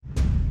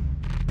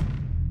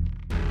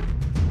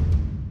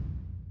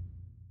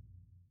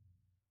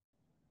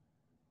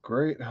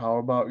Great. How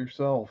about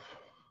yourself?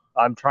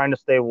 I'm trying to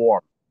stay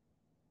warm.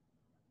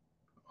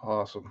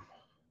 Awesome.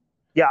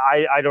 Yeah,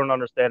 I don't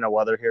understand the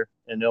weather here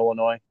in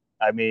Illinois.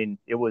 I mean,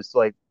 it was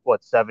like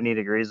what 70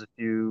 degrees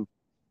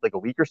like a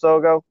week or so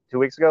ago, 2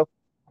 weeks ago.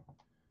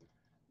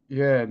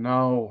 Yeah,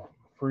 now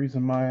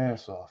freezing my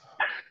ass off.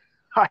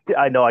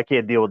 I know I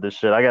can't deal with this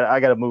shit. I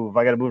gotta move.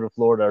 I gotta move to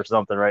Florida or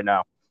something right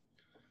now.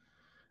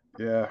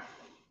 Yeah,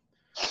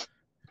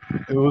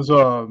 it was.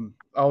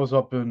 I was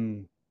up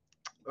in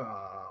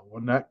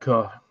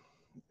Winnetka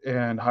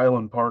and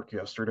Highland Park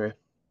yesterday,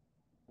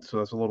 so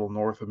that's a little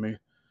north of me,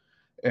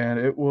 and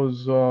it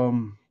was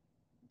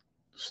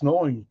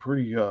snowing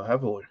pretty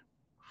heavily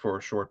for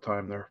a short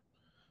time there.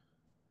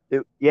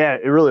 Yeah,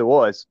 it really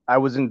was. I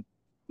was in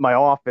my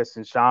office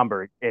in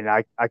Schaumburg and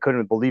I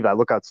couldn't believe it. I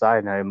look outside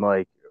and I'm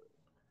like,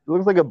 it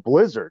looks like a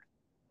blizzard.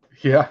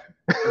 Yeah,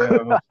 yeah,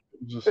 it was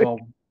just all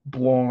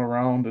blowing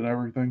around and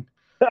everything.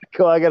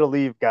 I gotta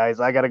leave, guys.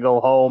 I gotta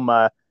go home.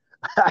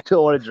 I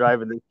don't want to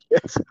drive in this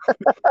shit.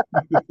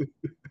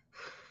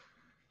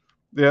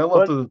 Yeah, I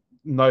left But a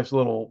nice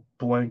little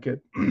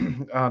blanket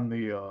on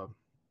the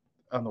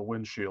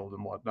windshield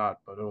and whatnot,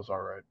 but it was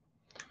all right.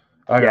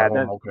 I got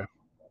yeah, home okay.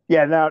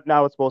 yeah,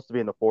 now it's supposed to be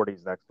in the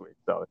 40s next week.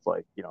 So it's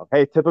like,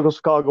 hey, typical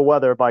Chicago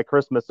weather by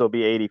Christmas it'll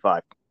be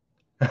 85.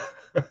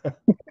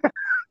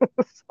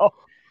 so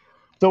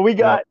so we Yep.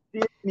 got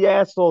the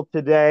asshole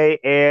today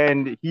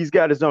and he's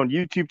got his own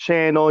YouTube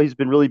channel. He's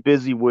been really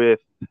busy with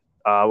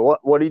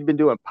what he's been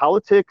doing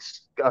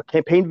politics,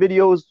 campaign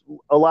videos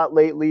a lot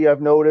lately,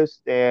 I've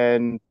noticed,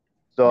 and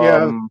Yeah,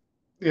 some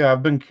yeah.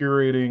 I've been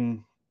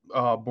curating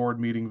board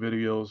meeting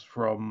videos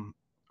from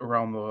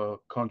around the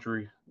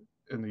country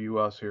in the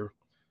U.S. here,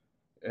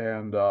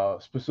 and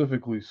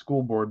specifically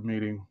school board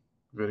meeting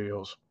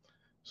videos.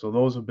 So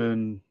those have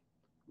been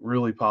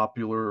really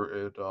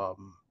popular. It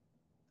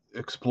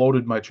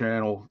exploded my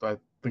channel. I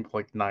think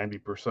like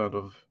 90%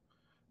 of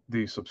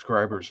the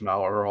subscribers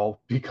now are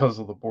all because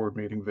of the board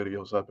meeting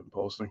videos I've been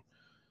posting.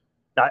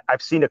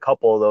 I've seen a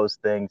couple of those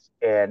things,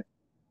 and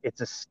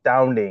it's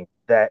astounding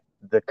that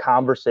the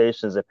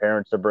conversations that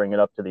parents are bringing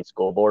up to these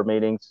school board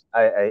meetings.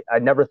 I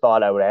never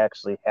thought I would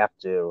actually have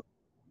to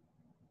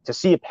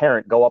see a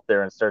parent go up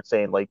there and start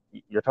saying like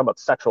you're talking about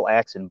sexual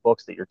acts in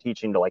books that you're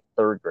teaching to like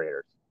third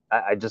graders.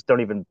 I just don't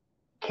even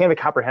can't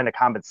comprehend a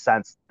common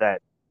sense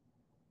that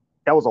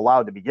that was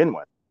allowed to begin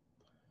with.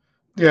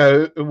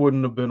 Yeah, it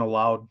wouldn't have been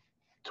allowed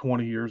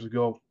 20 years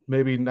ago,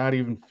 maybe not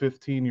even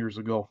 15 years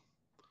ago.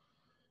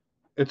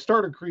 It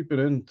started creeping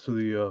into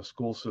the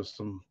school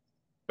system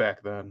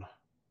back then.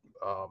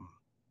 Um,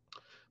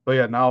 but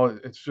yeah, now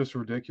it's just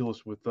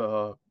ridiculous with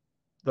the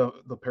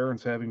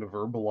parents having to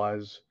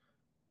verbalize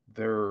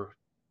their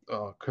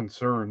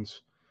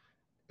concerns,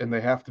 and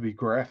they have to be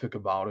graphic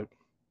about it.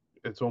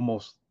 It's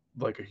almost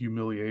like a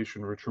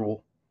humiliation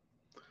ritual.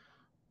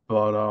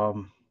 But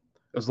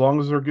as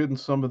long as they're getting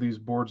some of these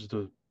boards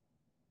to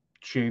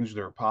change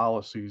their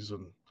policies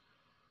and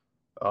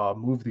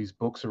move these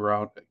books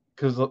around,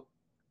 because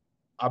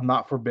I'm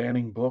not for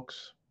banning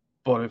books,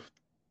 but if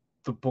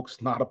the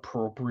book's not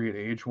appropriate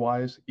age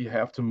wise, you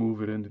have to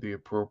move it into the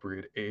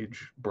appropriate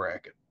age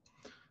bracket.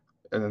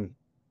 And then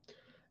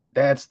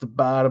that's the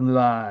bottom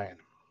line.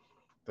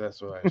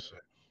 That's what I say.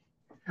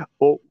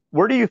 Well,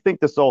 where do you think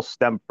this all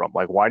stemmed from?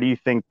 Like, why do you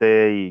think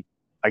they,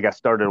 I guess,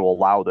 started to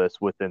allow this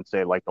within,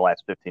 say, like the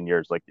last 15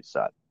 years, like you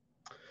said?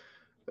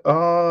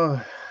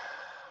 Uh,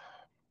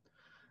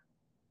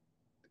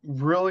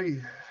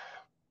 really?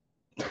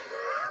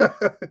 You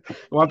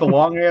want the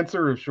long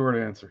answer or short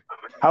answer?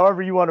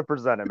 However you want to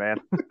present it, man.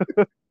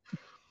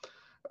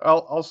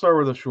 I'll start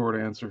with a short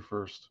answer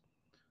first.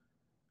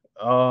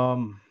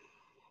 Um,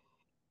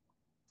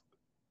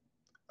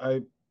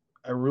 I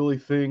I really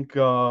think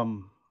this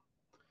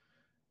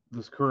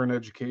current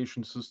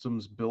education system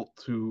is built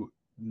to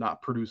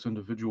not produce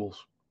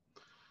individuals,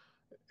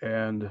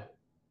 and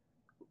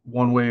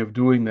one way of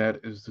doing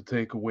that is to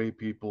take away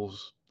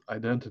people's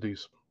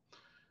identities.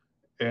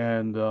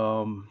 And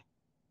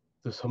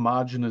this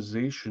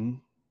homogenization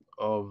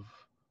of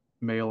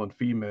male and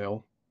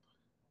female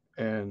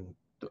and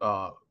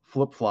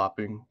flip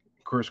flopping,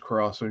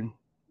 crisscrossing,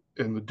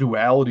 and the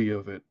duality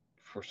of it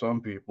for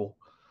some people,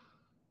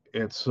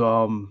 it's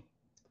um,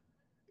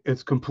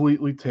 it's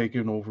completely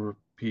taken over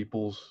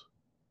people's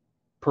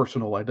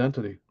personal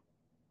identity,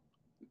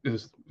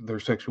 is their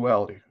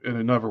sexuality, and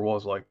it never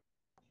was like,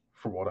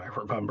 from what I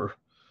remember.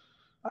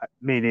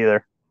 Me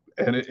neither.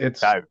 And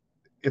I,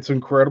 it's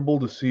incredible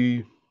to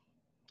see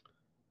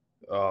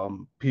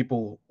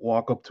people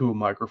walk up to a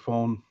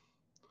microphone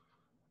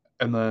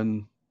and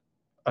then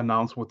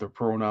announce what their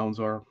pronouns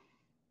are.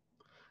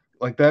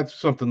 Like that's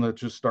something that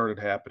just started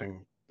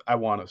happening. I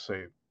want to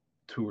say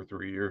 2 or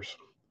 3 years,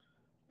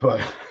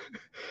 but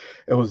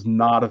it was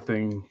not a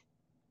thing.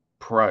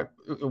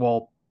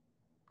 Well,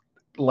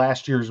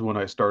 last year's when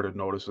I started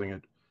noticing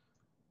it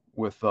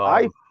with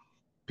I,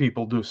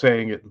 people do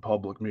saying it in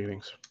public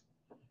meetings.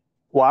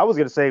 well, I was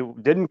gonna say,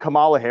 didn't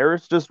Kamala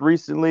Harris just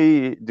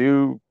recently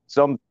do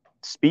some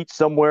speech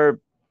somewhere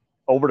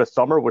over the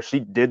summer where she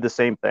did the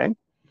same thing?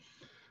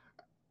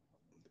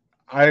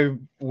 I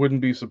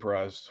wouldn't be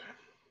surprised.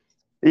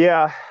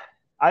 Yeah,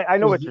 I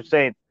know what you're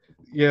saying.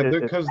 Yeah, It,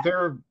 it, because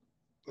they're.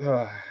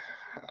 Uh,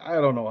 I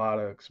don't know how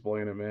to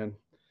explain it, man.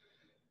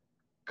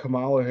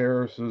 Kamala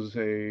Harris is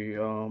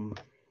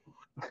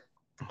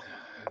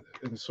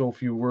in so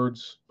few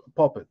words, a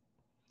puppet.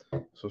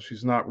 So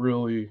she's not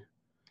really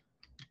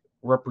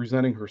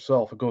representing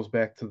herself. It goes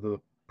back to the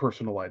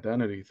personal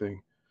identity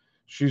thing.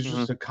 She's mhm.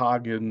 just a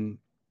cog in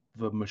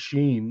the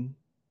machine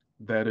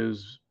that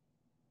is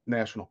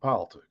national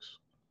politics.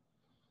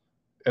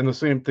 And the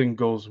same thing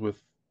goes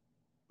with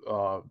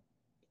uh,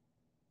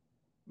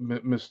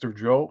 Mr.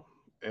 Joe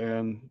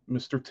and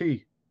Mr.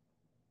 T.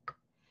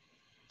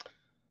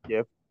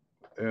 Yeah,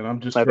 And I'm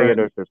just I think I know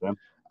trying. what you're saying.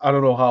 I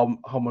don't know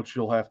how much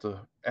you'll have to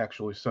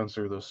actually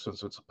censor this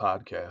since it's a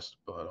podcast,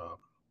 but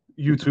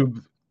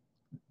YouTube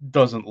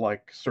doesn't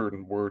like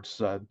certain words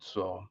said,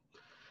 so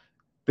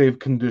they've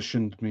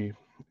conditioned me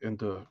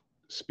into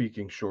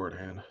speaking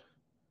shorthand.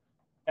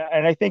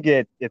 And I think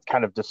it's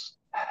kind of just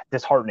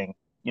disheartening,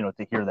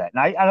 to hear that.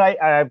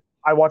 And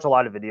I watch a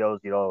lot of videos.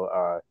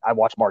 I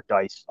watch Mark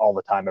Dice all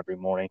the time every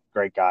morning.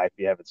 Great guy. If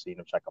you haven't seen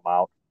him, check him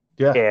out.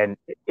 Yeah, And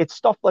it's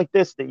stuff like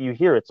this that you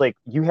hear. It's like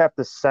you have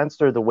to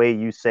censor the way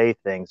you say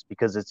things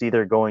because it's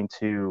either going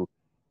to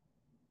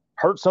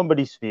hurt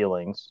somebody's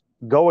feelings,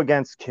 go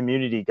against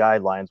community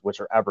guidelines,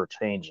 which are ever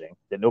changing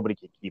that nobody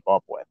can keep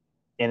up with.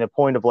 And a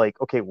point of like,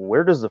 okay,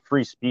 where does the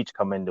free speech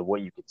come into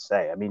what you could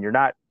say? I mean, you're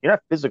not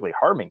physically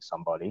harming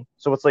somebody.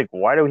 So it's like,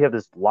 why do we have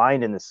this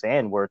line in the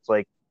sand where it's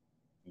like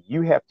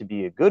you have to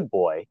be a good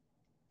boy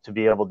to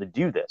be able to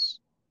do this,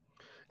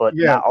 but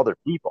yeah, not other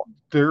people?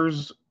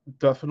 there's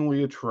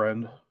definitely a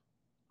trend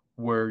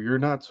where you're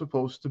not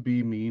supposed to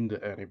be mean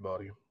to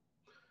anybody.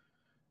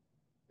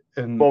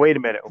 And Well, wait a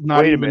minute. not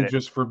Wait a even minute.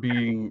 just for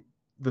being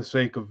the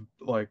sake of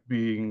like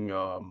being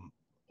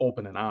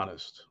open and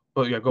honest.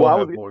 But yeah, go Well, I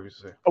ahead, was what were you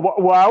say?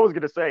 what I was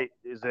gonna say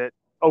is it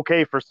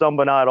okay for some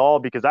but not all?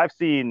 Because I've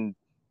seen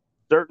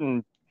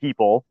certain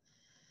people,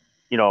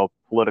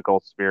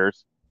 political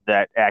spheres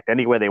that act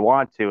any way they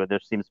want to, and there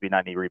seems to be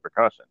not any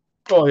repercussion.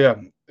 Oh yeah,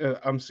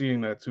 I'm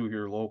seeing that too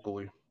here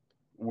locally,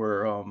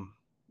 where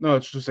no,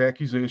 it's just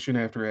accusation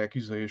after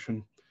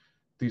accusation.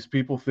 These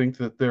people think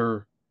that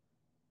they're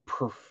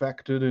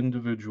perfected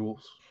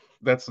individuals.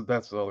 That's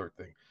the other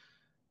thing.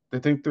 They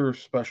think they're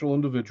special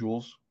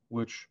individuals,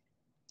 which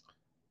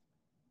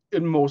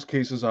in most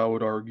cases I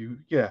would argue,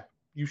 yeah,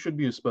 you should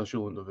be a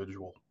special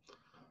individual.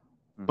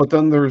 Mm-hmm. But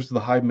then there's the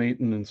high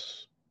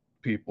maintenance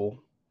people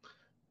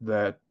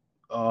that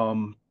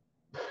um,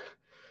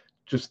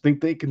 just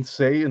think they can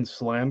say and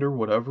slander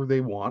whatever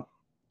they want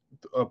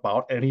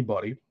about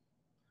anybody,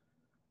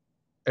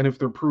 and if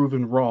they're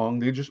proven wrong,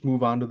 they just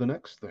move on to the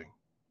next thing.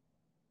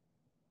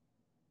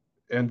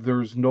 And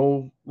there's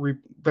no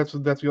that's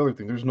the other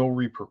thing. There's no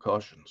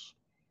repercussions.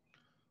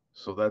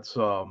 So that's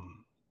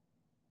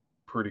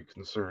pretty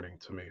concerning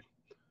to me.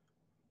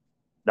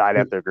 I'd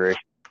have to agree.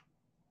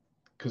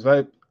 Because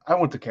I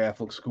went to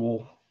Catholic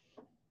school.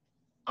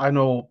 I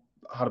know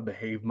how to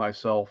behave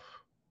myself,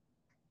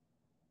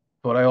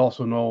 but I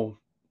also know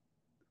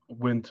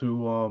when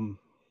to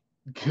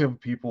give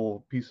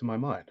people peace of my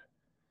mind.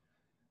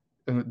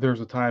 And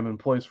there's a time and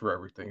place for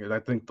everything. And I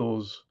think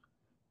those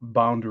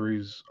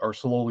boundaries are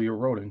slowly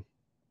eroding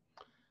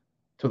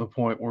to the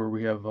point where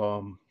we have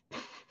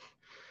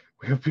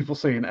people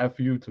saying "f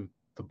you" to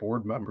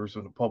board members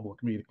in a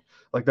public meeting.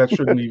 Like that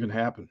shouldn't even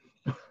happen.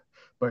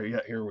 But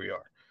yeah, here we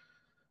are.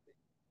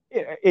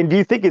 And do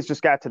you think it's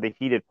just got to the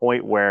heated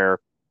point where,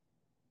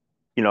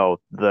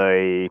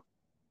 the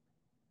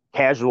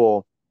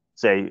casual,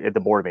 say at the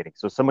board meeting,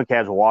 so someone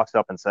casual walks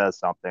up and says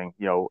something,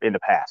 in the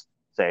past,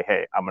 say,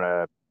 hey, I'm going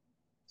to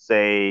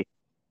say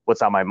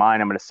what's on my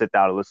mind. I'm going to sit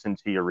down and listen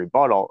to your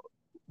rebuttal,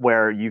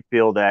 where you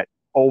feel that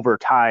over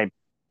time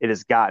it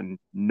has gotten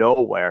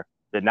nowhere,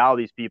 that now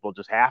these people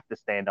just have to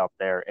stand up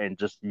there and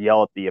just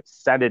yell at the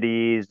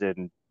obscenities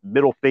and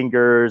middle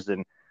fingers.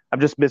 And I'm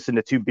just missing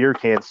the two beer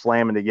cans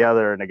slamming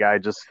together and the guy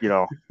just,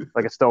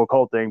 like a Stone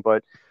Cold thing.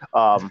 But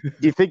do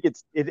you think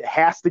it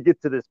has to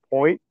get to this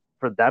point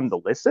for them to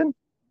listen?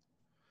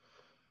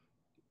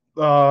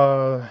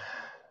 Uh,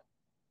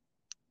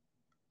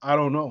 I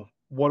don't know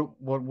what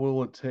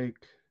will it take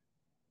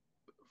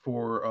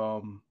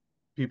for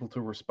people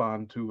to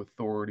respond to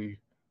authority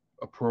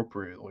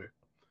appropriately.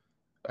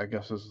 I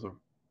guess is the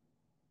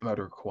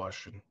better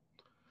question.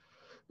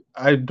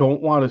 I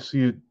don't want to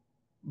see it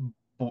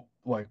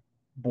like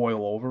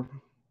boil over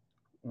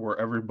where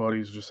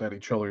everybody's just at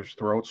each other's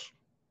throats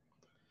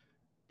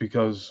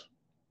because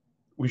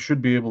we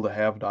should be able to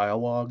have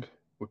dialogue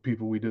with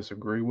people we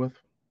disagree with.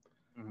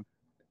 Mm-hmm.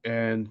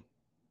 And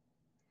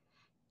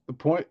the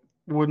point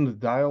when the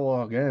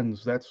dialogue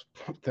ends, that's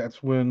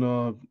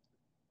when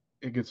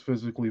it gets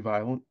physically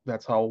violent.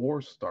 That's how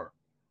wars start.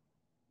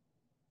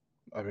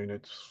 I mean,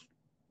 it's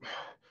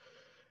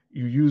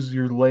you use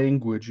your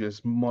language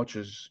as much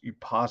as you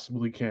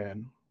possibly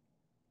can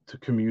to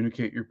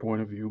communicate your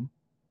point of view,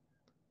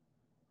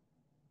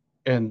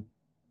 and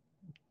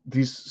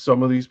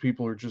some of these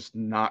people are just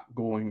not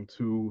going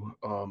to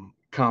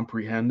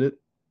comprehend it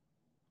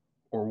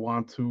or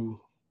want to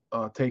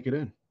take it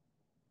in.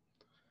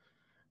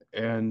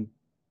 And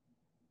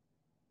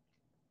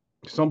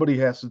somebody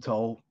has to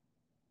tell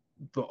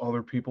the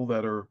other people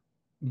that are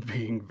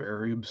being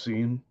very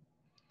obscene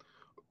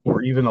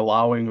or even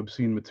allowing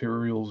obscene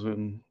materials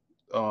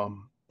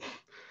um,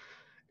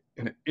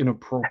 in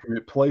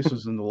inappropriate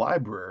places in the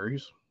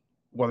libraries,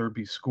 whether it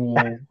be school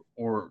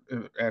or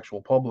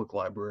actual public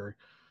library.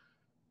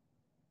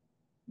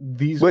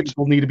 These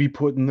people need to be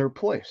put in their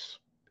place,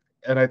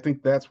 and I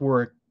think that's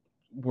where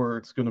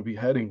it's going to be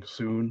heading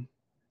soon.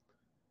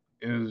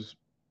 Is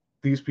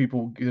these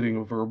people getting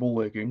a verbal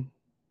licking,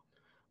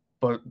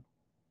 but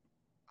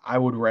I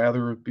would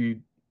rather it be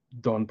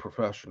done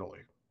professionally,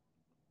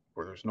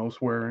 where there's no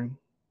swearing,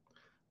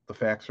 the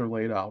facts are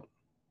laid out.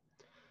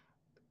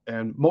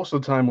 And most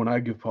of the time when I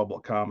give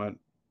public comment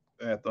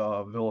at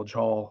the Village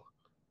Hall,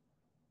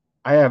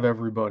 I have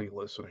everybody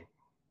listening.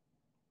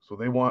 So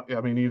they want, I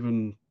mean,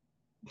 even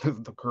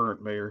the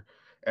current mayor,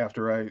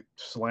 after I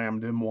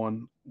slammed him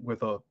one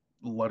with a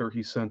letter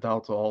he sent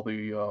out to all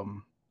the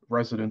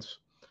residents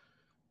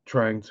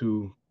trying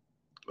to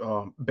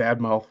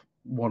badmouth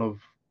one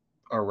of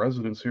our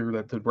residents here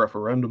that did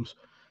referendums.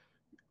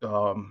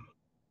 Um,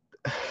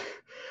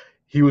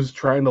 he was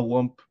trying to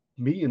lump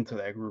me into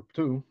that group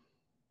too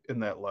in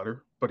that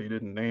letter, but he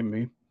didn't name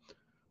me.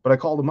 But I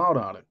called him out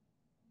on it.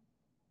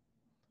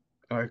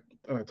 And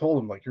I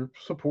told him, like, you're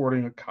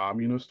supporting a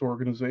communist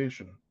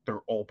organization.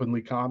 They're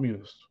openly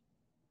communist.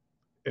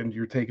 And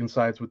you're taking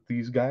sides with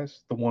these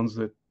guys, the ones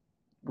that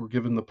were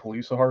giving the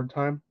police a hard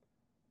time.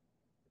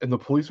 And the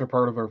police are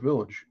part of our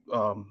village.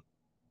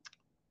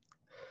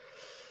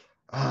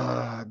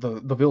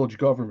 The village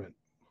government.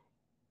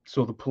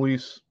 So the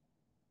police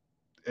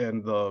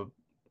and the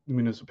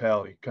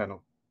municipality kind of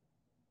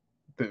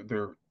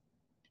they're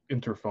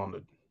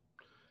interfunded.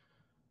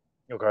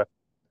 Okay.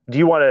 Do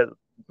you want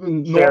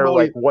to share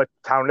like what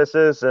town this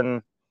is?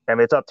 And I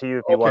mean, it's up to you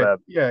if you want to.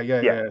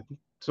 Yeah.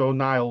 So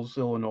Niles,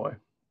 Illinois.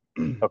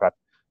 Okay.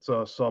 It's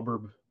a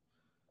suburb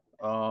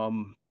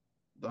on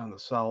the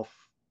south,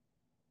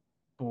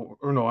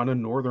 or no, on the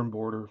northern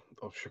border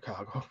of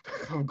Chicago.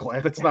 I'm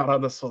glad it's not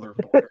on the southern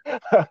border.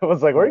 I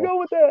was like, where are you going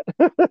with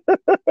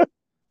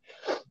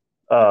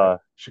that?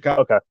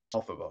 Chicago, okay.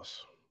 South of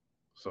us.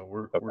 So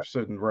we're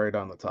sitting right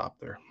on the top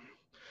there.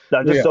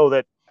 Now, just so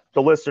that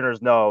the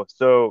listeners know,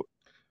 so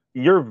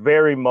you're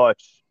very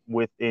much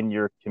within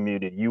your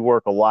community. You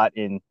work a lot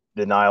in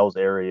the Niles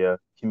area,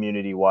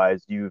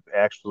 community-wise. You've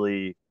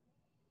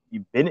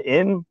been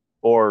in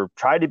or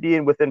tried to be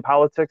in within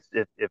politics,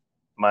 if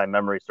my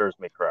memory serves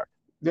me correct.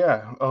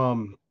 Yeah.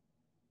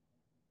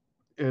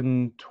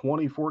 In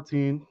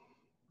 2014,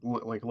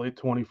 like late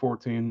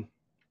 2014,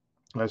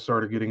 I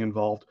started getting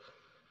involved.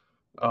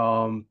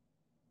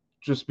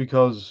 Just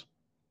because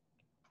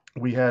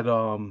we had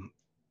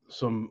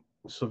some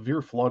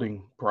severe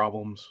flooding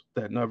problems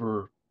that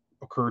never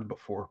occurred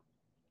before.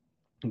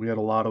 We had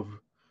a lot of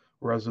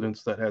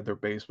residents that had their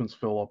basements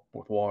fill up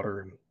with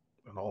water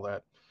and all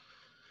that.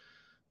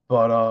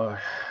 But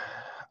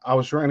I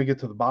was trying to get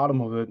to the bottom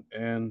of it,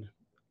 and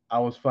I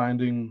was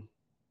finding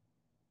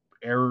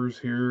errors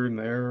here and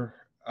there.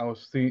 I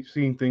was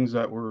seeing things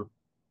that were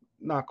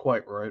not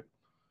quite right.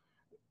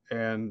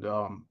 And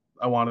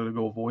I wanted to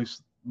go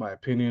voice my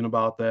opinion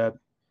about that.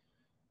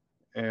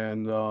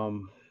 And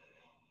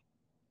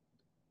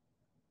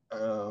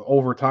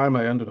over time,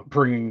 I ended up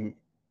bringing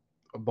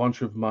a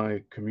bunch of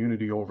my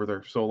community over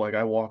there. So, like,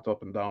 I walked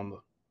up and down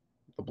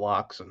the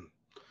blocks and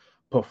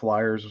put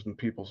flyers in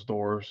people's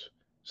doors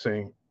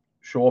saying,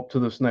 show up to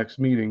this next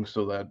meeting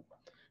so that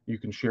you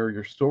can share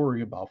your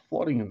story about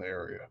flooding in the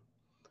area.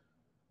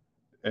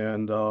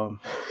 And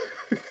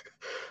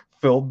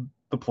filled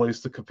the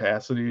place to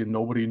capacity, and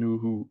nobody knew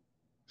who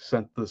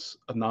sent this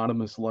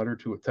anonymous letter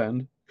to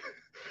attend.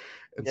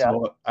 And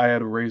so I had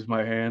to raise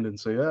my hand and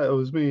say, yeah, it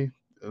was me.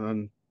 And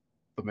then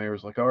the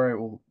mayor's like, all right,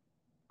 well,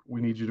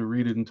 we need you to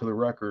read it into the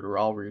record, or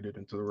I'll read it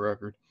into the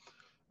record.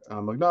 And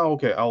I'm like, no,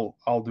 okay,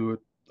 I'll do it.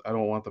 I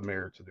don't want the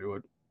mayor to do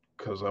it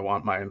because I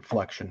want my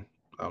inflection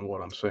on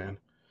what I'm saying.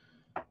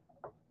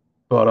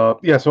 But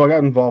yeah, so I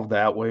got involved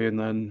that way, and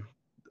then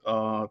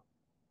I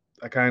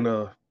kind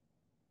of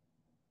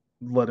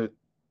let it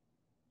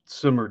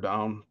simmer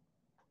down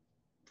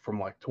from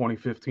like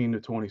 2015 to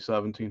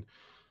 2017.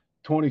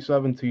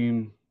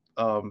 2017,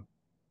 I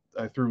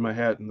threw my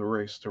hat in the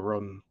race to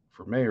run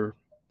for mayor,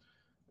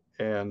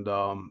 and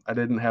I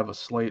didn't have a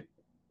slate,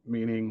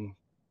 meaning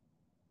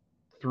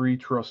 3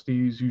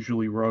 trustees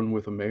usually run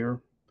with a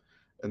mayor,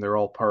 and they're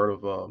all part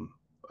of a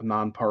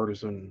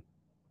nonpartisan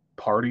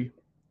party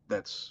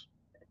that's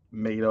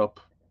made up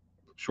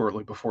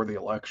shortly before the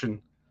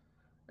election,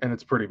 and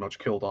it's pretty much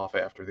killed off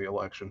after the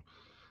election.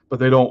 But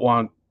they don't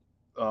want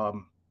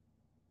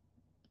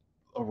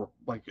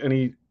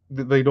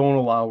they don't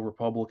allow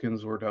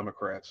Republicans or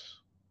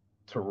Democrats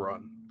to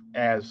run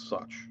as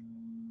such.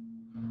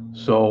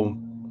 So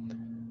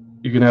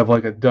you can have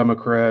like a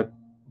Democrat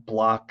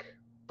bloc,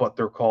 but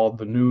they're called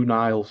the New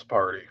Niles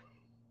Party,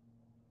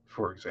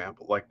 for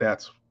example. Like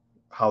that's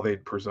how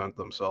they'd present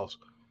themselves.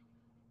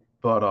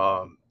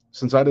 But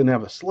since I didn't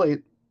have a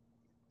slate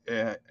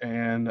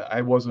and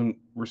I wasn't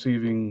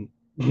receiving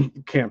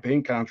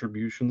campaign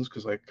contributions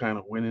because I kind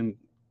of went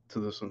into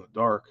this in the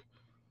dark,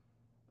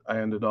 I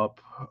ended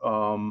up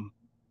um,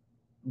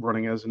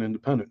 running as an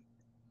independent.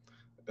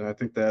 And I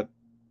think that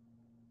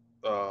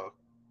uh,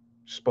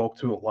 spoke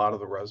to a lot of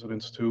the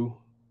residents too,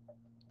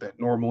 that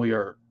normally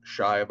are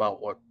shy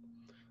about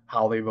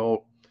how they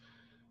vote.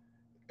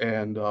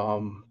 And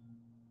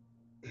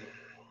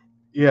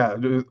yeah,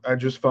 I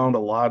just found a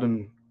lot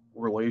in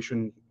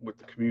relation with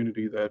the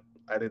community that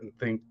I didn't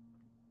think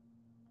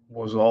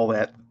was all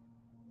that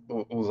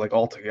was like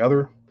all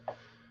together.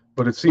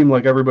 But it seemed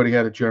like everybody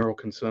had a general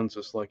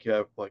consensus, like,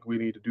 yeah, like we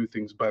need to do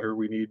things better.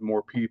 We need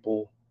more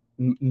people,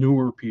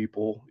 newer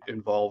people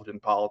involved in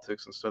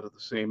politics instead of the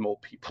same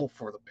old people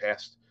for the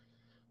past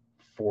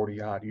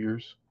 40 odd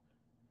years.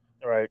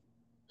 Right.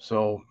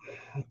 So,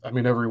 I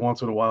mean, every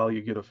once in a while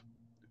you get a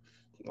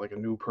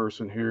new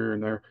person here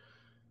and there.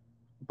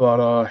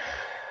 But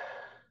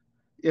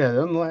yeah,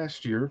 then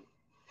last year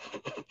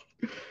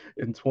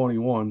in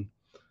 21,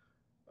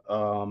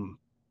 um,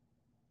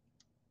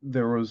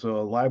 there was a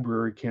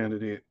library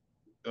candidacy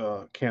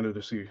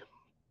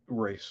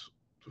race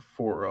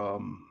for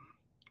um,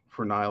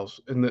 for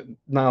Niles, and that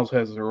Niles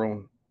has their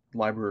own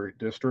library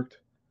district,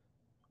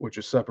 which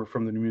is separate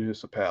from the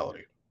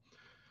municipality.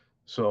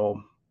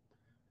 So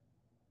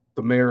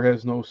the mayor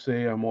has no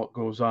say on what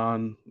goes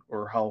on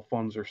or how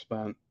funds are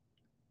spent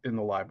in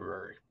the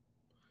library.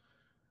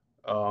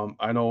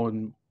 I know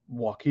in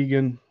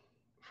Waukegan,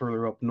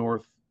 further up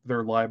north,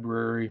 their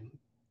library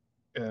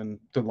and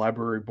the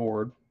library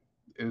board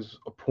is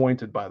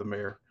appointed by the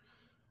mayor,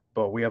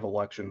 but we have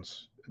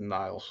elections in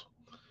Niles,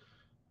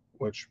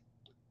 which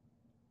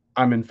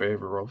I'm in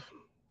favor of.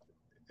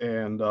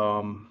 And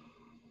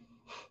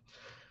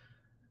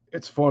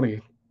it's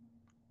funny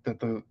that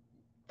the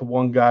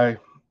one guy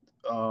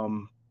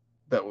um,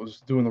 that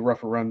was doing the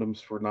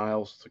referendums for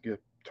Niles to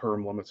get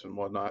term limits and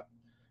whatnot,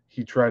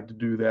 he tried to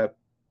do that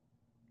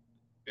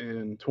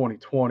in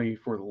 2020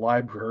 for the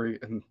library,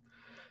 and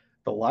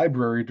the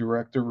library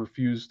director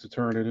refused to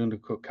turn it into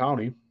Cook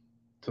County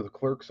to the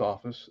clerk's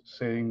office,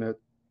 saying that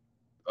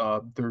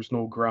there's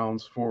no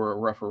grounds for a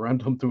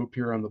referendum to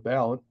appear on the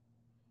ballot.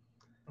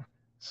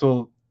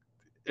 So,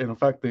 in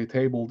effect, they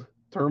tabled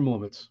term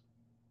limits.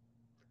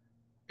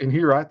 And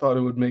here I thought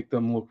it would make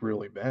them look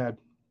really bad.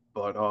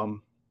 But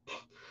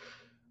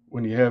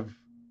when you have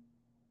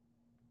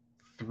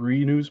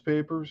three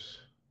newspapers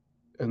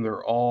and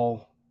they're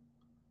all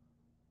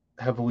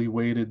heavily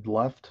weighted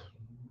left,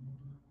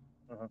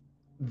 Mhm.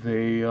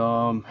 they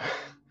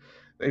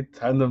they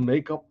tend to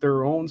make up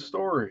their own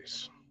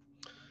stories.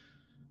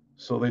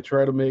 So they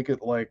try to make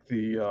it like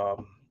the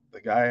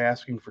guy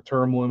asking for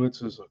term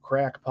limits is a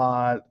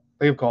crackpot.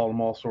 They've called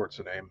him all sorts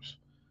of names.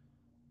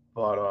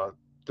 But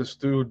this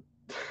dude,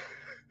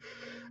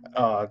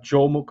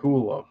 Joe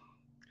McCullough,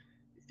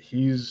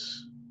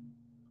 he's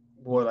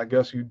what I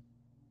guess you'd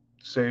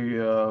say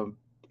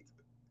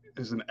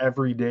is an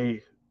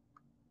everyday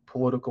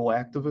political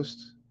activist,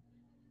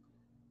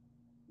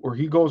 where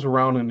he goes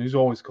around and he's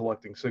always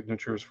collecting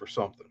signatures for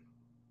something.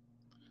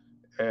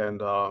 And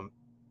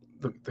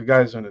the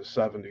guy's in his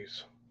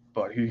 70s,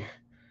 but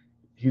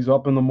he's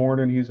up in the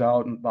morning, he's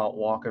out and about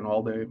walking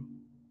all day,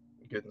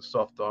 getting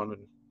stuff done,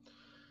 and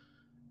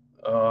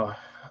uh,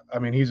 I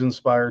mean, he's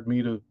inspired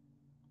me to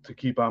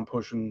keep on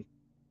pushing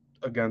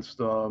against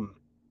the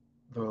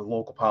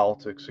local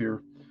politics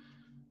here.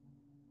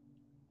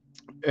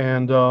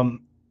 And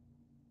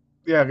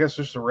yeah, I guess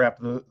just to wrap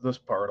this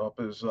part up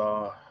is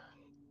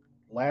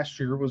last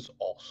year was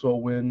also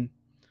when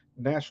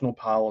national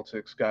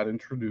politics got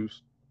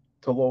introduced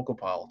to local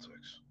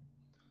politics,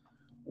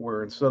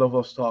 where instead of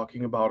us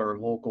talking about our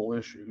local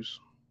issues,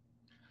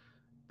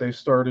 they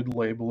started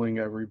labeling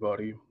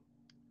everybody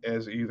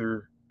as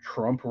either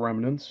Trump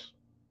remnants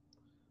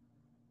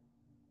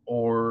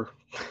or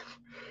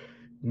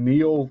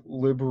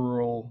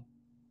neoliberal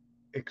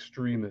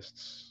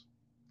extremists,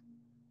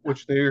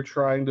 which they are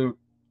trying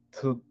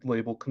to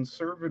label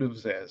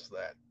conservatives as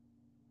that.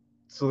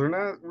 So they're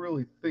not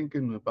really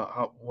thinking about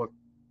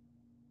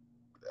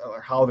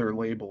how they're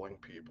labeling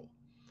people,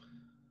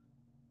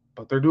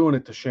 but they're doing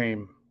it to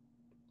shame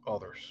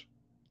others.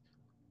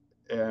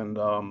 And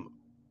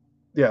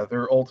yeah,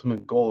 their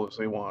ultimate goal is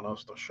they want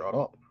us to shut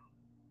up.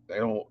 They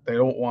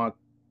don't want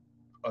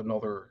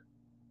another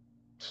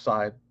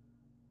side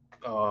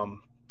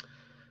um,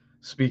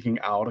 speaking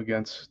out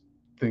against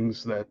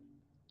things that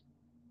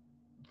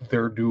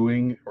they're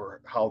doing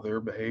or how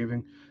they're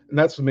behaving. And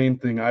that's the main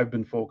thing I've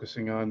been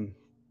focusing on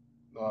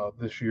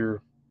this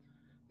year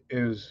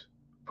is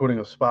putting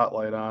a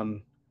spotlight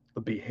on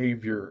the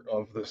behavior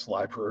of this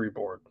library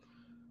board,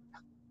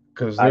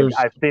 because there's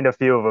I've seen a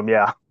few of them.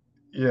 Yeah.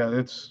 yeah,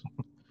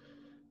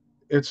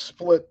 it's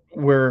split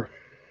where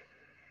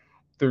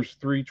there's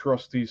three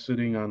trustees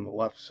sitting on the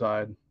left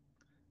side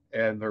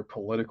and they're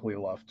politically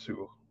left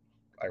too,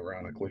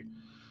 ironically,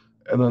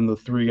 and then the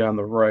three on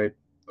the right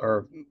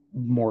are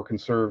more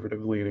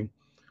conservative leaning.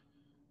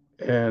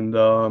 And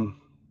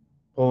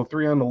well, the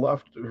three on the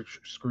left are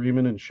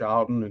screaming and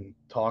shouting and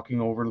talking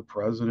over the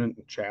president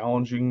and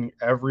challenging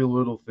every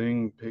little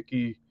thing,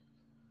 picky.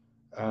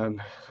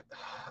 And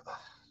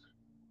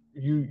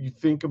you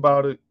think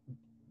about it,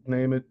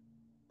 name it,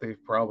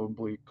 they've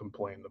probably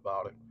complained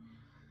about it.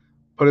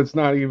 But it's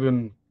not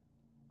even,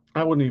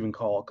 I wouldn't even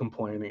call it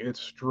complaining. It's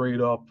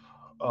straight up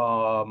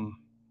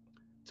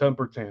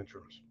temper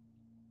tantrums.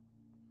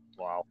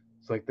 Wow.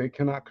 It's like they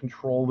cannot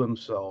control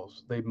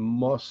themselves. They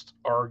must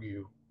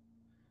argue.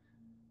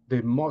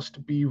 They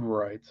must be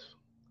right.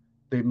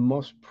 They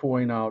must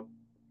point out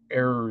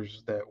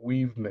errors that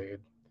we've made.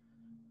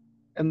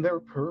 And they're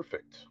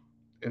perfect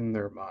in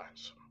their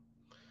minds.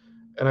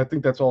 And I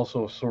think that's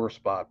also a sore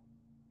spot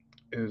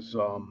is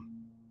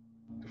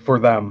for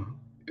them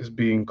is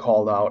being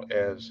called out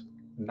as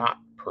not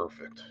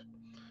perfect.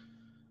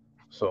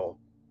 So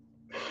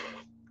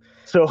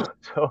So, just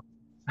so,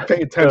 pay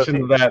so, attention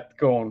to that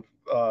going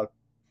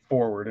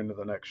forward into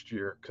the next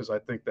year because I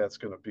think that's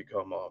going to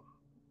become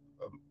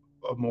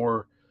a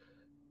more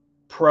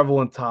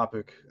prevalent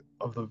topic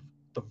of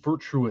the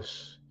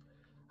virtuous.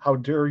 How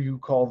dare you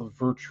call the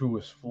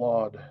virtuous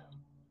flawed?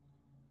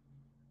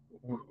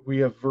 We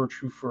have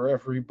virtue for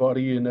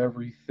everybody and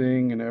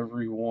everything and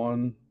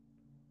everyone,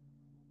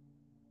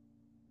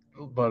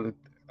 but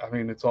I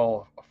mean it's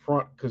all a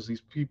front because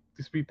these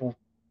people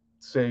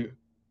say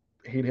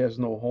hate has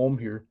no home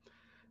here,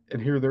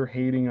 and here they're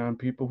hating on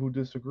people who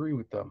disagree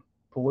with them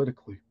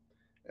politically,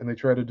 and they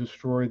try to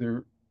destroy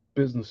their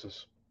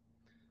businesses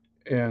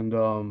and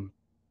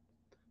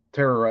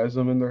terrorize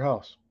them in their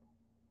house,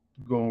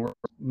 going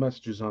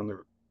messages on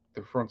their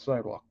front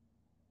sidewalk.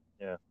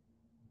 yeah,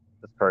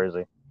 that's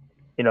crazy.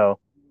 You know,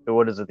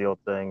 what is it? The old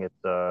thing.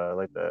 It's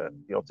like the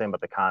old saying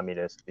about the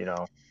communist. You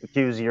know,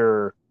 accuse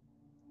your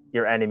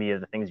enemy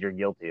of the things you're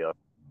guilty of.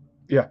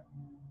 Yeah,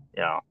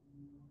 You know,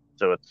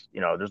 so it's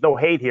there's no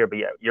hate here, but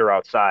you're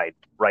outside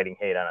writing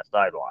hate on a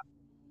sidewalk.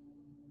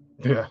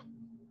 yeah,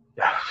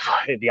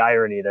 The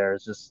irony there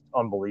is just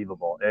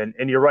unbelievable. And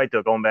you're right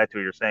though. Going back to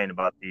what you're saying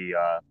about the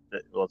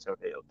let's say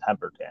okay,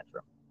 temper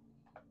tantrum.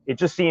 It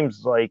just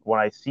seems like when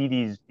I see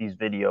these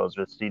videos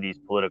or see these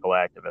political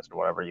activists or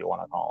whatever you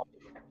want to call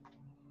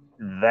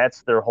them,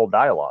 that's their whole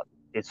dialogue.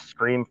 It's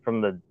screamed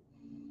from the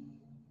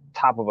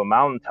top of a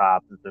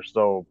mountaintop that they're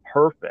so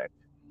perfect.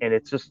 And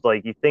it's just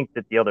like you think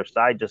that the other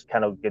side just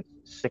kind of gets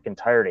sick and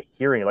tired of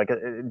hearing, like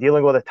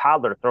dealing with a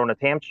toddler throwing a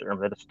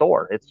tantrum at a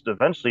store. It's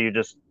eventually you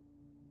just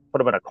put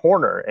them in a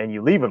corner and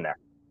you leave them there.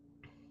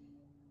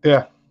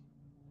 yeah.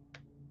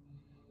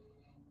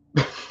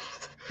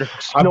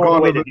 There's no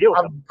other way to deal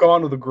with them. I've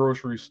gone to the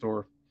grocery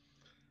store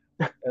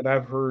and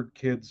I've heard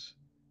kids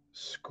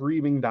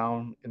screaming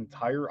down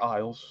entire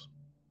aisles,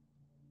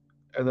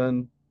 and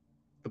then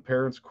the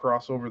parents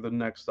cross over the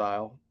next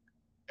aisle,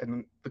 and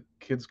then the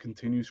kids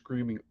continue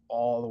screaming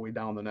all the way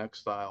down the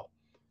next aisle.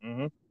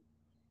 Mm-hmm.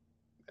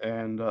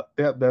 And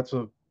that's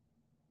a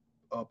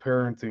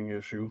parenting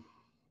issue.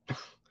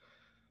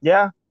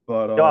 Yeah.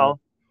 But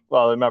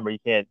Well, remember you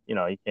can't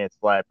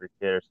slap your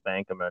kid or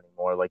spank them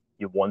anymore like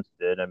you once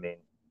did. I mean,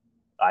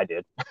 I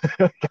did.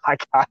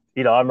 I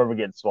remember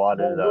getting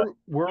swatted well, at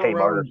we're Kmart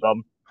or around.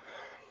 something.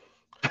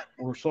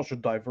 We're such a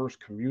diverse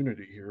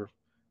community here.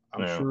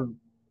 I'm Yeah. sure.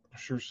 I'm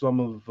sure some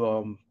of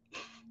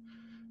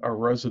our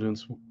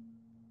residents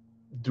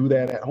do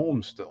that at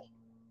home still,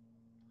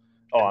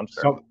 Oh, and I'm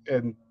sure. some,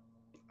 and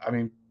I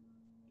mean,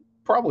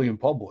 probably in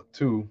public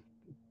too,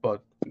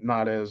 but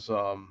not as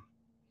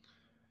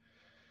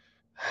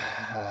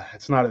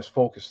it's not as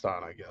focused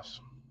on, I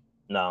guess.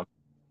 No,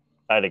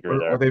 I'd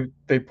agree Or there.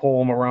 they pull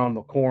them around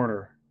the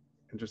corner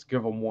and just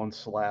give them one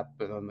slap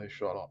and then they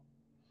shut up.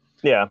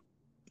 Yeah,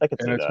 I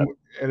could And see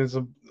that. it's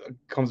a it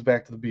comes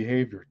back to the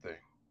behavior thing.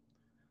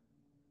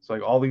 It's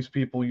like all these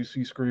people you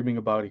see screaming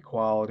about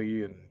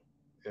equality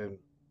and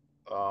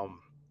um,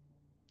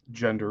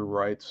 gender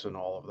rights and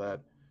all of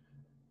that.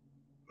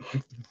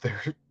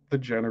 They're the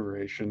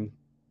generation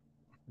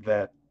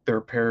that their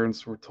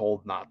parents were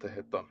told not to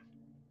hit them,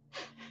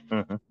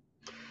 Hmm.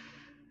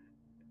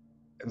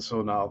 and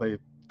so now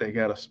they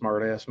got a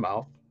smart ass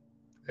mouth,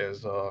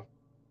 as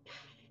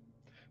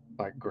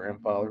my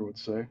grandfather would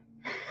say,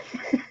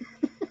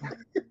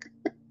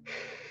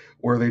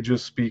 where they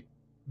just speak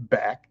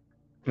back,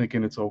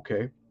 thinking it's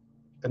okay,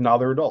 and now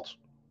they're adults,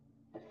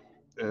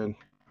 and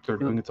they're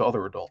doing it to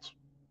other adults.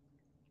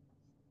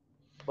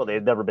 Well,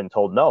 they've never been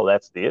told no.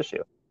 That's the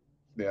issue.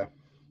 Yeah,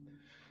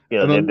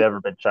 and They've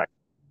never been checked.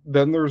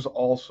 then there's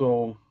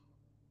also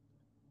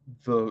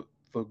the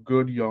the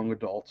good young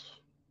adults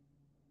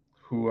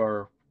who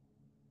are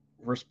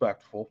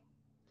respectful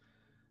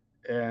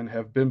and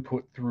have been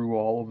put through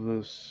all of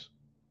this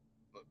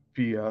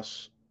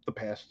BS the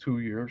past 2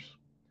 years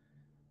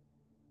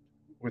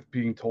with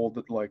being told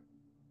that like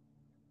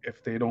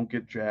if they don't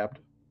get jabbed,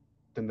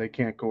 then they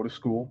can't go to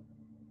school,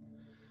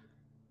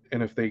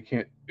 and if they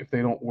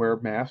don't wear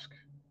a mask,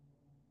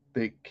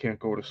 they can't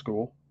go to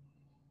school.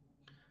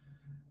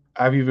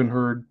 I've even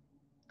heard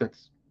that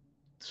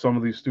some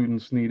of these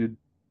students needed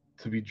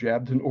to be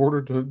jabbed in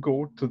order to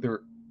go to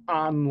their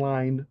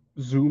online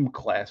Zoom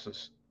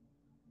classes.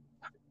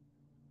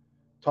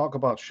 Talk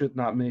about shit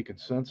not making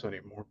sense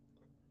anymore.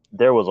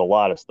 There was a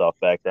lot of stuff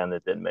back then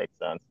that didn't make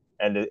sense.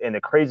 And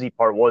the crazy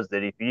part was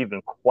that if you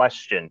even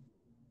questioned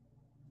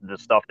the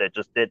stuff that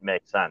just did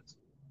make sense,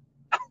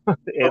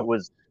 it Oh,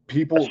 was a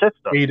people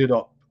shitstorm. ate it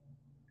up.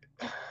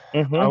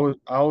 Mm-hmm.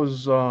 I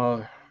was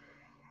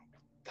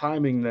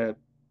timing that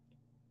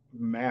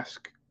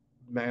mask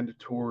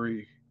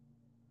mandatory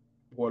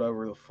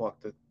whatever the fuck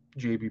that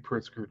JB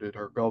Pritzker did,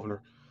 our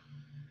governor.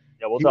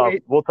 Yeah, He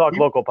wait we'll talk he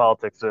local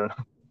politics soon.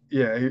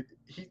 yeah,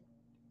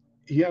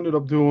 he ended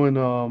up doing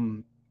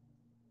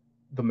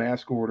the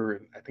mask order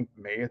in I think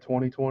May of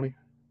 2020.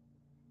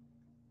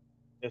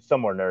 It's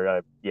somewhere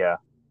there. Yeah.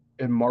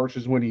 In March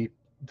is when he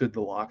did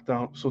the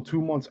lockdown. So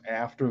 2 months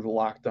after the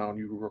lockdown,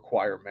 you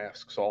require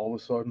masks all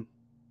of a sudden.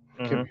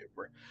 Give Mm-hmm. me a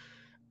break.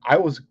 I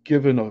was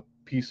given a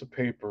piece of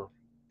paper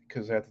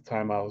because at the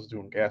time I was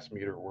doing gas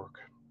meter work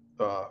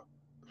uh,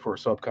 for a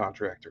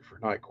subcontractor for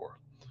Nicor.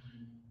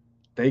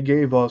 They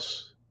gave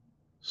us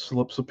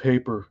slips of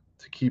paper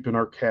to keep in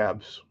our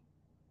cabs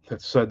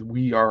that said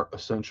we are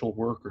essential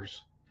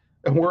workers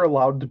and we're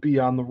allowed to be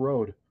on the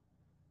road.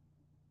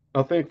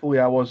 Now, thankfully,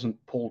 I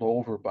wasn't pulled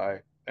over by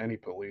any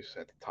police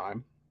at the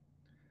time,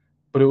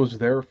 but it was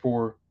there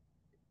for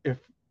if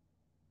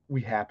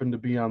we happened to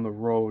be on the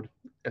road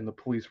and the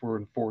police were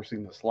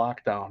enforcing this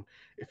lockdown,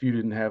 if you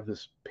didn't have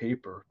this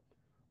paper,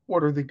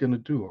 what are they going to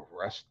do?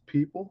 Arrest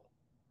people?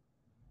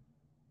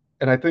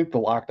 And I think the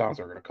lockdowns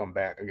are going to come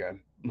back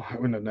again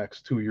in the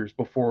next 2 years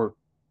before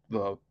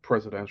the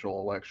presidential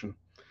election.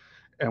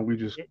 And we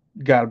just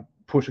got to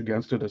push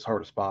against it as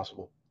hard as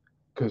possible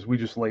because we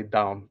just laid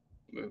down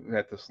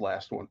at this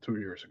last one 2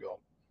 years ago.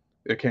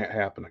 It can't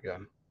happen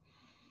again.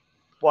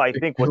 Well, I It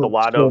think with a killed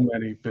lot so of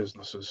many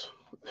businesses.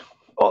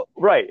 oh,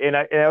 right, and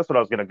that's what I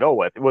was going to go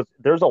with. It was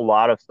there's a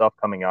lot of stuff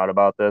coming out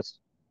about this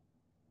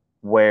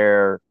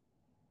where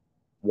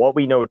what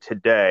we know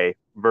today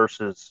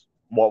versus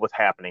what was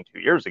happening 2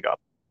 years ago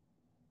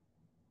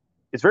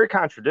is very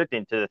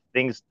contradicting to the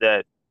things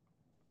that,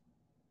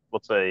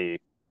 let's say,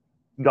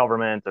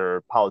 government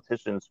or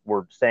politicians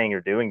were saying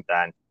or doing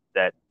then.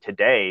 That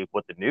today,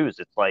 with the news,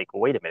 it's like, well,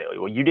 wait a minute,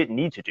 well, you didn't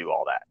need to do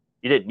all that.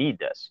 You didn't need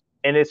this,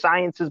 and the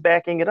science is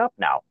backing it up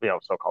now.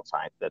 So-called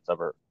science that's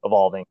ever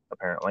evolving,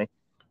 apparently.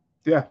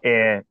 Yeah,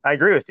 And I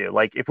agree with you.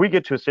 Like, if we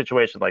get to a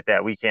situation like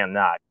that, we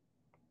cannot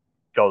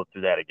go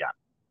through that again.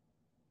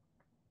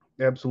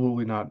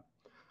 absolutely not.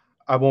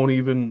 I won't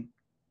even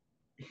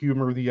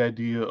humor the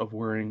idea of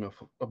wearing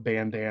a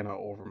bandana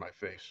over my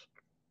face.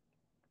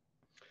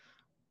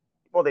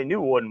 Well, they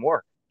knew it wouldn't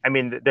work. I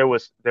mean, there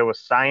was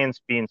science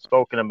being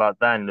spoken about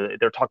then.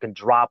 They're talking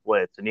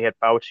droplets, and you had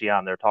Fauci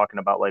on there talking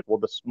about like, well,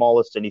 the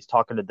smallest, and he's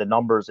talking to the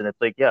numbers, and it's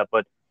like, yeah,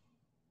 but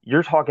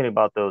you're talking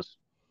about those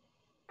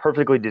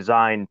perfectly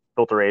designed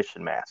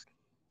filtration masks.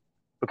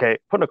 Okay,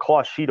 putting a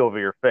cloth sheet over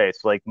your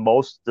face, like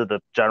most of the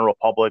general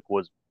public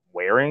was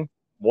wearing,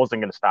 wasn't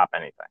going to stop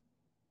anything.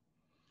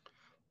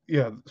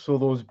 Yeah, so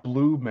those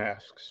blue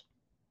masks,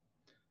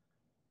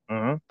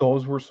 Mm-hmm.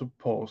 those were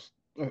supposed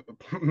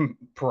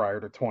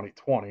prior to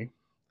 2020.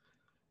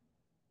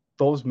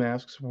 Those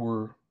masks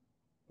were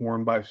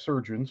worn by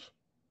surgeons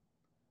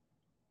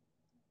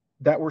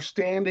that were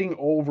standing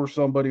over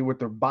somebody with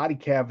their body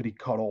cavity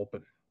cut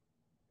open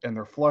and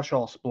their flesh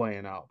all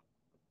splaying out.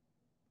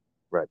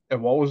 Right.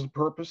 And what was the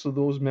purpose of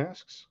those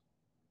masks?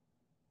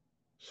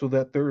 So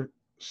that their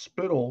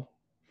spittle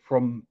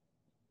from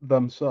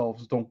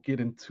themselves don't get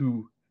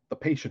into the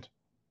patient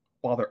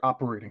while they're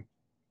operating.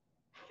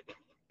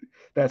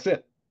 That's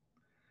it.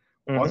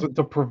 Mm-hmm. Wasn't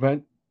to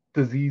prevent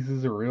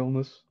diseases or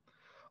illness.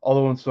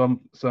 Although in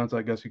some sense,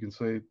 I guess you can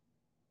say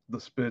the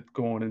spit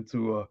going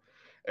into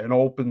an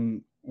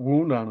open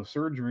wound on a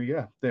surgery,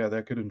 yeah,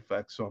 that could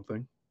infect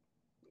something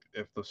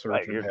if the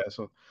Right. surgeon has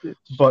a.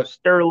 It's But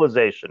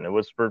sterilization. It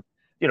was for,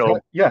 you know,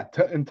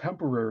 and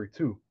temporary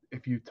too.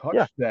 If you yeah.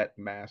 touch that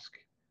mask,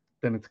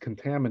 then it's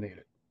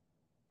contaminated.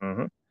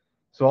 Mm-hmm.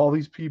 So all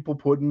these people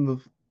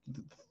putting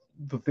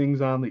the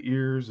things on the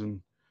ears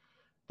and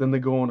then they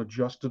go and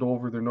adjust it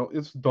over their nose.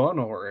 It's done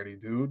already,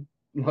 dude.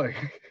 Like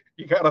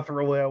you got to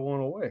throw that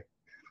one away.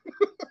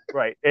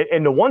 Right.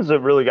 And the ones that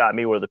really got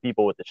me were the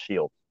people with the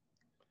shield.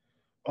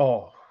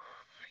 Oh,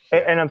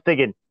 And yeah. I'm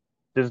thinking,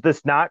 does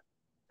this not?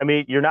 I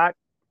mean, you're not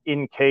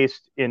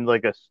encased in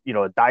like a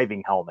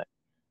diving helmet.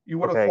 You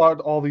would have Okay. thought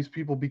all these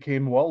people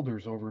became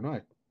welders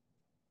overnight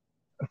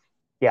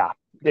Yeah.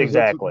 because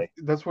Exactly.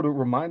 that's what it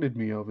reminded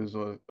me of is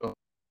a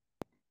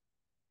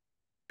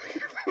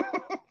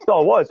So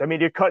it was. I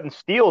mean, you're cutting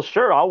steel.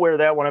 Sure, I'll wear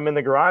that when I'm in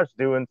the garage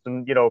doing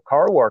some,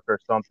 car work or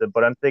something.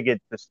 But I'm thinking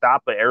to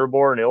stop an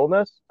airborne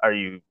illness.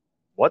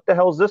 What the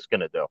hell is this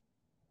going to do?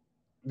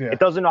 yeah. It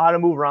doesn't know how to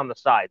move around the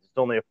sides. It's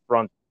only a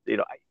front.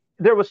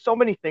 There was so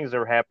many things that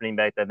were happening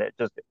back then that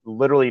just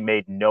literally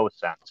made no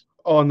sense.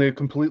 Oh, and they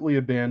completely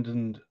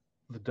abandoned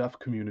the deaf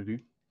community.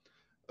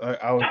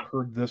 I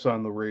heard this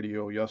on the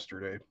radio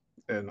yesterday,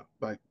 and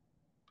I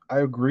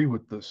agree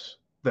with this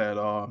that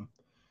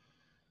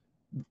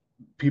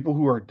people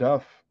who are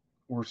deaf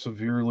were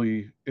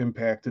severely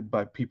impacted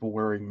by people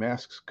wearing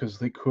masks because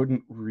they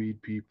couldn't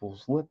read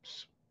people's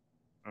lips.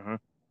 Mm-hmm.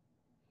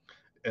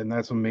 And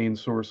that's a main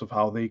source of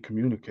how they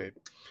communicate.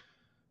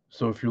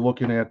 So if you're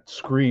looking at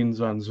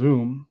screens on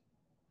Zoom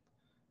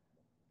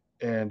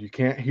and you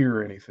can't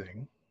hear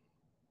anything,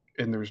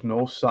 and there's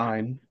no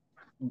sign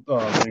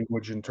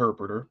language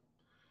interpreter,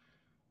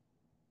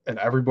 and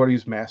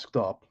everybody's masked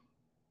up,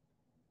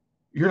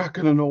 you're not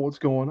going to know what's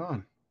going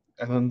on.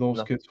 And then those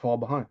No. kids fall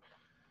behind.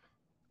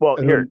 Well,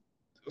 And here, then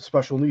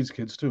special needs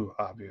kids too,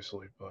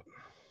 obviously. But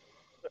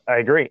I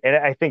agree. And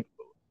I think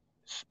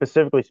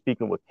specifically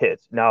speaking with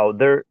kids, now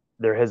there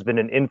has been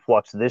an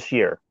influx this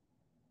year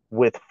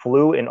with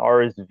flu and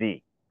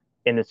RSV,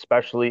 and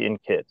especially in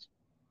kids.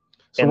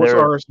 so And what's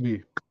they're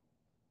RSV?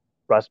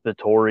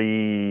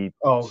 respiratory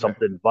Oh, okay.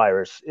 something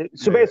virus. So Yeah,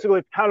 yeah.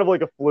 basically, kind of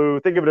like a flu.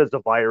 Think of it as a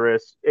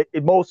virus.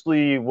 It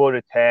mostly would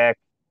attack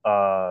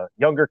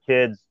younger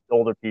kids,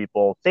 older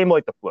people, same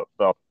like the flu.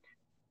 So,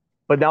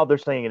 but now they're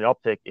saying an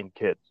uptick in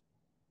kids.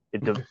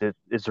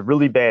 It's a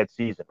really bad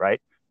season,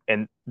 right?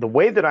 And the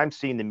way that I'm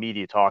seeing the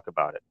media talk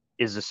about it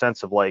is a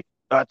sense of like,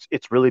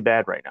 it's really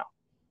bad right now.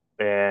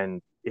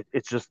 And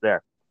it's just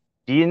there.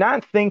 Do you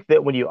not think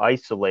that when you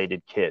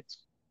isolated kids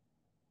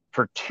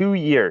for 2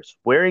 years,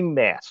 wearing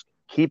masks,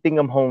 keeping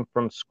them home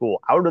from school,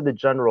 out of the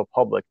general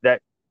public,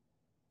 that,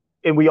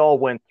 and we all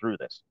went through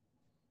this,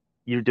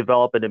 you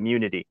develop an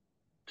immunity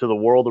to the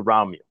world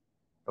around you.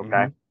 Okay.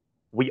 Mm-hmm.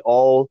 We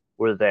all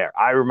were there.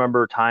 I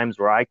remember times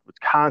where I was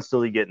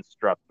constantly getting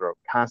strep throat,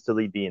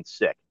 constantly being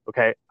sick.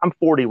 Okay. I'm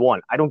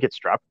 41. I don't get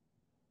strep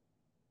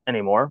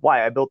anymore.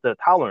 Why? I built a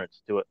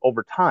tolerance to it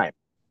over time.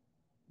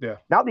 Yeah.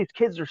 Now these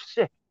kids are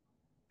sick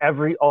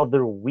every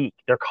other week.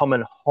 They're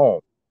coming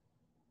home.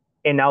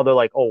 And now they're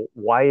like, oh,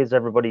 why is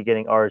everybody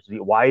getting RSV?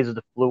 Why is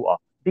the flu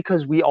up?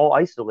 Because we all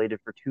isolated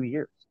for 2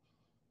 years,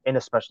 and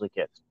especially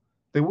kids.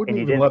 They wouldn't And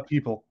you even didn't. let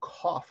people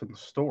cough in the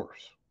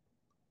stores.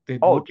 They'd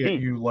Oh, look at gee,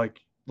 you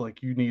like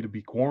you need to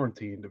be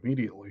quarantined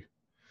immediately.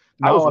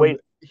 I Now was I'm waiting.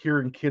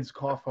 hearing kids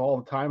cough all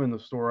the time in the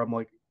store. I'm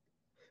like,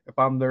 if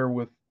I'm there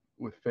with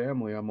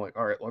family, I'm like,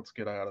 all right, let's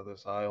get out of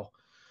this aisle.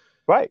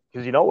 Right,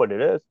 because you know what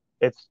it is.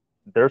 It's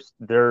they're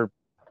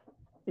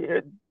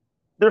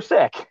they're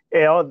sick.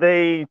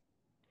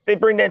 They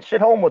bring that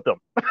shit home with them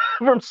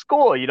from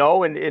school,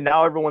 and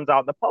now everyone's out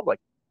in the public.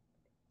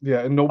 Yeah,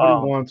 and nobody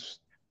Um, wants.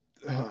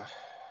 Uh,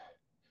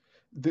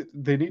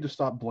 they need to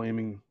stop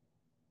blaming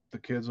the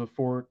kids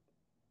for it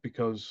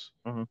because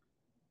mhm.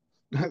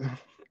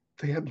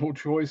 they had no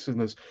choice in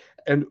this.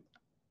 And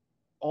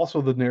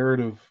also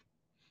the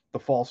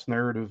false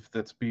narrative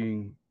that's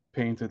being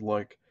painted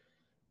like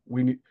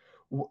we need.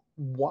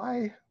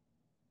 Why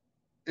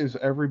is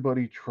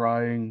everybody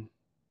trying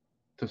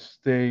to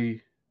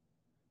stay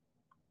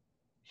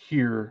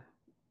here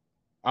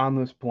on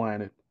this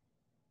planet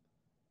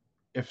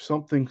if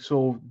something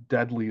so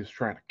deadly is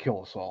trying to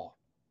kill us all?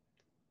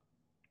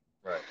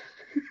 Right.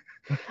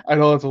 I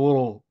know it's a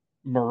little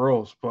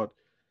morose, but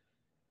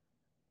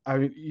I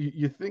mean,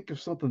 you think if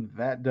something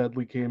that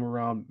deadly came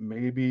around,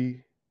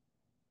 maybe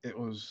it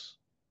was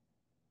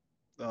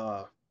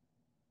uh,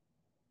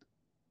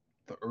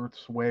 the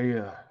Earth's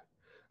way.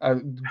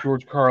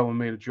 George Carlin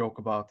made a joke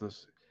about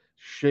this,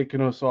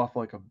 shaking us off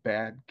like a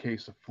bad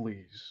case of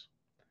fleas.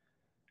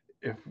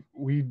 If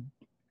we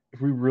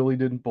if we really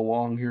didn't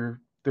belong here,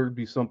 there'd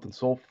be something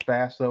so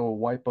fast that will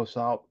wipe us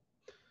out,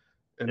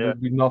 and Yeah,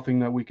 there'd be nothing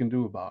that we can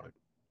do about it.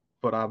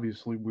 But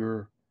obviously,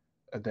 we're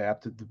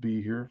adapted to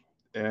be here,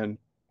 and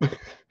it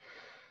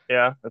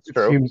yeah, that's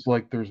true. seems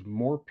like there's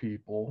more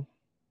people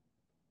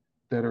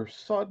that are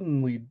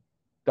suddenly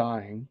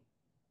dying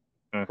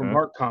from Hmm.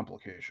 heart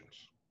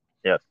complications,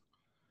 Yes.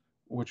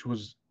 which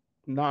was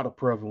not a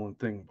prevalent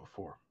thing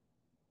before.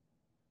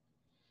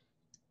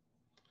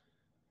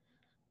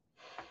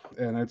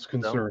 And it's No,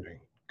 concerning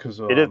because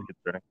it is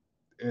concerning.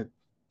 it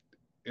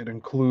it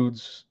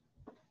includes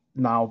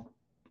now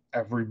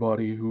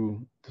everybody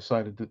who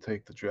decided to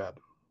take the jab.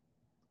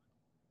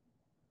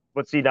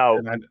 But see now,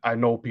 And I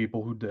know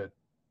people who did,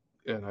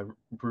 and I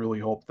really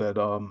hope that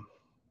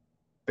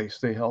they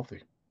stay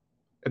healthy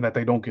and that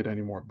they don't get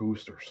any more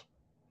boosters.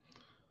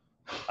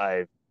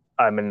 I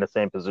I'm in the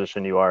same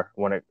position you are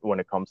when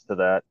it comes to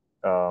that.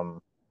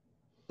 Um,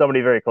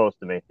 Somebody very close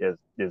to me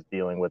is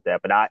dealing with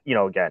that, but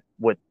again,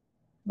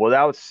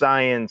 without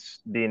science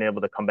being able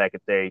to come back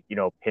and say,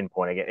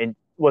 pinpointing it. And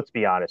let's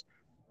be honest,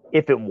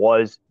 if it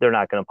was, they're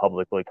not going to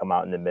publicly come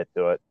out and admit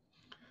to it.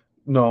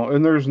 No,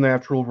 and there's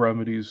natural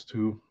remedies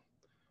too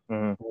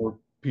Mm-hmm. for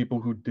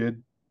people who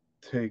did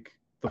take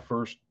the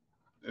first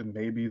and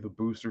maybe the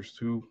boosters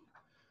too.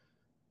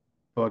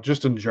 But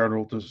just in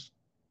general, just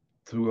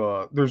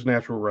to there's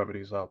natural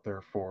remedies out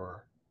there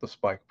for the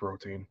spike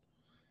protein,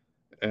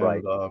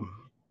 Right. and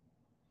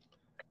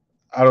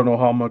I don't know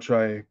how much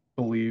I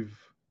believe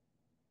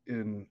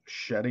in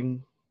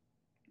shedding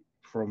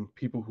from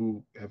people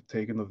who have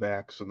taken the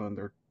vax and then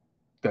their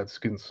dead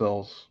skin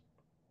cells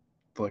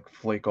like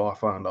flake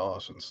off onto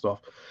us and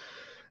stuff.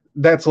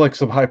 That's like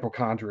some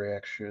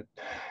hypochondriac shit.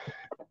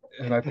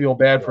 And I feel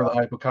bad for the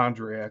Yeah.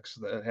 hypochondriacs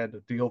that had to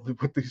deal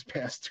with these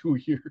past 2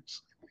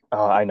 years.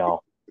 I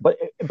know, but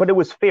it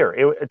was fair.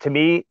 To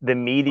me, the Oh, it was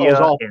media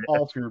and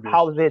all fear based.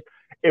 politics,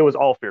 it was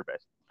all fear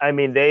based. I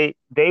mean, they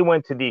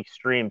went to the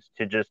extremes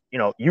to just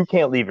you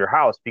can't leave your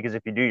house because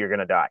if you do, you're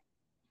gonna die.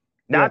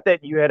 Yeah, Not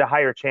that you had a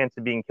higher chance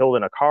of being killed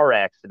in a car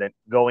accident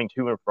going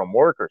to and from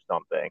work or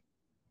something,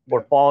 or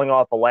yeah, falling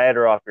off a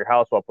ladder off your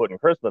house while putting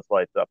Christmas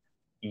lights up.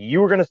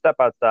 You were gonna step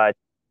outside,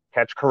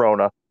 catch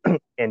corona,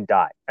 and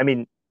die. I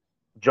mean,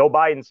 Joe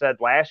Biden said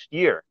last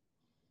year,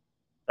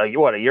 a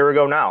year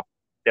ago now,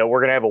 that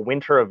we're gonna have a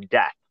winter of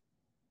death.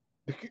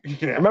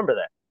 yeah, Remember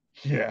that?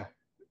 yeah.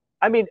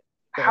 I mean,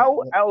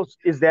 how else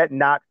is that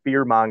not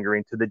fear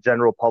mongering to the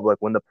general public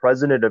when the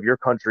president of your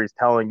country is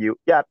telling you,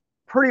 yeah,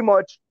 pretty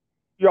much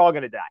you're all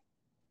going to die?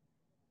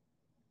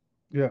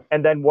 Yeah.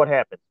 And then what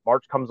happens?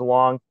 March comes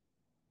along,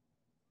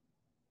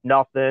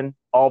 nothing.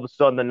 All of a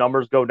sudden, the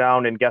numbers go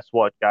down, and guess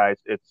what, guys?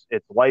 It's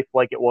life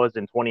like it was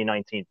in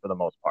 2019 for the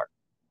most part.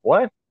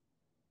 What?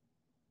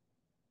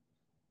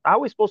 How are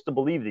we supposed to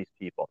believe these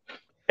people?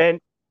 And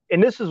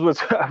this is what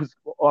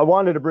I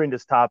wanted to bring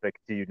this topic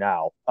to you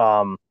now.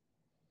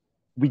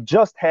 We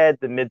just had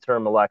the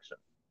midterm election.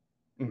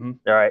 Mm-hmm.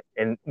 All right,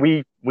 and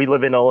we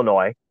live in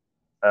Illinois,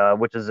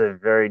 which is a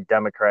very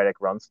Democratic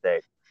run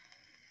state.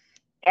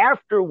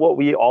 After what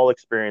we all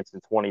experienced in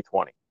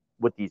 2020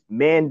 with these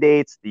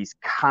mandates, these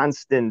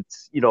constant,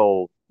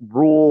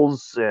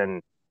 rules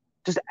and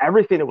just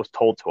everything that was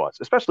told to us,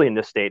 especially in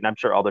this state, and I'm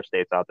sure other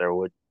states out there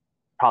would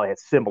probably have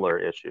similar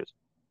issues.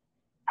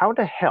 How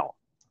the hell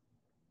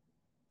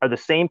are the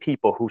same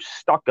people who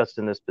stuck us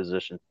in this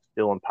position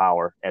still in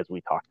power as we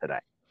talk today?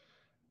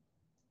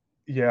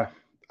 Yeah.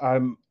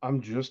 I'm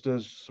just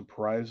as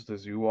surprised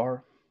as you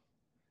are.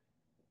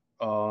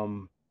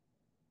 Um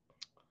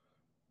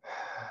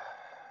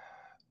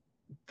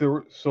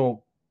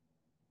so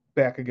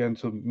back again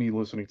to me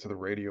listening to the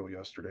radio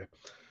yesterday.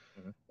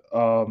 Mhm.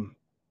 Um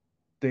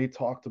they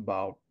talked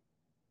about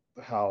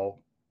how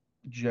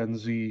Gen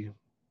Z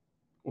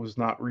was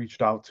not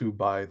reached out to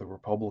by the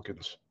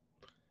Republicans.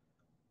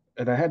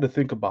 And I had to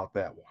think about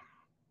that one.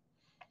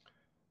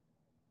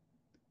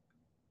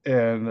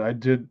 And I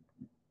did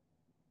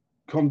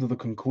come to the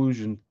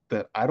conclusion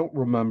that I don't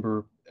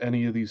remember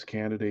any of these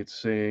candidates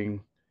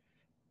saying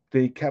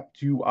they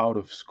kept you out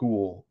of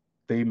school.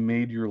 They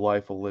made your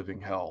life a living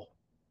hell.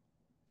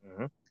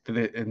 Mhm.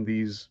 And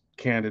these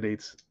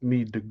candidates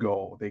need to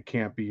go. They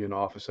can't be in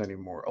office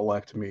anymore.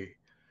 Elect me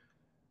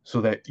so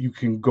that you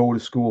can go to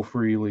school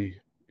freely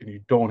and you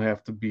don't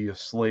have to be a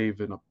slave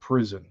in a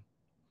prison.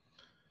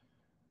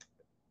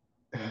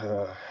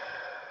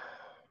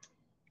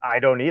 I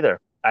don't either.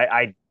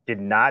 I did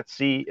not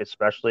see,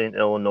 especially in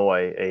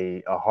Illinois,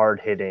 a hard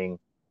hitting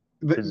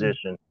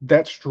position.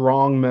 That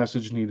strong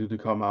message needed to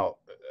come out.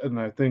 And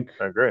I think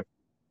I agree.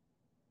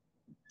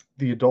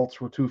 the adults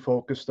were too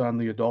focused on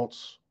the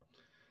adults,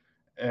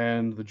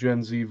 and the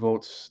Gen Z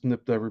votes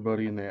snipped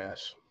everybody in the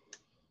ass.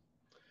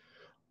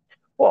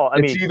 Well, I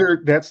It's mean,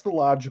 either that's the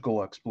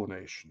logical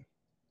explanation.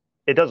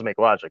 it does make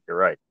logic. You're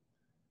right.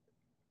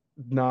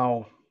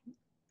 Now,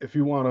 if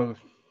you want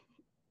to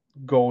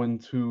go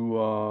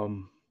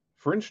into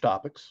fringe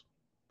topics,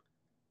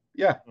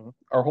 yeah, Mhm.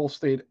 our whole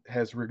state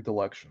has rigged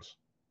elections.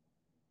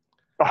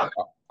 Oh,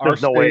 Our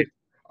there's no way. state,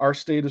 our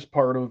state is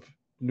part of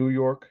New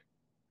York,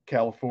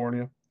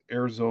 California,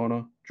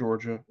 Arizona,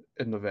 Georgia,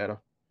 and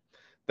Nevada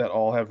that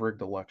all have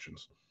rigged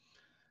elections.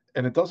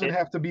 And it doesn't It,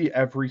 have to be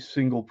every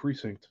single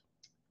precinct.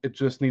 It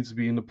just needs to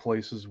be in the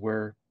places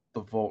where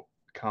the vote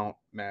count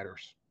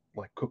matters,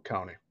 like Cook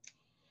County.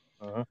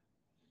 mhm.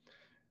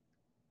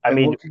 I And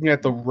mean, looking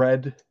at the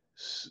red,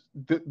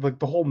 like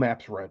the whole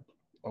map's red.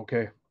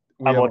 Okay,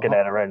 we I'm have looking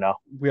at it right now.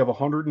 we have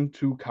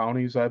 102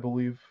 counties, I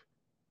believe.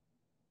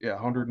 Yeah,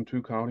 Mhm.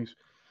 102 counties.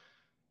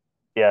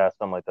 Yeah,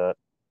 something like that.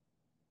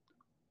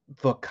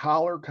 The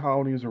collar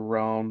counties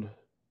around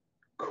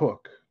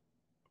Cook,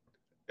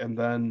 and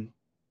then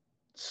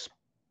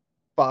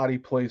spotty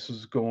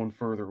places going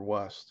further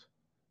west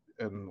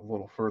and a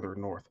little further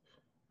north,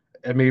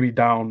 and maybe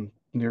down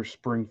near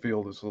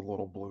Springfield is a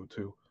little blue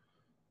too.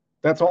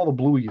 That's all the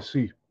blue you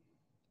see.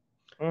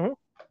 Hmm.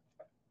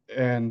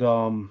 And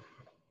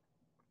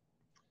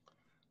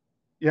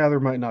yeah, there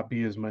might not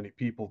be as many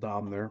people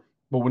down there,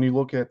 but when you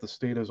look at the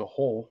state as a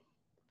whole,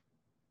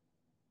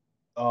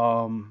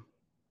 um,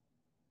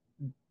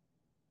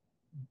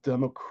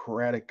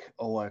 democratic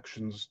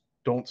elections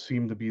don't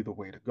seem to be the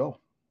way to go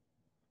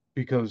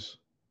because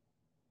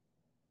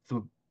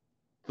the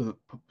the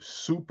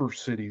super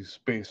cities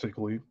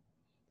basically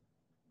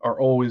are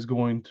always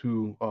going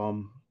to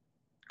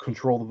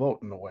control the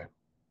vote in a way.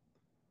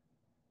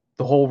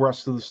 The whole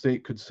rest of the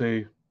state could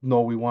say,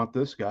 no, we want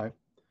this guy.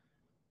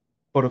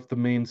 But if the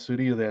main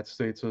city of that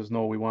state says,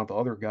 no, we want the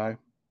other guy,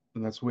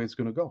 then that's the way it's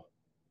going to go.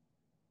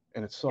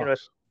 And it You know,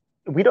 sucks.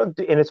 we don't,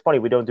 and it's funny,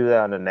 we don't do that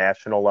on a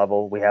national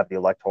level. We have the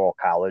Electoral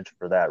College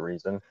for that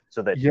reason,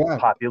 so that Yeah.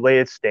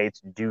 populated states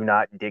do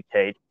not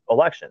dictate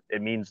elections.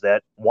 It means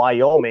that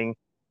Wyoming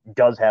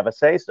does have a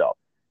say so.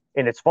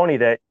 And it's funny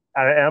that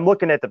I'm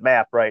looking at the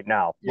map right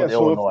now Yeah, with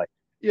so if Illinois.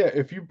 yeah,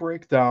 if you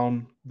break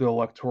down the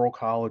electoral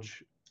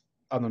college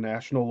on the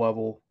national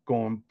level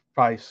going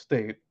by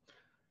state,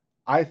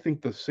 I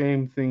think the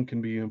same thing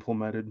can be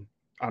implemented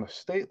on a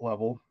state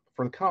level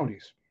for the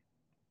counties.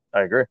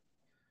 I agree.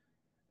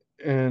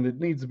 And it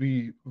needs to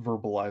be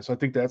verbalized. I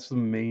think that's the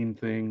main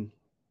thing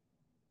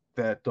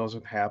that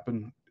doesn't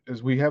happen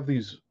is we have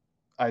these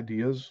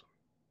ideas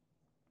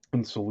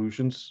and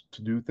solutions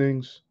to do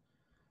things,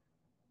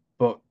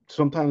 but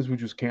sometimes we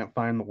just can't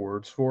find the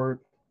words for it.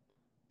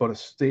 But a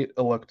state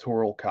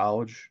electoral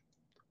college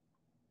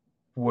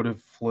would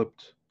have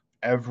flipped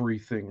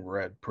everything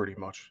red pretty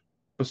much,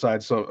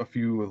 besides a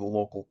few of the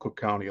local Cook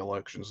County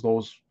elections.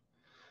 Those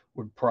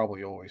would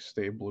probably always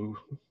stay blue,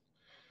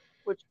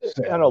 Which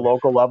on a sadly.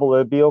 local level, it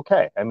would be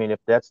okay. I mean, if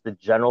that's the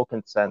general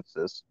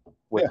consensus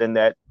Yeah, within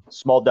that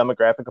small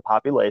demographic of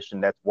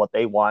population, that's what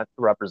they want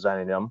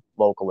representing them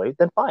locally,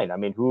 then fine. I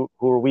mean, who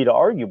are we to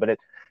argue? But it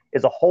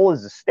as a whole,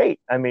 as a state,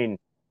 I mean,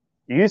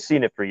 you've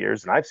seen it for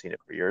years, and I've seen it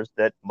for years,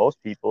 that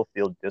most people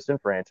feel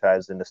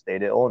disenfranchised in the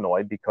state of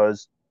Illinois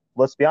because,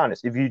 let's be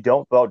honest, if you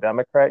don't vote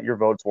Democrat, your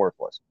vote's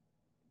worthless.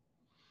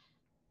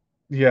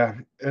 yeah,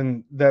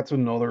 and that's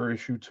another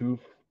issue too,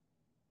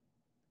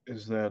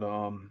 is that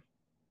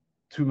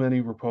too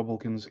many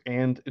Republicans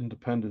and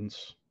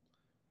independents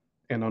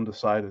and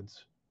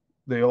undecideds,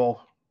 they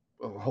all,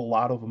 a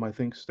lot of them, I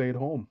think, stayed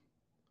home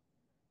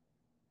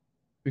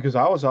because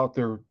I was out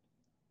there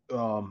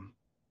um,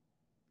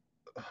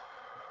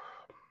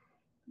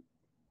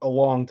 a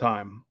long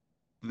time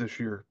this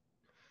year,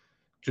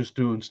 just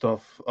doing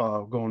stuff,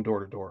 going door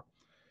to door,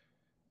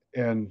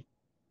 and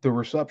the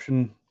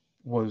reception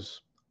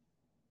was,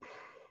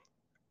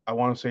 I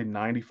want to say,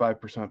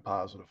 95%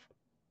 positive.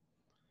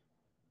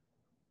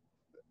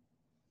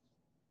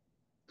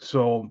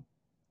 So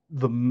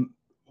the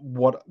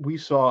what we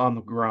saw on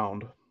the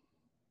ground,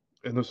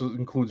 and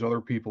includes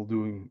other people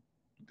doing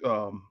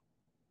um,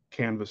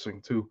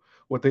 canvassing too.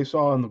 What they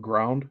saw on the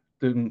ground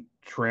didn't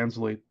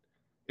translate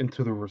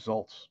into the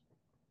results.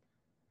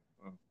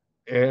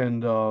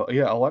 And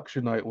yeah,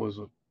 election night was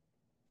a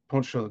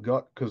punch to the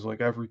gut because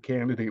like every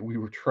candidate we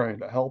were trying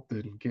to help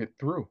didn't get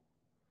through,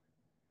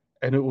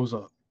 and it was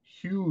a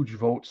huge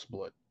vote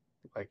split,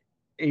 like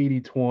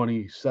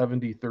 80-20,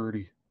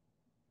 70-30.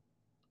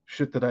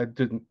 Shit that I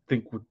didn't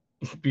think would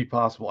be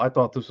possible. I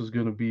thought this was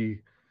going to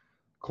be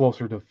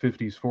closer to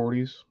 50s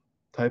 40s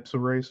types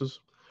of races,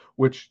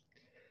 which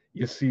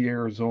you see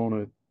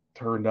Arizona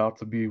turned out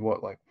to be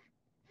what, like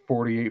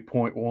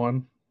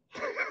 48.1.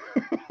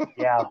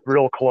 Yeah,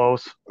 real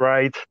close,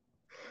 right?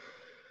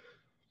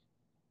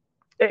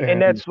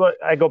 And And that's what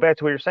I go back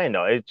to what you're saying,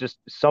 though. It's just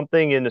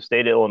something in the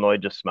state of Illinois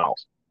just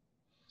smells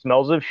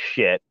of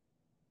shit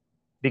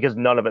because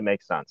none of it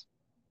makes sense.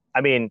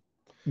 I mean,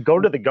 go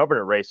to the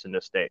governor race in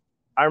this state.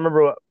 I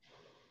remember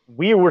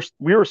we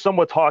were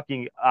somewhat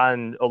talking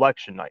on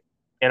election night,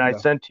 and I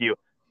yeah, sent to you,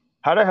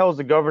 how the hell is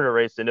the governor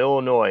race in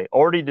Illinois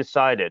already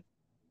decided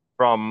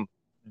from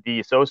the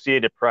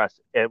Associated Press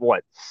at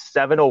what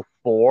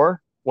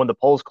 7:04 when the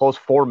polls closed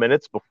 4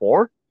 minutes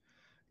before?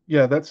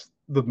 yeah, that's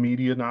the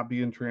media not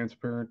being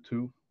transparent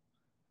too,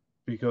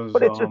 because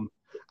But it's just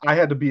I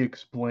had to be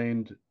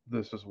explained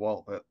this as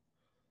well, that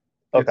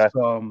it's okay.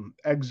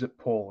 exit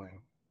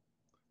polling,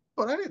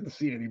 but I didn't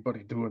see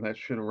anybody doing that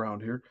shit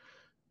around here.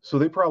 So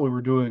they probably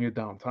were doing it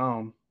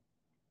downtown,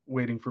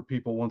 waiting for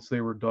people once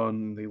they were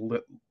done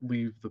and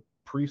leave the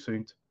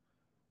precinct.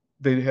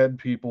 They had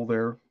people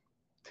there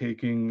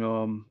taking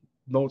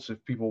notes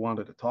if people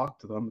wanted to talk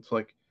to them. It's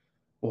like,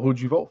 well, who'd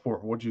you vote for?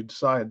 What'd you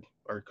decide?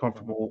 Are you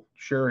comfortable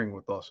sharing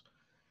with us?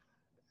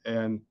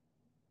 And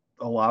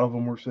a lot of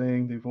them were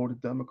saying they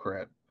voted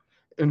Democrat.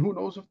 And who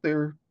knows if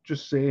they're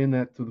just saying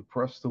that to the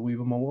press to leave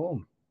them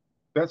alone.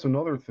 That's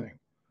another thing.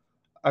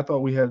 I thought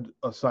we had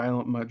a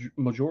silent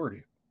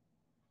majority,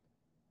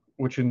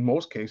 which in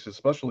most cases,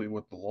 especially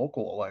with the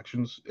local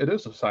elections, it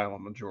is a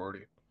silent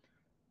majority.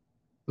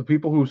 The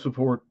people who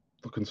support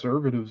the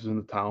conservatives in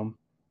the town,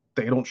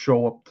 they don't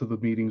show up to the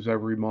meetings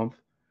every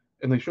month,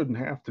 and they shouldn't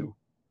have to,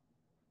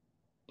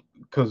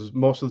 because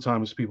most of the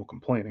time it's people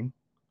complaining.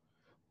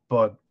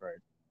 But Right.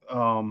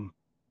 um,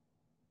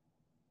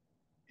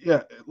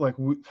 yeah, like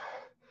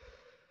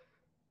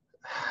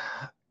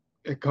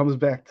it comes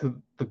back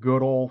to the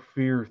good old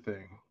fear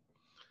thing.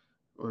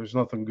 There's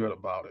nothing good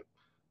about it,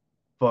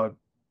 but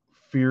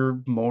fear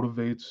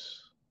motivates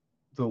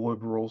the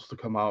liberals to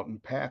come out in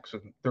packs,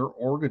 and they're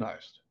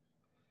organized.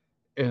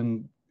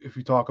 And if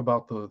you talk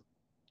about the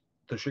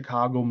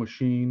Chicago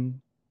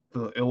machine,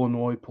 the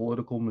Illinois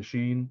political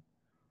machine,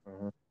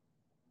 Mm-hmm.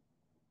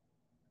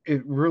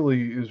 it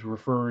really is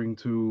referring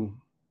to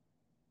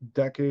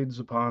decades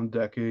upon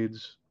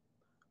decades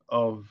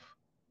of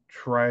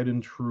tried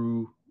and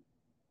true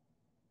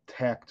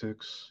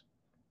tactics,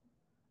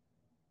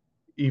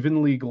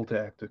 even legal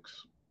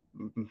tactics.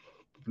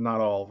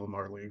 Not all of them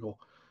are legal,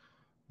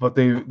 but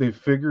they've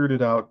figured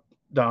it out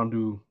down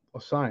to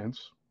a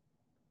science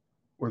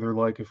where they're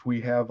like, if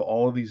we have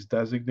all of these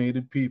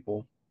designated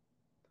people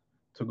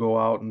to go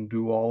out and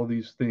do all of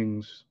these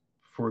things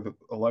before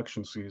the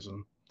election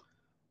season,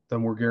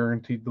 then we're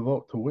guaranteed the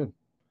vote to win.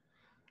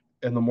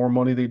 And the more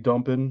money they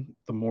dump in,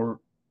 the more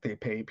they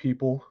pay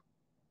people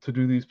to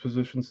do these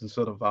positions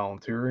instead of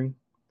volunteering.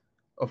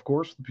 Of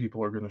course, the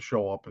people are going to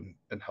show up and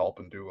help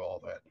and do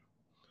all that.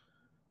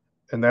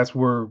 And that's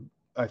where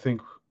I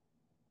think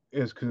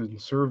as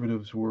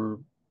conservatives, we're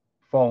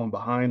falling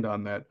behind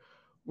on that.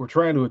 We're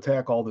trying to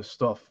attack all this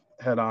stuff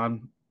head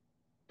on,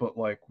 but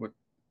like with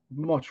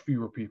much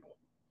fewer people,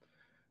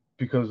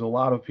 because a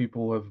lot of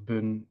people have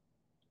been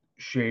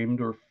shamed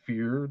or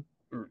feared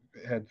or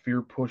had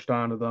fear pushed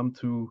onto them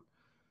to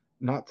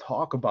not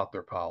talk about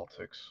their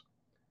politics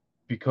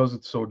because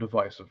it's so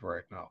divisive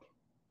right now,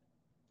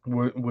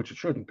 which it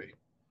shouldn't be.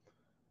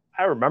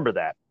 I remember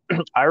that.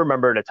 I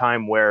remember at a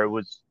time where it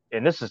was,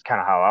 and this is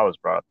kind of how I was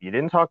brought up. You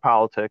didn't talk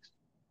politics,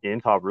 you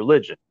didn't talk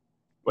religion,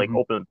 like Mhm.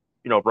 open,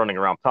 running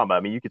around talking about.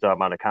 I mean, you could talk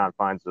about the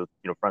confines of,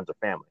 friends or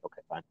family.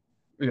 Okay, fine.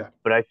 Yeah.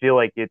 But I feel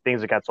like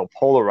things have got so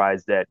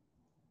polarized that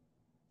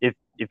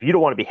if you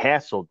don't want to be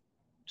hassled,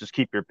 just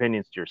keep your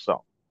opinions to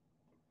yourself.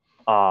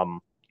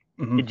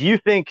 Mhm. Do you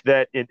think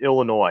that in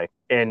Illinois,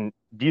 and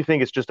do you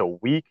think it's just a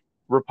weak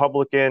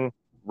Republican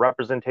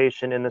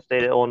representation in the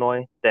state of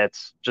Illinois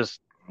that's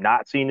just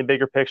not seeing the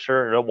bigger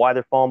picture or why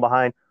they're falling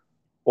behind?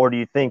 Or do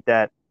you think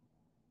that,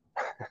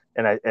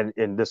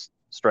 and this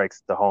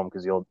strikes the home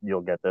because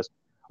you'll get this,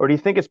 or do you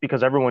think it's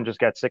because everyone just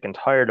got sick and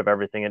tired of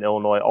everything in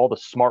Illinois? All the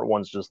smart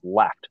ones just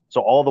left.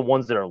 So all the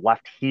ones that are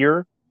left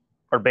here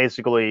are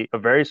basically a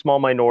very small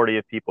minority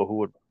of people who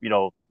would,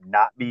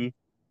 not be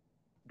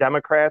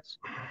Democrats,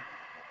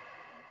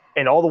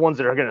 and all the ones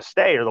that are going to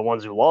stay are the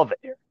ones who love it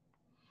here.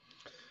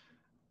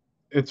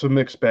 It's a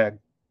mixed bag.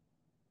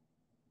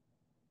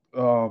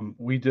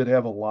 We did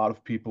have a lot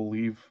of people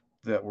leave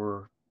that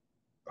were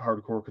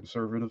hardcore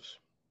conservatives.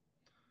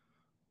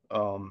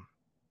 Um,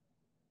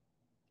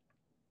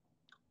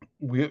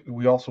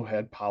 we also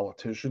had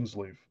politicians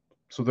leave.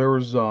 So there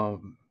was, I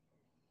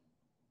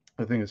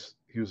think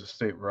he was a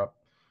state rep,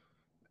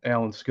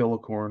 Alan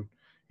Skillicorn.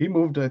 He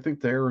moved, I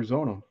think, to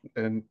Arizona,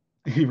 and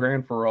he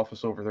ran for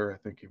office over there. I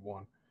think he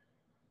won.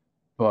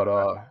 But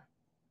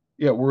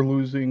yeah, we're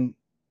losing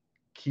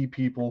key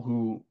people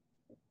who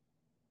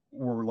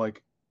were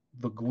like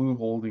the glue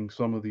holding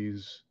some of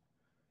these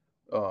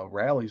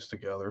rallies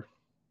together.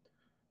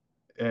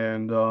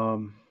 And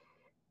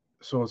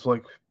so it's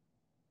like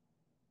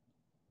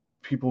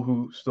people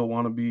who still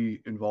want to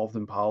be involved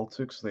in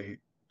politics, it's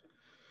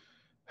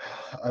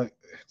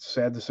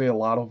sad to say a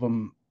lot of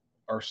them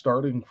are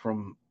starting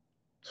from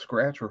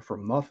scratch or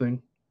from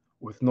nothing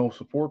with no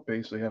support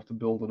base. They have to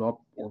build it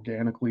up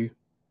organically.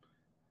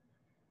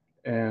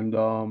 And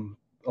a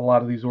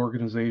lot of these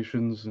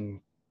organizations and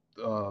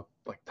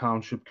like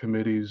township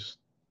committees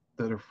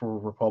that are for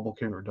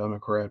Republican or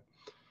Democrat,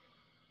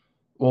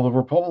 well, the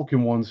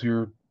Republican ones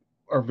here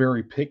are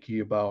very picky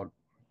about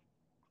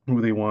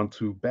who they want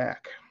to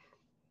back.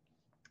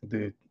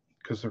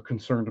 Because they're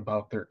concerned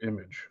about their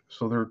image,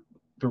 so they're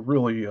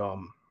really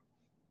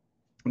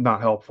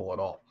not helpful at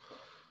all.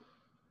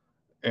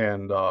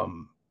 And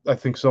I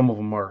think some of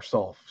them are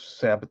self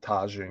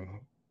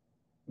sabotaging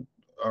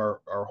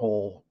our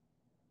whole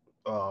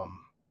um,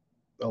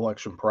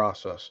 election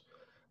process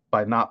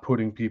by not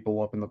putting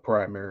people up in the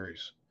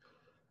primaries.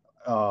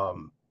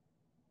 Um,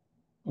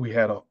 we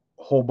had a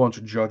whole bunch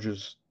of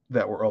judges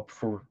that were up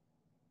for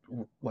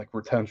like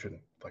retention.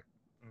 Like,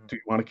 do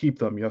you want to keep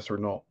them? Yes or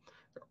no?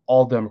 They're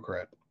all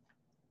Democrat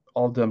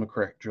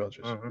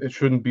judges. Mm-hmm. It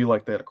shouldn't be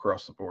like that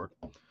across the board.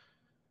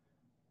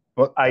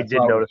 But I that's did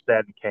how notice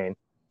that in Kane.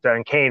 So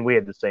in Kane, we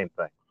had the same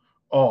thing.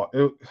 Oh,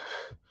 it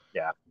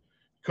Yeah.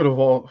 could have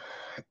all.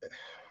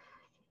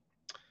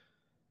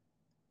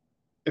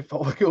 It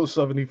felt like it was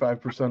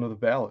 75% of the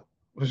ballot.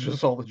 It was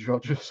just all the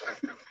judges.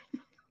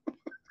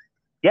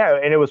 Yeah,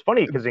 and it was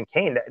funny because in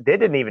Kane, they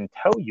didn't even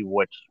tell you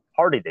which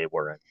party they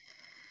were in.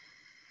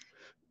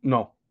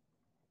 No.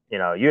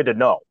 You had to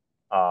know.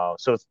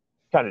 So it's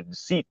kind of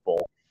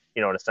deceitful,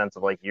 in a sense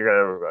of like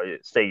you're gonna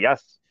say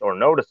yes or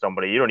no to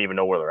somebody, you don't even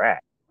know where they're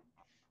at.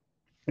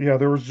 Yeah,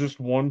 there was just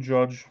one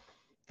judge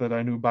that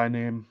I knew by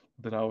name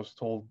that I was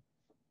told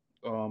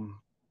um,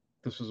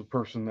 this is a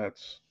person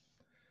that's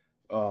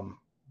um,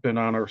 been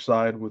on our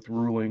side with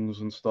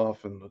rulings and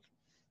stuff and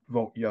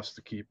vote yes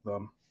to keep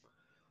them.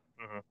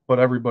 Mm-hmm. But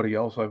everybody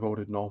else I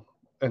voted no.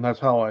 And that's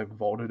how I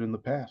voted in the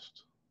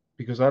past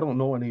because I don't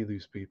know any of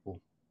these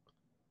people.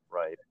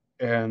 Right.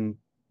 And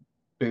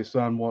based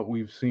on what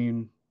we've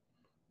seen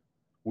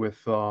with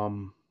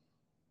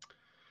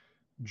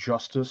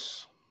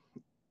justice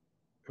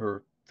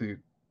or the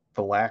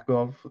lack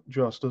of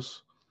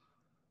justice,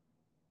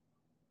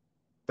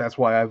 that's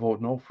why I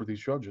vote no for these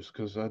judges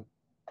because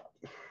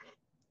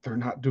they're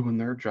not doing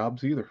their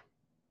jobs either,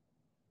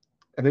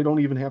 and they don't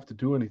even have to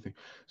do anything.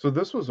 So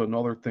this was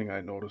another thing I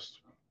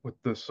noticed with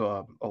this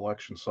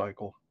election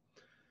cycle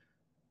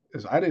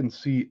is I didn't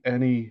see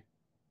any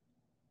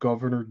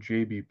Governor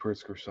J.B.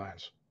 Pritzker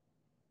signs.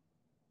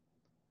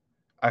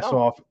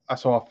 No. I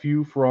saw a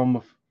few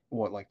from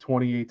what like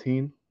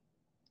 2018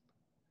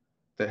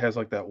 that has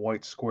like that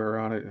white square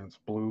on it and it's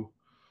blue.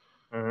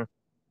 Mm-hmm.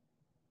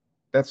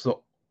 That's the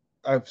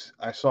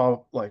I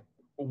saw like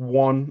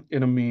one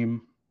in a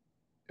meme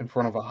in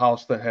front of a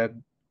house that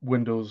had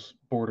windows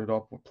boarded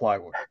up with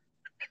plywood.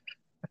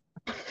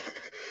 And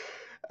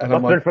I'm Must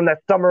have like, been from that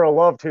summer of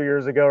love 2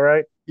 years ago,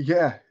 right?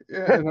 yeah,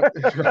 yeah. And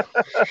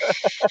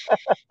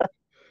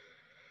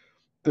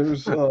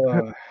there's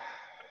oh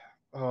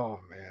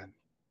man,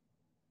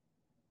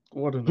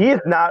 what an He is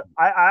embarrassment.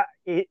 not.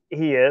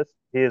 He is.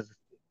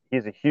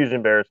 He's a huge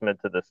embarrassment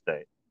to the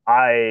state.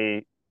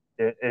 I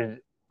is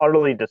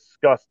utterly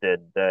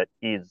disgusted that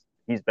he's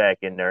back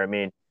in there. I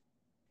mean,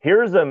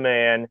 here's a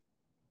man.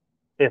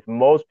 If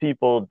most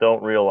people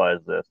don't realize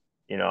this,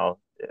 you know,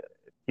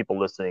 people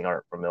listening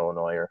aren't from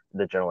Illinois or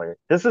the general area.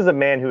 This is a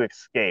man who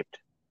escaped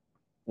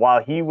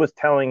while he was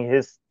telling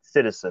his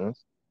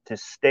citizens to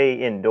stay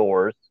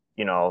indoors.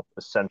 You know,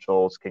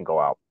 essentials can go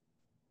out,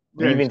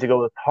 Yeah, leaving to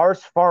go to Harsh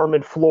Farm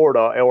in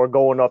Florida or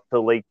going up to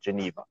Lake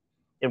Geneva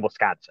in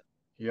Wisconsin.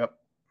 yep.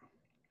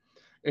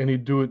 And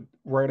he'd do it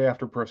right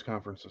after press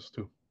conferences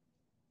too.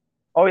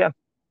 Oh yeah,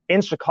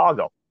 in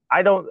Chicago.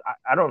 I don't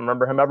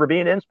remember him ever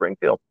being in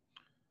Springfield.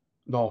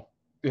 No,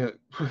 yeah.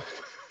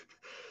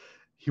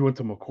 He went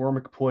to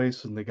McCormick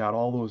Place and they got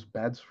all those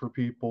beds for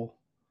people.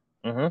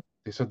 Mm-hmm.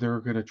 They said they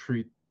were going to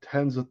treat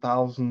tens of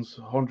thousands,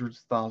 hundreds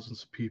of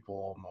thousands of people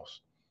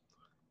almost.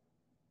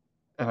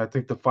 And I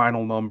think the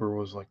final number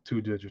was like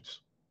 2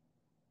 digits.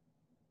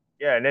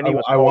 Yeah, and then I, he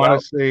was I called want to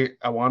out. say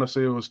I want to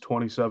say it was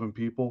 27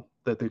 people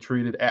that they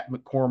treated at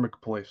McCormick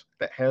Place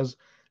that has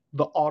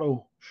the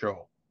auto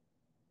show.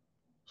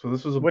 So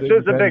this is a Which big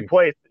is a big venue.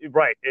 place,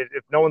 right?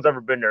 If no one's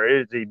ever been there,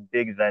 it is a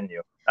big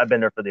venue. I've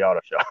been there for the auto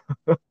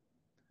show.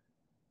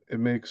 It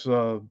makes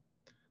the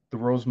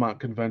Rosemont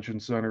Convention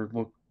Center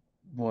look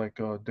like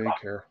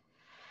daycare.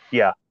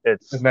 Yeah,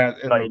 it's And night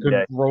and the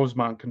day.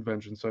 Rosemont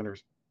Convention Center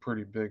is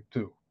pretty big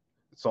too.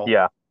 It's all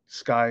Yeah,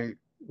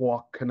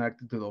 skywalk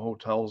connected to the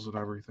hotels and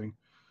everything.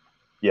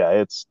 yeah,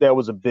 it's that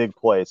was a big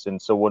place, and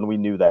so when we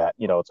knew that,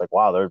 you know, it's like,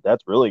 wow,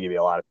 that's really gonna be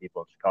a lot of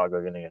people in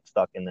Chicago gonna get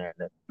stuck in there,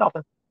 and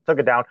nothing took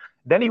it down.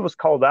 Then he was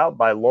called out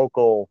by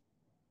local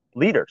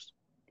leaders,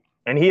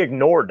 and he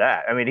ignored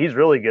that. I mean, he's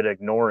really good at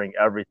ignoring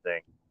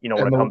everything, you know,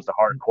 when And it comes to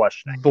hard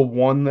questioning. the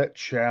one that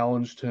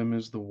challenged him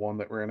is the one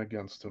that ran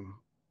against him,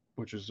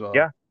 which is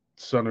Yeah.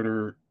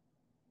 Senator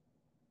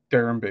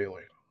Darren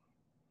Bailey.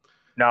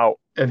 Now,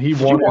 And he did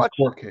you won his watch?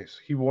 court case.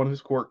 He won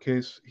his court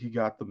case. He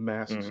got the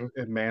masks Mm-hmm.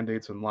 and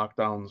mandates and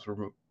lockdowns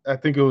removed. I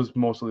think it was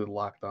mostly the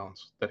lockdowns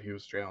that he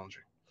was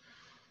challenging.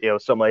 You know,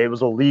 some it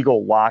was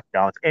illegal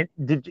lockdowns. And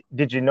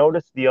did you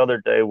notice the other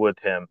day with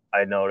him?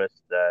 I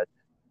noticed that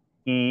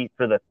he,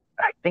 for the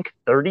I think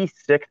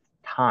 36th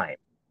time,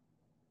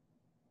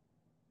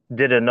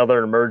 did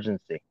another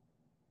emergency.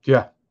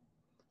 Yeah,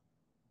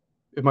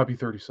 it might be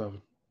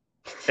 37.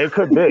 It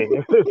could be.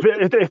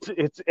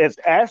 It's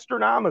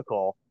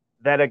astronomical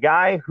that a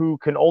guy who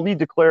can only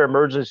declare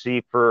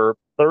emergency for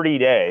 30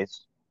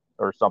 days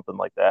or something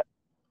like that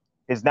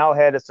has now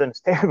had a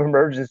state of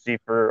emergency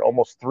for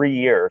almost 3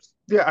 years,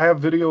 Yeah, I have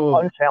video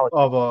unchallenged.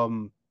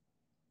 of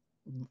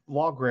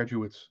law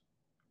graduates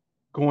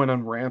going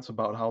on rants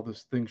about how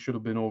this thing should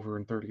have been over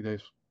in 30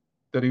 days.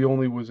 That he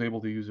only was able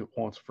to use it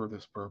once for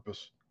this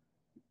purpose.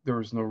 There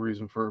was no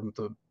reason for him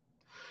to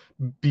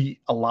be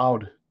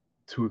allowed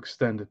to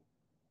extend it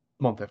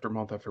month after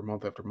month after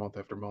month after month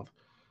after month.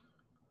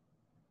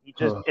 He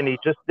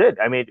just did.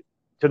 I mean,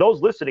 to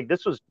those listening,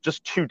 this was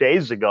just 2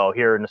 days ago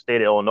here in the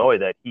state of Illinois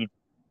that he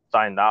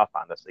signed off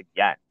on this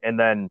again. And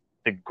then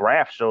the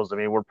graph shows, I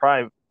mean, we're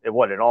probably at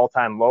what, an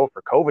all-time low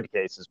for COVID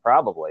cases,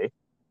 probably,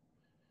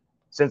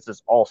 since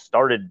this all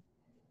started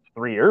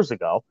 3 years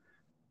ago.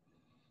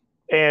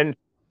 And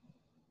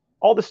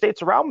all the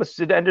states around us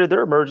had ended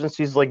their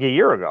emergencies like a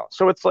year ago.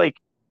 So it's like,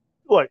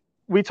 look,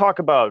 we talk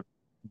about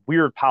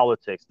weird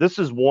politics. This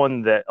is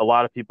one that a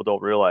lot of people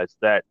don't realize,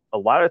 that a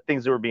lot of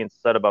things that were being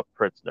said about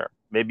Pritzker,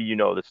 maybe you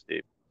know this,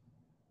 Steve,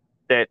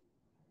 that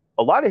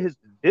a lot of his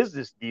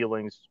business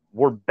dealings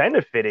were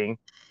benefiting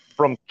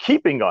from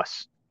keeping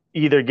us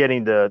either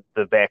getting the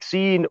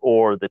vaccine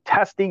or the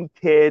testing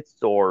kits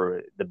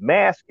or the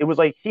mask. It was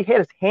like he had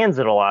his hands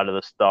in a lot of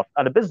the stuff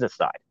on the business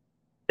side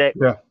that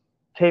Yeah.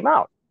 came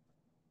out.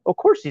 Of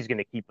course, he's going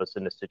to keep us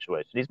in this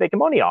situation. He's making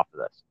money off of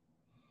this,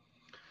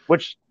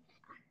 which,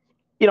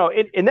 you know,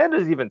 and that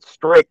doesn't even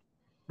strike.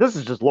 This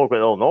is just local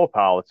Illinois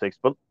politics,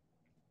 but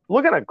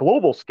look at a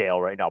global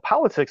scale right now.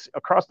 Politics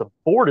across the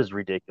board is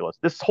ridiculous.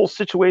 This whole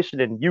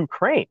situation in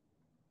Ukraine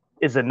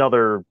is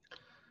another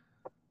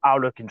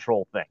out of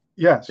control thing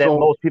Yeah, that so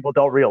most people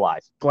don't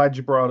realize. glad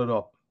you brought it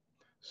up.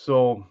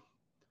 So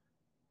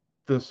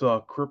this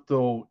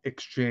crypto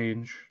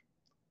exchange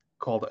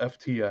called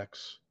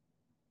FTX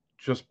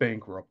just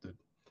bankrupted.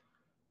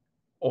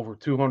 Over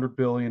 $200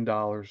 billion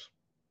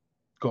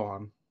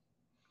gone.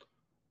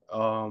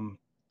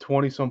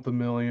 20 something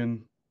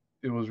million,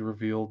 it was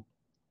revealed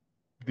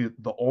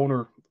the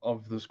owner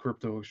of this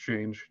crypto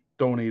exchange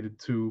donated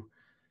to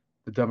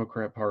the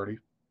Democrat Party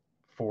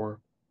for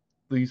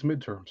these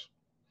midterms.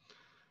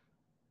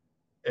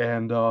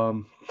 And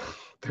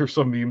there's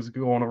some memes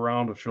going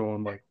around of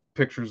showing like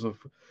pictures of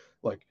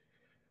like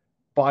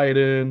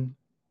Biden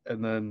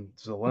and then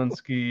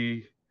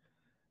Zelensky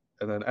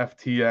and then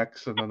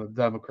FTX and then the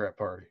Democrat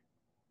Party.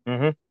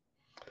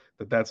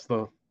 Mm-hmm. That's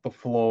the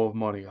flow of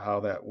money, how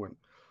that went.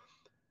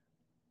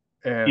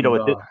 And You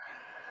know,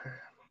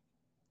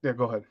 yeah,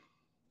 go ahead.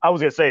 I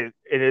was gonna say, and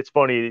it's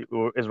funny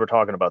as we're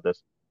talking about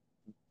this.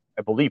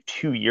 I believe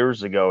 2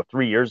 years ago,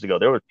 3 years ago,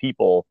 there were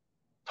people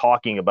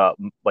talking about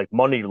like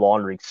money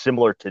laundering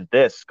similar to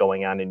this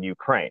going on in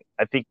Ukraine.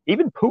 I think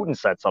even Putin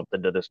said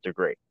something to this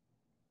degree.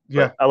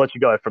 Yeah, But I'll let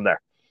you go ahead from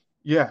there.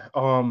 yeah.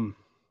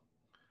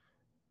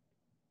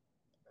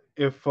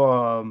 If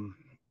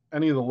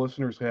any of the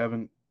listeners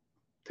haven't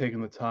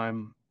taken the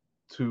time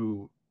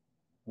to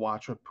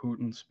watch a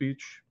Putin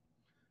speech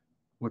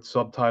with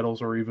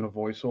subtitles or even a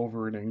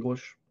voiceover in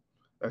English,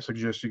 I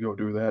suggest you go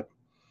do that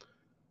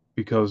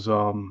because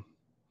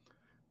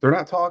they're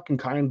not talking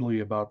kindly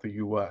about the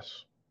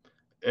U.S.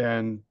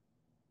 And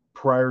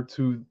prior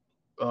to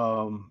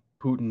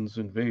Putin's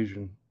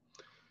invasion,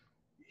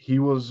 he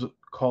was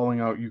calling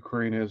out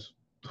Ukraine as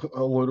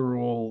a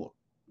literal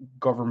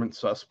government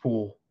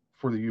cesspool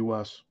for the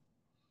U.S.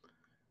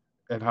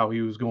 and how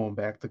he was going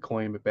back to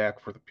claim it back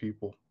for the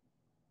people.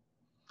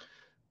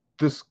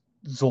 This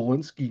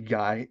Zelensky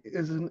guy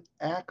is an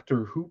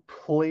actor who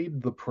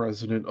played the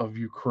president of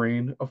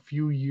Ukraine a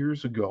few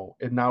years ago,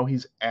 and now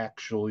he's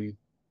actually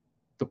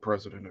the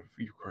president of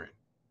Ukraine.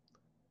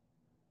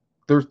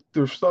 There's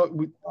stuff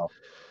we.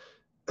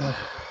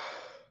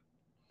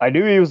 I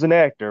knew he was an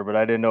actor, but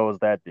I didn't know it was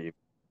that deep.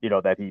 You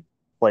know, that he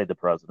played the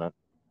president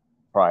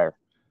prior.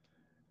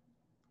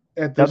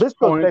 At Now this this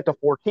goes point, back to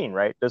 14,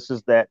 right? This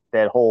is that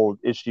whole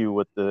issue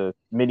with the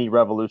mini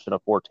revolution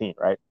of 14,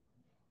 right?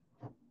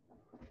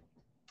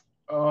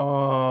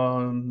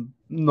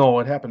 no,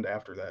 it happened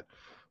after that.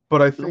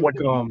 But I think, What?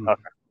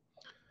 Okay.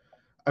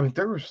 I mean,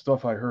 there was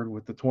stuff I heard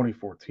with the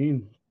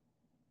 2014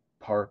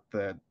 part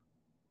that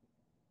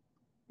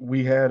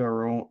we had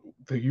our own.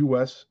 The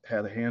U.S.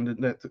 had a hand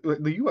in that.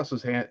 The U.S.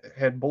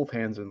 had both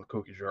hands in the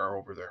cookie jar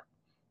over there,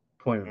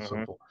 plain and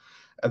simple.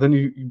 And then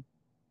you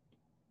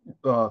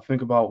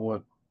think about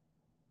what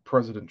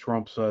President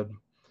Trump said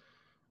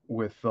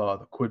with the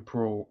quid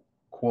pro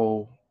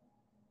quo,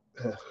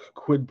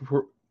 quid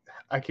pro.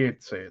 I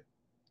can't say it.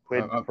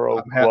 Quid I'm, pro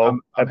I'm, quo, I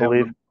I'm having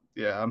believe.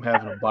 I'm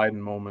having a Biden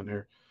moment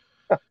here.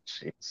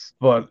 Jeez.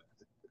 But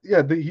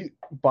yeah,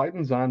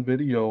 Biden's on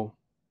video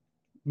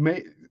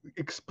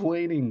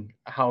explaining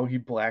how he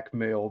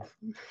blackmailed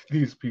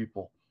these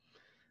people,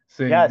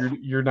 saying Yes.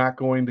 you're not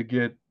going to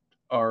get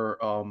our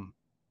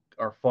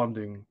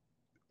funding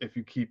if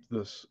you keep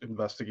this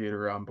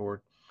investigator on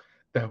board.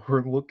 That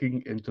we're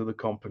looking into the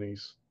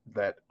companies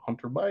that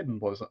Hunter Biden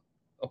was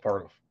a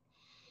part of.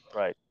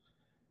 Right.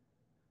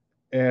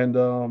 And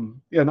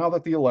yeah, now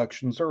that the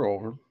elections are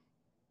over,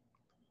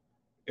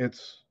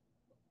 it's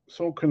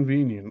so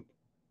convenient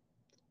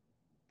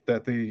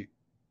that they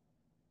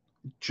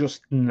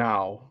just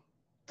now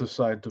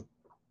decide to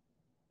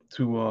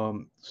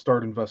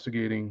start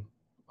investigating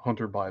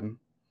Hunter Biden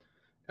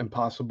and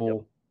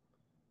possible.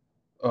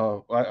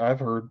 I've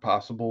heard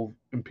possible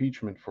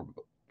impeachment for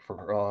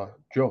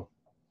Joe.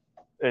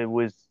 It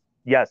was,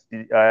 yes,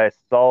 I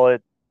saw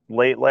it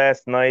late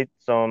last night.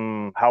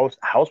 Some House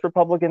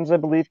Republicans, I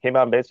believe, came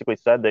out and basically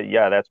said that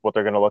yeah, that's what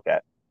they're going to look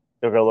at.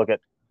 They're going to look at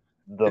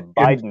the In,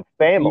 Biden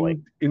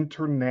family.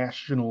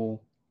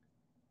 international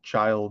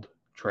child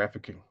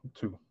trafficking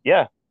too.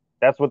 Yeah,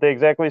 that's what they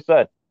exactly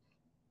said.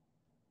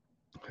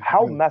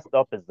 How messed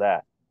up is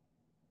that?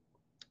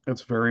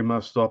 It's very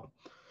messed up,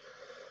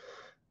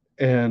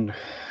 and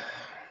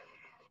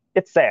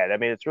It's sad. I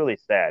mean, it's really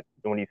sad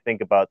when you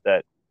think about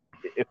that.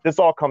 If this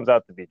all comes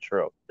out to be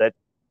true, that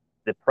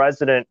the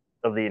president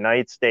of the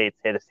United States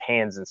had his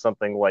hands in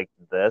something like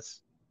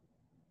this,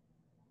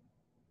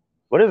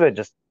 what does it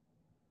just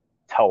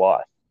tell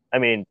us? I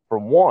mean, for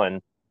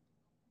one,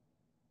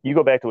 you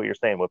go back to what you're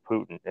saying with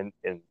Putin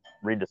and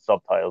read the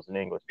subtitles in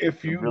English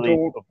if to you really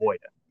don't, avoid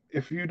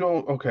it.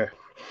 okay,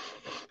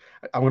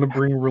 I'm going to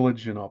bring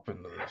religion up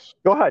into this.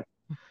 Go ahead.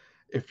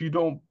 If you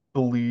don't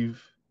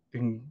believe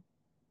in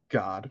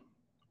God,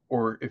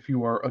 or if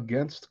you are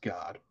against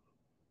God,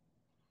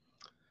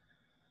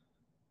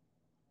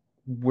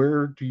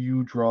 where do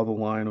you draw the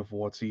line of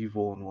what's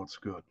evil and what's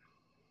good?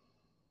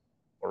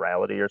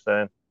 Morality, you're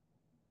saying?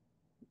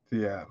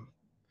 Yeah.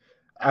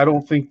 I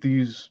don't think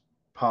these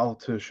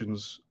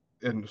politicians,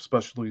 and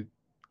especially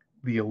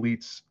the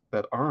elites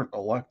that aren't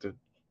elected,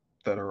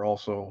 that are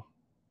also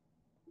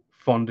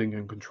funding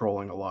and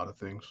controlling a lot of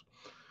things,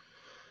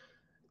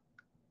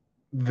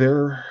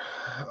 they're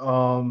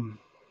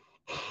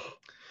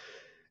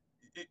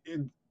it,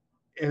 it,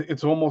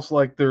 it's almost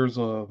like there's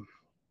a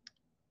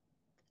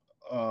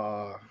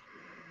uh,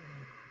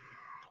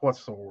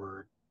 what's the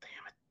word? Damn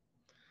it!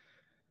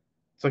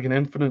 It's like an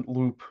infinite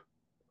loop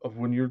of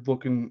when you're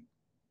looking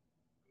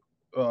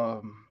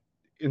um,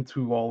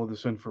 into all of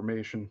this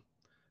information.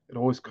 It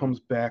always comes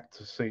back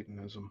to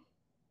Satanism,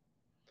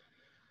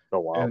 Oh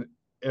wow.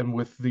 and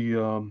with the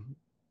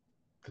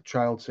the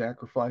child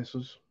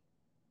sacrifices,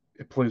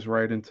 it plays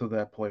right into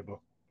that playbook.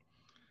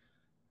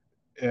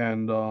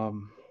 And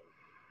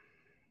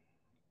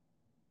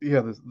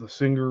yeah, the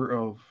singer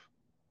of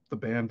the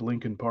band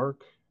Linkin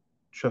Park,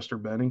 Chester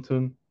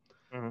Bennington,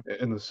 Mm-hmm.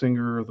 and the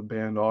singer of the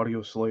band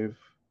Audioslave,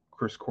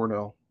 Chris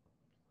Cornell,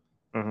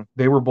 Mm-hmm.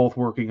 they were both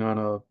working on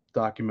a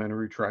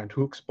documentary trying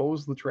to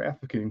expose the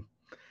trafficking,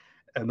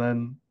 and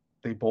then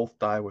they both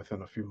die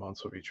within a few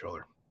months of each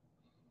other.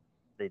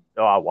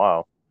 Oh,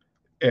 wow.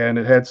 And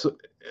it had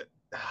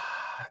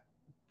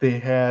they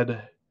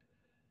had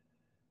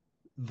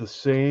the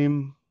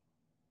same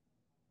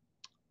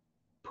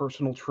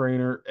personal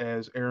trainer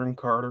as Aaron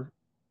Carter,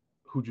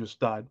 who just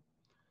died,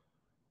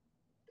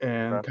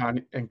 and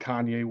Okay.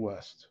 Kanye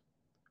West,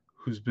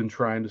 who's been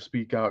trying to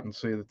speak out and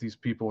say that these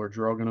people are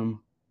drugging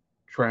him,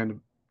 trying to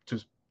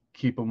just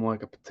keep him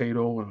like a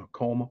potato in a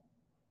coma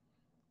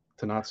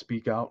to not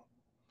speak out.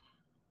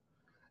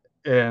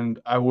 And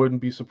I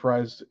wouldn't be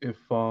surprised if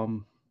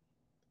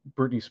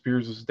Britney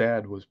Spears'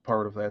 dad was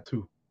part of that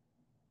too, Oh,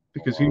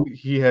 because wow.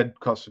 he had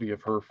custody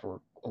of her for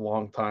a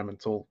long time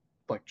until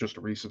like just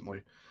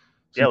recently.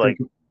 So Yeah, you think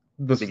like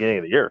this, beginning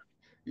of the year.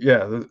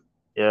 yeah,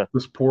 Yeah.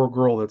 this poor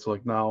girl that's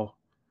like now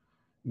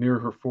near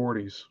her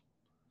 40s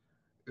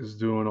is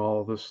doing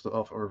all this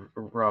stuff or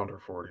around her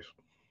 40s.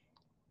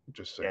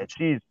 Just Yeah,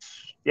 saying.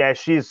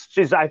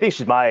 she's I think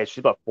she's my age. She's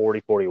about 40,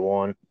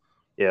 41.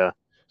 Yeah.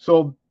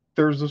 So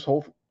there's this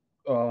whole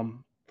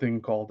thing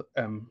called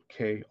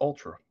MK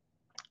Ultra,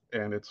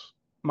 and it's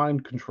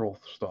mind control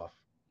stuff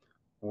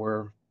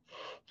where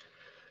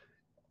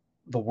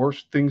the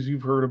worst things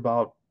you've heard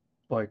about,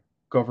 like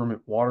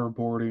government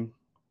waterboarding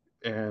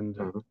and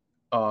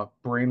Mm-hmm.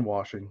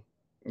 brainwashing,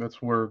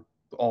 that's where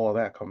all of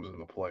that comes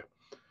into play.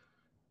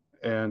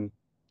 And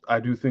I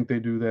do think they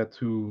do that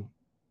to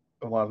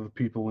a lot of the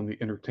people in the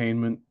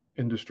entertainment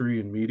industry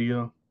and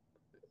media.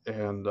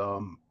 And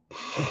the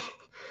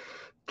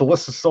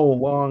list is so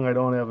long, I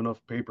don't have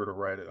enough paper to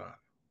write it on.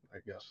 I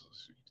guess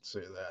you could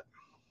say that.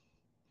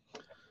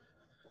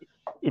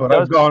 It But I've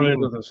does gone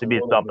into seem this a to be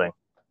little bit. something.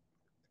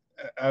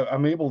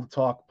 I'm able to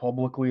talk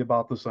publicly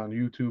about this on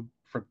YouTube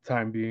for the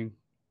time being.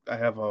 I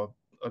have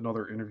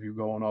another interview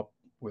going up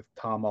with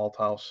Tom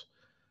Althouse,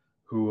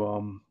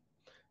 who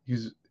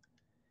he's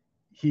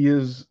he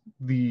is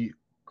the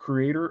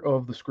creator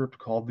of the script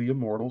called The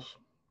Immortals,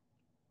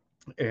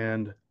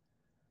 and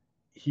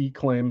he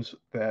claims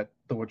that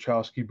the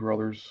Wachowski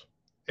brothers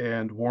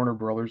and Warner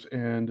Brothers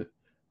and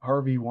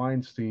Harvey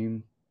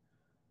Weinstein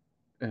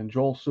and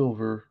Joel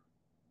Silver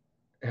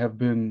have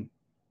been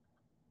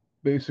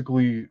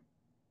basically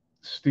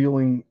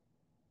stealing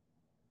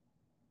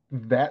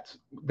that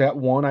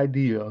one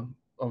idea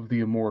of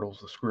the Immortals,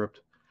 the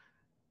script,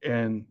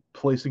 and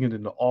placing it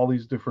into all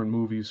these different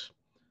movies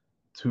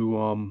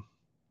to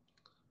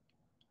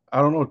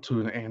I don't know,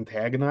 to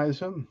antagonize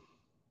him.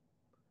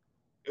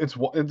 It's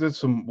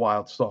some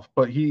wild stuff,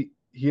 but he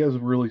has a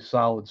really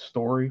solid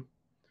story,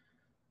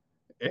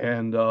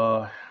 and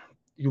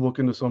you look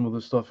into some of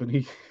this stuff, and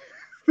he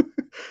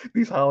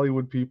these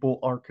Hollywood people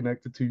are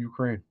connected to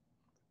Ukraine.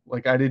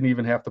 Like I didn't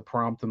even have to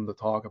prompt him to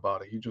talk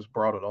about it. He just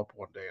brought it up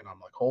one day, and I'm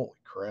like, holy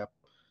crap.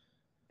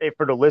 Hey,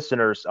 for the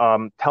listeners,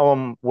 tell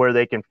them where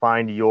they can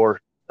find your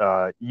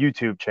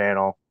YouTube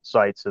channel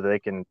site so they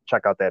can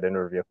check out that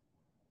interview.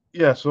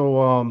 Yeah, so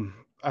on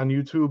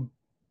YouTube,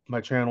 my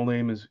channel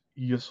name is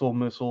Yissil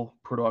Missile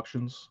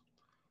Productions,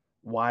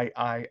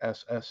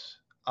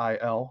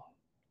 YISSIL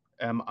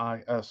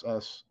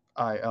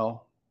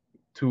MISSIL,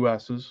 two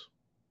S's,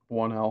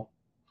 one L,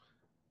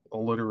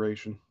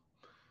 alliteration.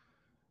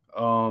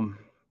 Um,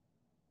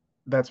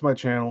 that's my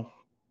channel.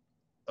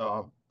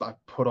 I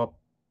put up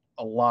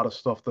a lot of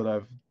stuff that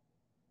I've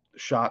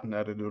shot and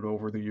edited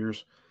over the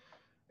years,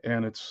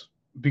 and it's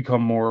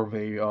become more of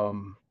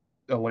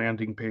a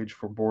landing page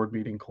for board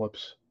meeting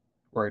clips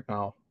right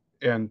now.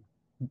 And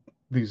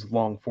these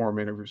long form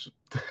interviews,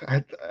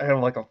 I have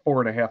like a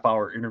 4.5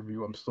 hour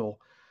interview. I'm still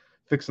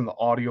fixing the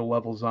audio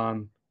levels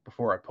on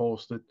before I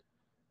post it.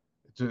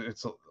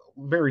 It's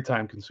very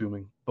time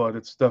consuming, but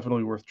it's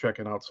definitely worth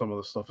checking out some of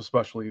the stuff,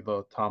 especially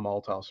the Tom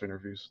Althouse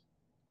interviews.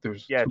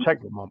 There's Yeah, two check.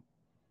 of them up.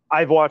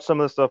 I've watched some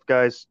of the stuff,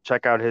 guys.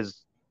 Check out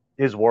his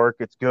work.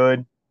 It's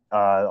good.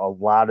 A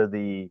lot of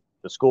the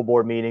school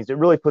board meetings. It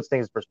really puts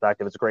things in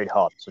perspective. It's a great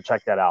hub. So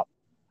check that out.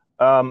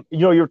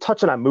 You're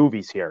touching on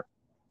movies here.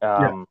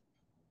 Yeah,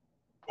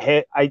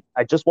 Hey,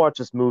 I just watched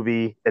this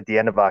movie at the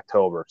end of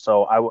October,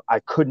 so I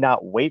could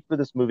not wait for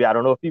this movie. I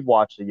don't know if you've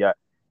watched it yet.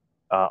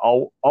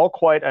 All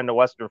Quiet on the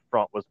Western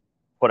Front was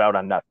put out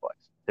on Netflix.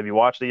 Have you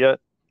watched it yet?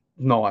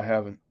 no, I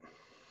haven't.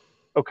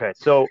 Okay,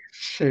 so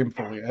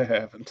Shamefully, I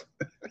haven't.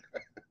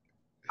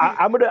 I,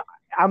 I'm gonna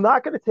I'm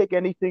not gonna take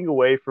anything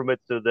away from it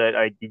so that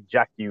I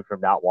deject you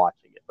from not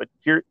watching it. But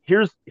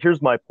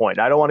here's my point.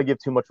 I don't want to give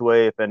too much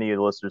away if any of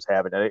the listeners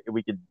haven't.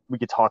 We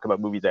could talk about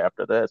movies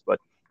after this, but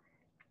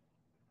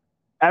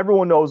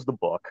everyone knows the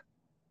book.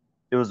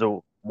 It was a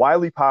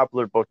widely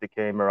popular book that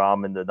came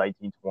around in the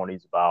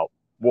 1920s about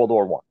World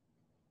War One.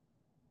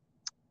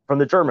 from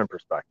the German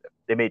perspective.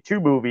 They made two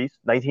movies,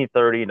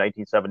 1930 and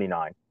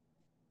 1979.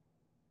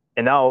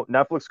 And now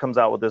Netflix comes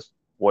out with this,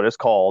 what is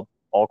called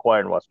All Quiet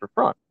on the Western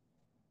Front.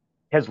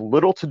 It has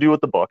little to do with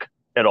the book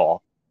at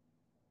all.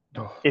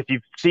 Oh, If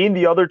you've seen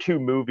the other two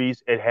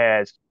movies, it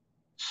has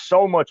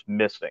so much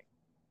missing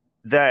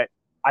that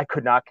I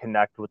could not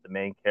connect with the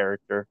main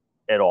character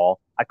at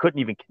all. I couldn't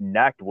even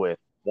connect with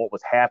what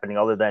was happening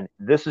other than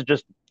this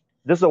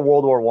is a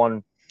World War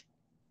One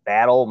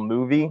battle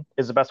movie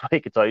is the best way I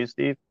could tell you,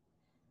 Steve.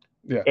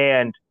 yeah.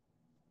 And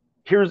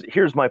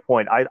here's my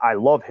point. I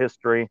love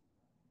history.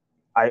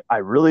 I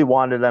really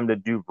wanted them to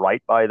do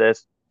right by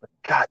this, but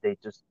God,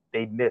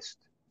 they missed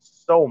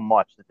so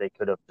much that they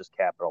could have just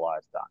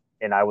capitalized on.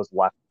 And I was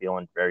left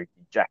feeling very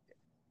dejected.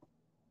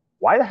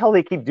 Why the hell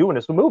they keep doing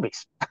this with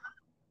movies?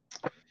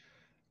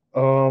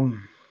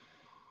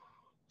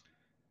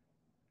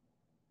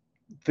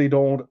 They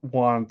don't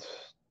want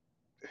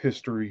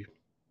history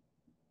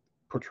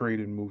portrayed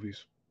in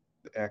movies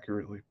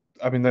accurately.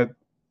 I mean, that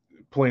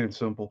plain and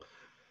simple.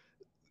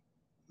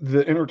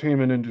 The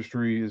entertainment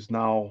industry is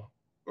now,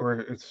 or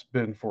it's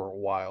been for a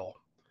while,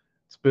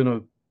 it's been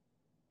a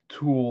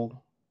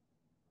tool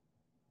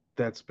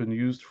that's been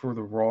used for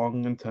the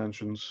wrong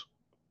intentions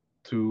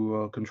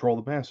to control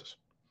the masses.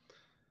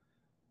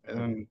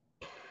 And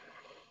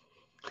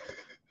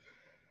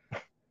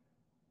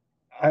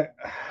I,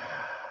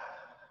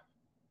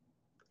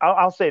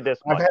 I'll say this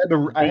I've much: had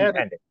to, I had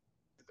to, ending.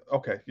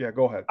 okay, yeah,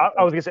 go ahead.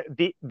 I was gonna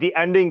say the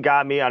ending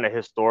got me on a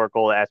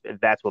historical aspect.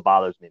 That's what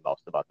bothers me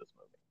most about this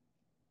movie,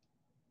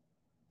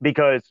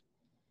 because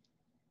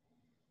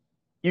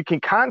you can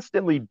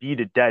constantly beat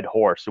a dead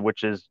horse,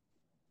 which is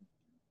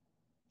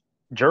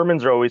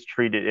Germans are always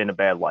treated in a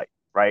bad light,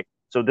 right?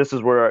 So this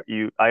is where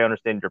I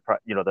understand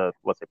the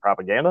let's say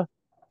propaganda.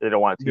 They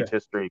don't want to Yeah. teach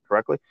history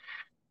correctly.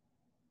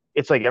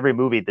 It's like every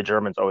movie, the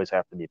Germans always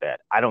have to be bad.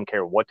 I don't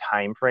care what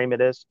time frame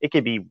it is. It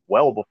could be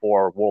well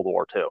before World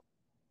War II.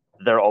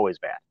 They're always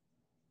bad.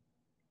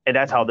 And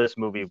that's how this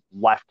movie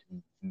left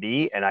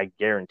me, and I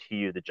guarantee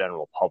you the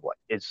general public.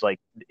 It's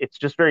like it's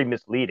just very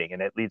misleading,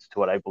 and it leads to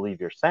what I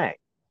believe you're saying.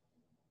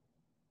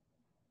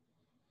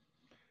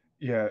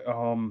 Yeah,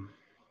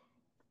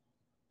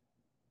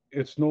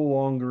 it's no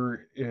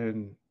longer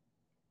an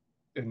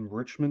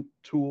enrichment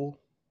tool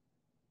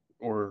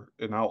or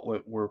an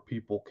outlet where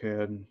people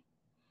can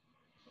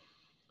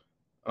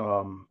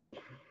um,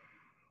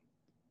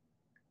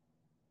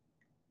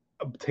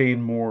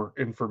 obtain more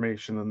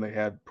information than they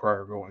had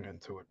prior going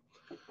into it.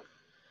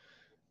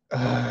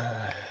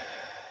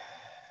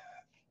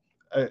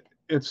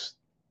 It's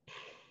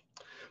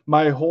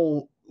my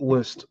whole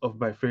list of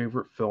my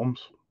favorite films.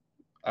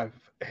 I've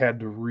had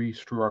to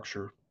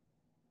restructure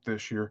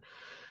this year,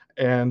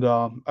 and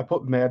I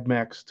put Mad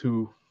Max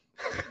 2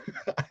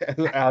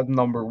 at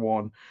number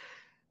one,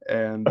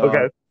 and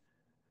Okay.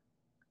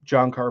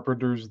 John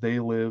Carpenter's They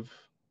Live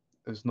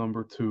is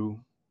number two,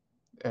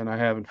 and I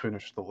haven't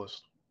finished the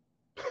list.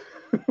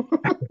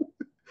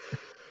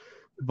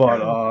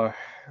 But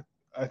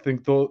I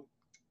think though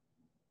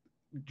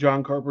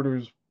John Carpenter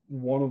is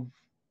one of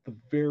the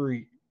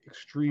very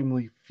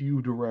extremely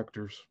few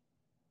directors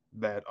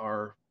that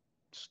are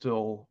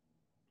still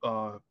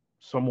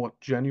somewhat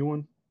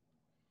genuine,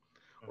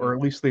 or at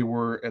least they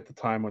were at the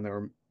time when they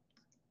were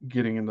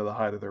getting into the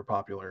height of their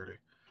popularity.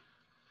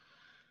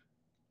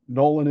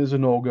 Nolan is a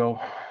no-go.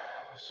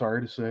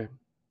 Sorry to say.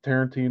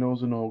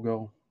 Tarantino's a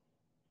no-go.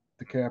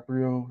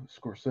 DiCaprio,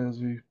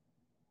 Scorsese,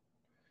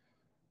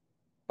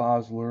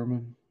 Baz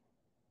Luhrmann.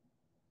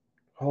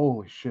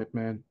 Holy shit,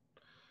 man.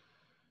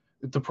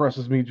 It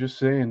depresses me just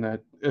saying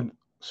that. And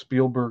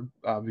Spielberg,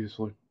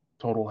 obviously,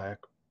 total hack.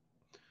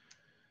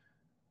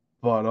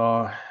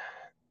 But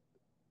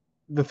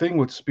the thing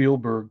with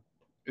Spielberg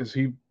is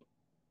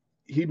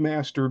he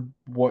mastered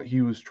what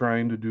he was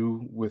trying to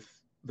do with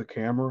the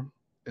camera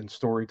and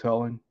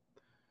storytelling,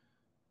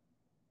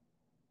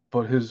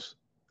 but his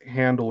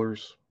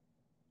handlers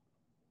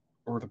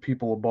or the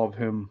people above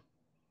him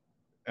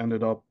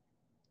ended up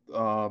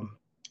um,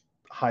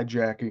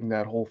 hijacking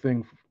that whole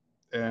thing,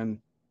 and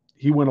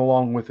he went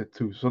along with it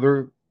too. So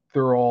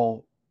they're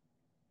all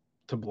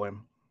to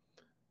blame.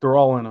 They're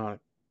all in on it.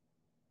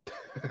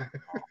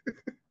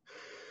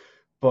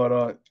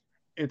 But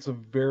it's a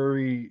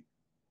very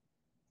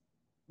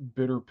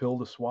bitter pill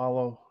to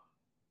swallow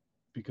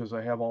because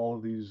I have all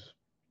of these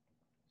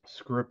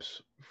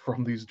scripts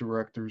from these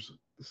directors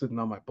sitting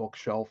on my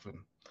bookshelf, and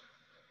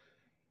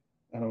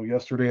I know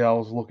yesterday I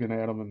was looking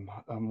at them and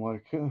I'm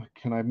like,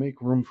 can I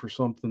make room for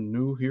something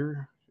new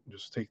here?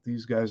 Just take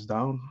these guys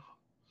down,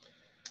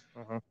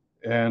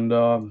 and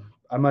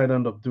I might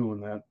end up doing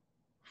that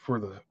for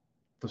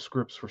the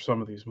scripts for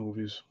some of these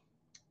movies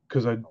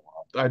because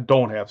I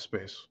don't have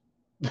space.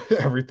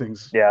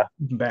 Everything's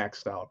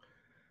maxed out.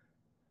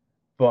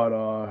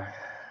 But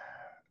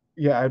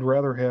yeah, I'd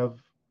rather have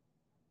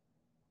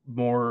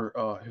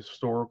more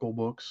historical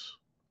books,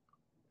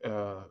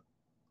 uh,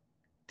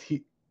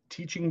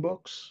 teaching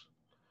books.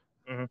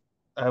 Mm-hmm.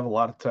 I have a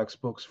lot of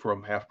textbooks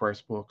from Half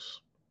Price Books.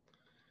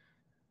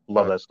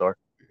 Love that store.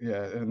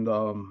 Yeah, and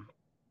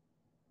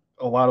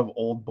a lot of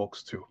old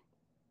books too.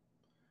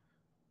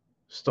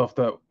 Stuff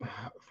that,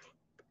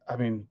 I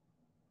mean,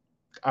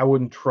 I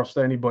wouldn't trust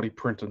anybody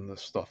printing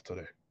this stuff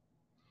today.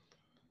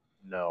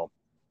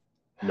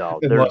 No,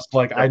 Unless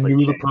like I definitely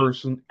knew the changed.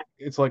 person.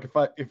 It's like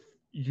if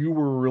you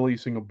were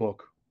releasing a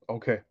book,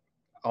 okay,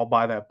 I'll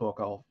buy that book.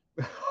 I'll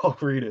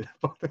read it.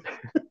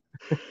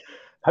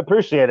 I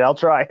appreciate it. I'll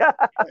try.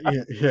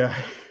 Yeah.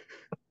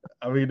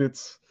 I mean,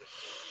 it's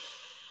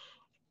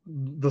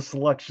the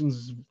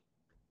selections.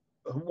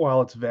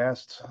 While it's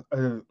vast,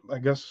 I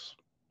guess.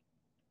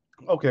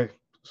 Okay,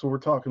 so we were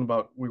talking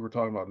about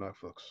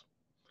Netflix.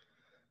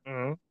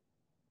 Mhm.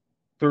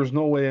 There's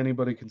no way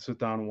anybody can sit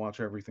down and watch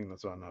everything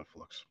that's on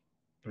Netflix.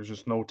 There's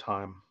just no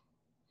time.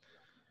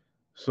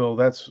 So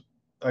that's,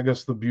 I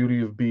guess, the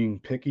beauty of being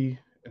picky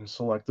and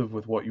selective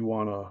with what you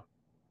want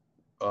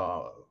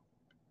to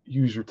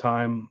use your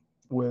time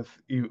with,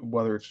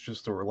 whether it's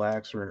just to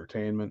relax or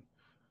entertainment,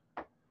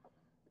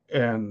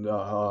 and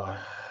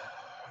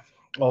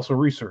also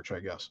research, I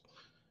guess.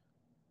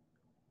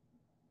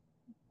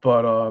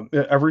 But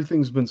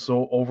everything's been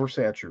so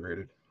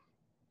oversaturated.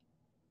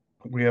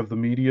 We have the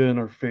media in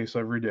our face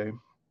every day.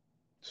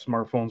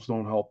 Smartphones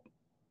don't help.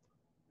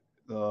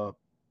 The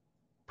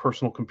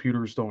personal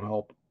computers don't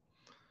help.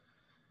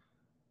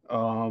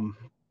 Um,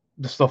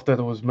 the stuff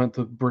that was meant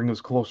to bring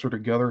us closer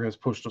together has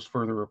pushed us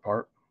further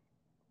apart.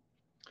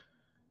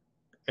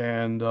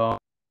 And yeah,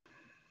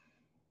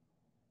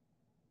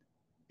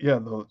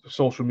 the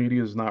social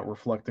media is not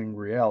reflecting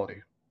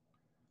reality.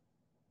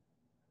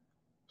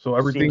 So Seems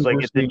everything like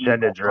we're it's seeing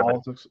agenda about driven.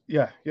 politics,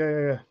 yeah.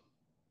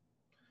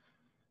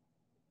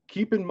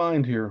 Keep in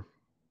mind here,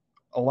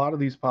 a lot of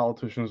these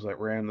politicians that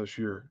ran this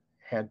year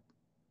had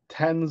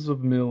tens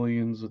of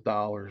millions of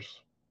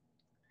dollars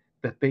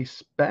that they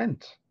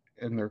spent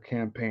in their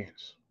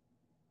campaigns.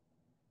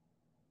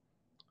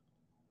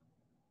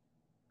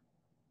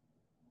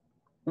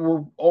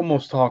 We're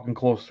almost talking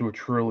close to $1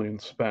 trillion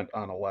spent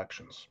on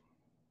elections.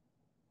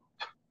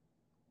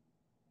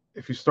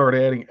 If you start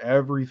adding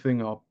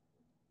everything up,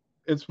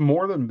 it's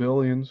more than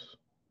billions.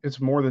 It's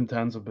more than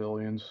tens of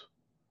billions.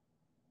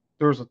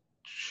 There's a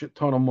shit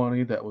ton of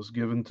money that was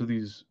given to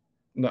these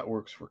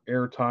networks for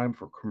airtime,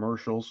 for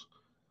commercials,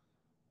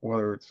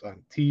 whether it's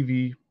on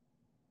TV,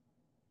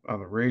 on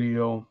the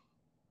radio,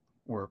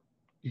 where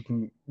you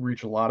can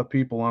reach a lot of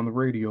people on the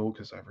radio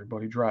because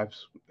everybody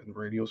drives and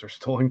radios are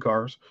still in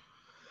cars.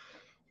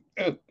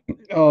 And,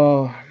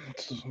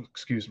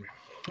 excuse me.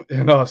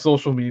 And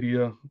social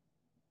media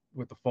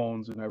with the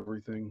phones and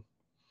everything.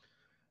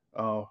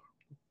 Uh,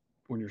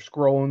 when you're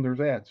scrolling, there's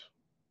ads.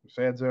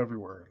 There's ads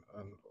everywhere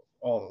on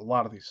a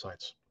lot of these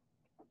sites.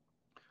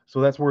 So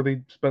that's where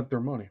they spent their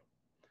money.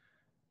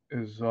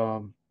 Is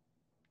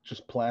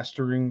just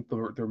plastering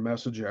their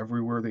message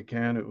everywhere they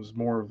can. It was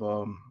more of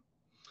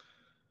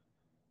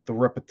the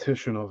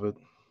repetition of it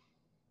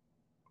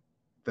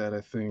that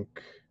I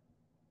think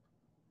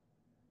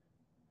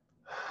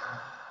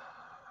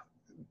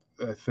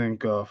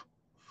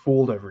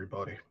fooled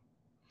everybody.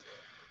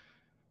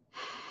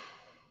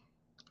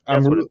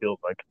 I'm That's what re- it feels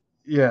like.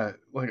 yeah,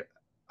 like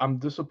I'm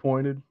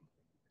disappointed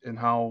in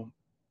how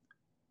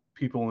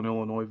people in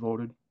Illinois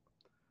voted,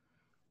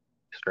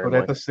 but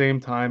at Extremely. the same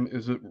time,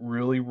 is it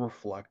really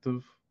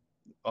reflective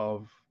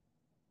of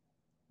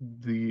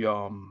the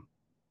um,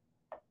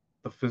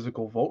 the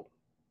physical vote?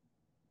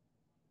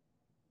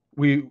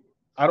 We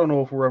I don't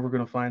know if we're ever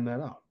going to find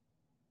that out.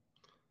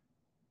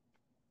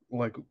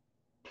 Like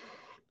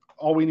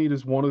all we need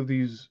is one of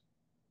these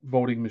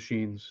voting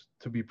machines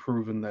to be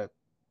proven that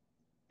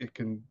it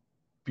can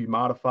be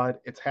modified.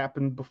 It's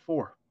happened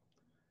before.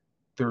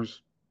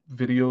 There's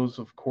videos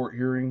of court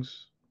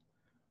hearings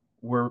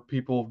where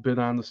people have been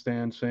on the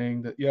stand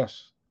saying that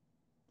yes,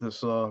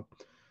 this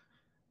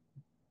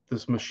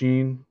this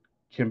machine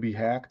can be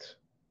hacked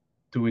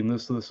doing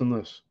this and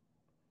this,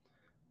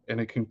 and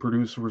it can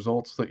produce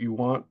results that you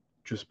want.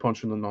 Just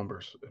punch in the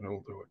numbers and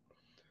it'll do it.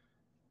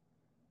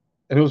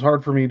 And it was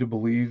hard for me to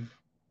believe,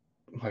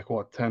 like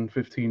what, 10,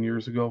 15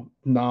 years ago.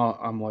 Now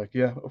I'm like,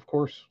 yeah, of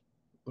course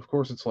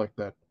it's like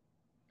that.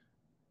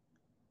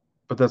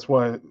 But that's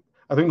why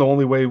I think the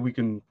only way we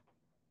can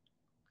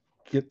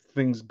get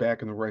things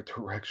back in the right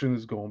direction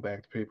is going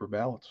back to paper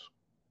ballots,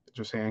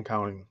 just hand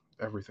counting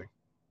everything.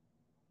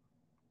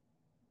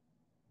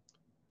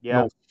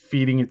 Yeah. No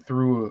feeding it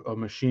through a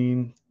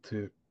machine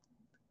to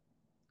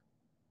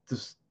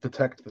just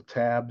detect the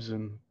tabs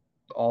and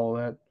all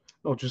of that.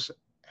 No, just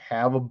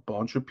have a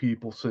bunch of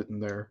people sitting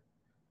there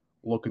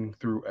looking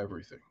through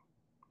everything.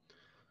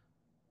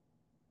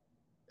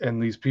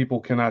 And these people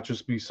cannot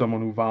just be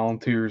someone who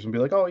volunteers and be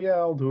like, oh, yeah,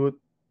 I'll do it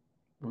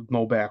with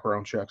no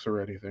background checks or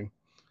anything.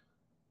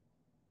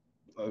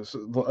 So,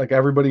 like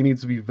everybody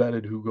needs to be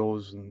vetted who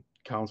goes and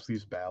counts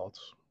these ballots.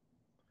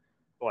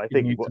 Well, I It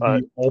think needs to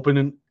be open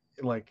and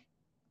like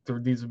there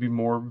needs to be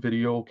more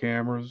video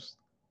cameras,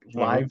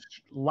 mhm.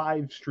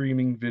 live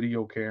streaming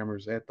video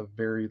cameras at the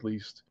very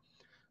least,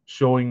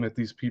 showing that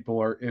these people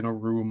are in a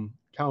room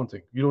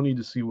counting. You don't need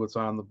to see what's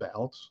on the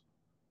ballots.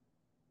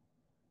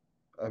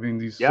 I mean,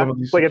 these Yeah, some of it's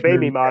these like a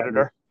baby security cameras.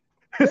 monitor.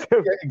 Baby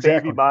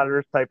exactly.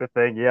 monitors type of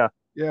thing. Yeah.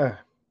 Yeah,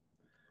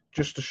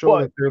 just to show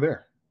Well, that they're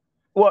there.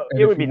 well, And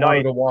it if would you be wanted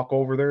nice. to walk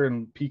over there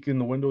and peek in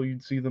the window,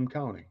 you'd see them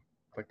counting,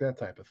 like that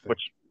type of thing.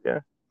 Which, yeah.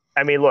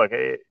 I mean, look,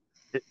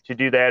 to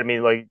do that, I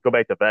mean, like, go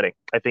back to vetting.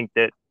 I think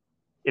that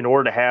in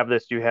order to have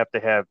this, you have to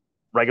have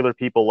regular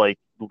people like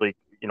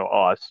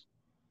us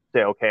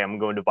say, okay, I'm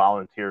going to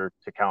volunteer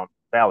to count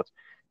ballots.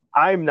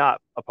 I'm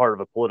not a part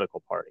of a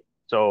political party,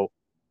 so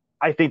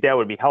I think that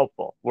would be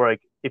helpful. Where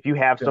like if you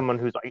have Yeah, someone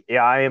who's like,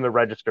 yeah, I am a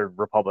registered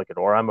Republican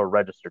or I'm a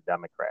registered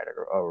Democrat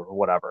or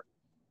whatever,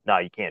 no,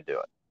 you can't do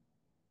it.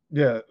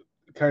 yeah,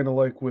 kind of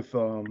like with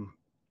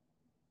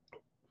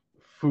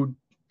food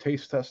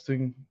taste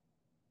testing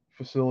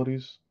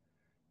facilities.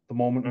 The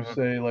moment you Mm-hmm.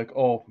 say like,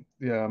 "Oh,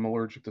 yeah, I'm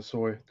allergic to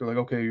soy," they're like,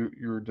 "Okay,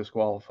 you're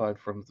disqualified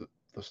from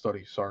the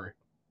study. Sorry."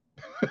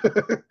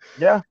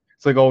 Yeah,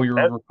 It's like, "Oh, you're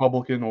a that,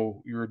 Republican.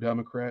 Oh, you're a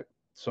Democrat.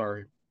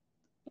 Sorry,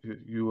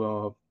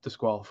 you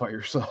disqualify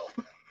yourself."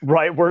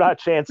 right. We're not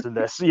chancing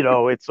this.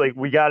 It's like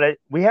we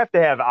have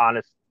to have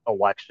honest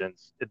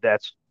elections.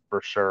 That's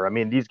for sure. I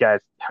mean, these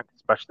guys,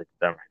 especially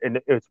them, and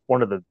it's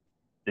one of the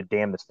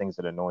damnedest things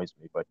that annoys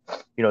me. But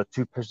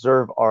to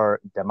preserve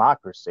our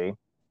democracy,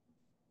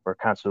 or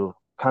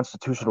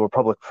constitutional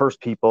republic first,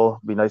 people,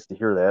 it'd be nice to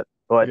hear that.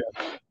 But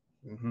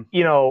Yeah. Hmm.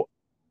 you know,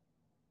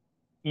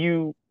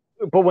 you,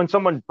 but when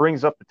someone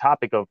brings up the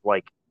topic of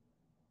like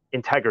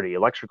integrity,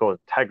 electrical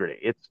integrity,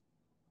 it's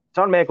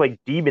automatically like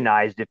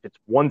demonized if it's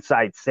one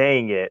side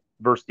saying it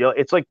versus the other.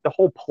 It's like the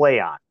whole play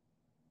on.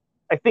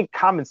 I think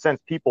common sense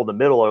people in the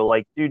middle are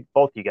like, dude,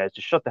 both you guys,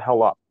 just shut the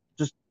hell up.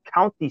 Just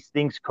count these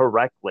things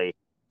correctly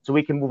so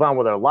we can move on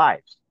with our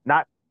lives,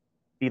 not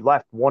be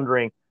left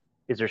wondering,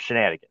 is there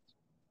shenanigans?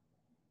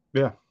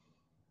 Yeah,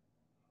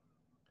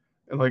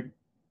 and like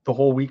the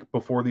whole week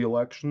before the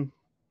election,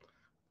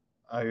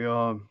 I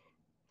um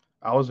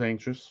I was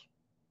anxious.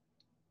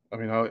 I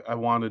mean, I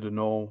wanted to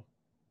know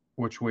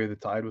which way the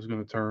tide was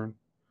going to turn,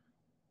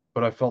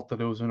 but I felt that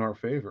it was in our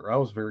favor. I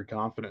was very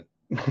confident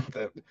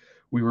that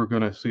we were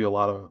going to see a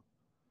lot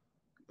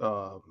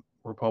of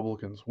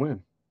Republicans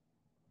win.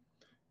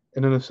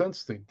 And in a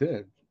sense, they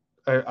did.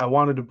 I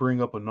wanted to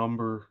bring up a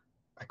number.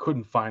 I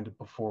couldn't find it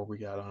before we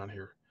got on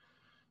here,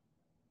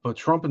 but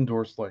Trump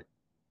endorsed like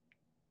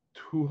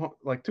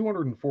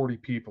 240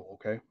 people,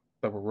 okay,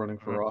 that were running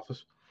Mm-hmm. for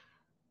office.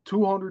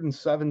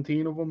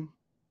 217 of them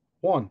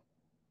won.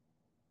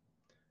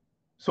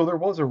 So there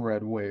was a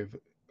red wave,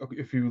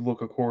 if you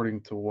look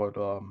according to what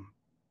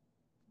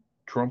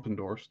Trump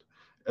endorsed,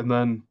 and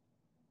then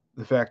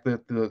the fact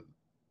that the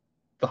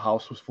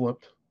House was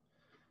flipped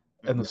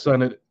and the Mm-hmm.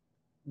 Senate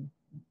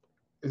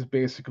is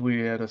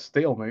basically at a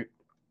stalemate.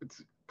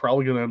 It's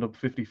probably going to end up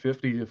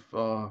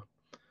 50-50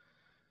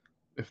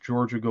 if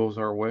Georgia goes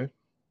our way,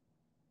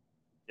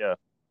 Yeah.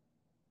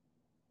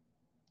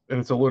 and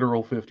it's a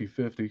literal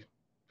 50-50.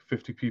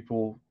 50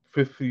 people,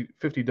 50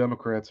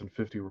 Democrats and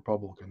 50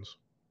 Republicans.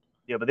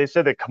 Yeah, but they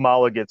said that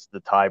Kamala gets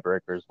the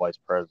tiebreaker as vice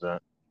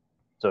president,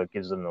 so it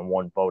gives them the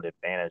one vote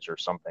advantage or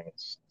something.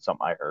 It's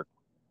something I heard.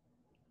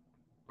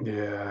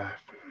 Yeah,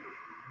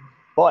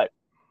 But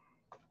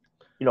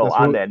that's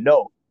on what that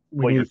note,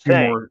 we what need. you're A few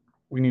saying, more.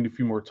 We need a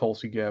few more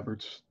Tulsi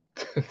Gabbards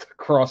to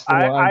cross the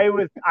I, line. I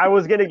was I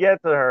was gonna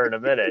get to her in a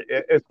minute.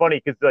 It's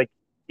funny because like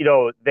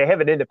they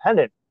have an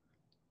independent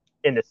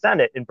in the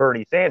Senate in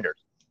Bernie Sanders,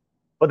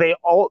 but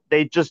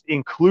they just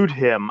include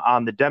him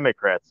on the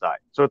Democrat side.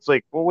 So it's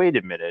like, well, wait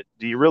a minute,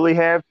 do you really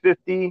have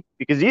 50?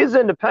 Because he is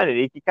independent,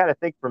 he can kind of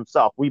think for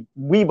himself. We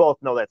both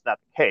know that's not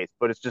the case,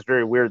 but it's just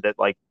very weird that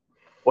like,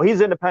 well,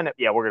 he's independent.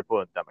 Yeah, we're gonna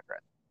put him Democrat.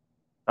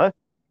 Huh?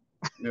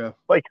 Yeah.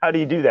 Like, how do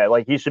you do that?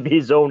 Like, he should be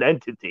his own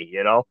entity.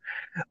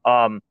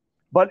 Um,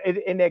 but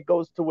and that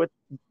goes to what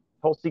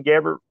Tulsi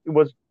Gabbard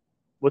was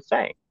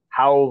saying,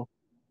 how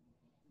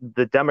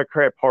the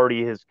Democrat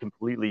Party has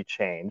completely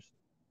changed.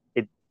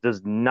 It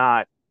does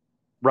not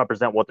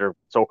represent what their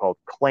so-called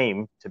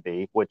claim to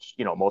be, which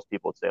most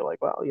people would say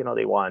like, well,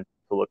 they want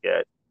to look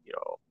at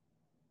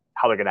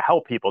how they're going to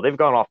help people. They've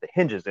gone off the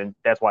hinges, and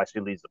that's why she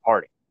leads the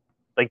party.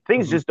 Like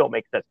things Hmm. just don't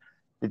make sense.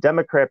 The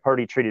Democrat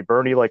Party treated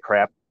Bernie like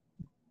crap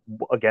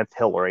against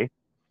Hillary,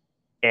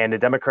 and the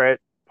Democrat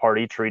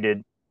Party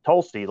treated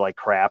Tulsi like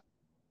crap.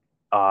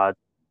 Uh,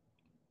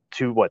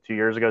 2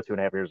 years ago,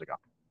 2.5 years ago.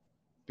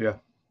 Yeah.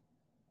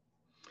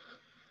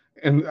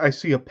 And I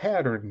see a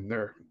pattern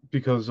there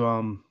because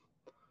Ron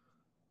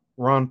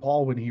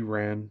Paul, when he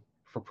ran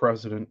for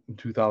president in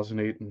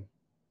 2008 and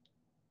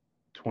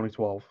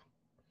 2012,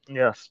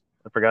 Yes,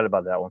 I forgot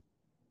about that one.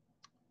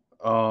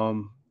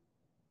 um,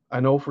 I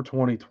know for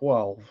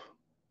 2012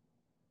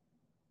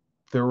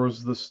 there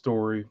was this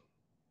story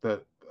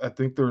that I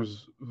think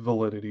there's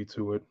validity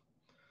to it,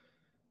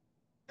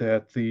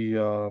 that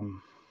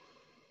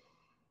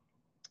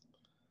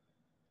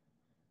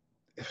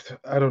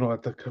I don't know,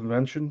 at the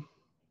convention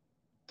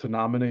to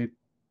nominate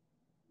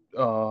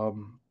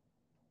um,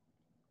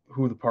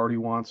 who the party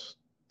wants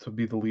to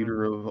be the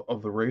leader Mm-hmm.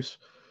 of the race,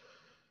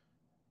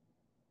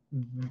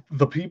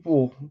 the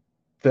people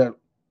that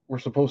were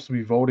supposed to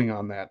be voting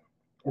on that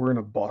were in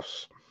a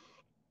bus,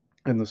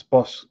 and this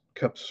bus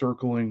kept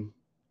circling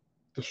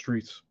the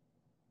streets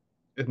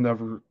and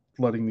never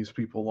letting these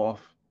people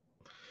off.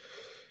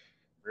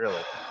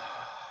 Really?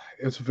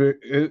 It's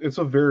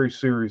a very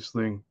serious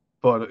thing,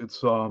 but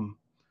it's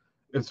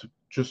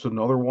just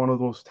another one of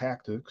those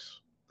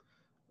tactics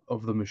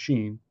of the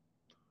machine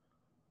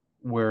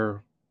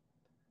where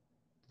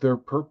their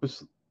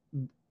purpose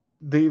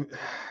they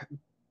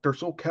they're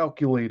so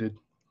calculated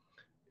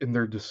in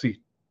their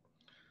deceit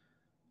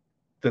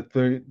that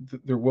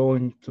they're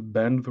willing to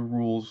bend the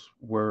rules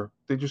where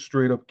they just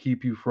straight up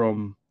keep you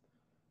from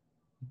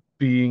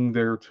being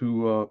there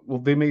to well,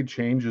 they made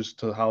changes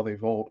to how they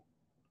vote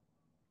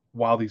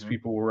while these Mhm.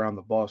 people were on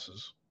the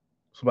buses.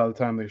 So by the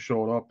time they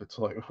showed up, it's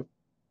like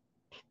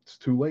it's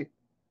too late.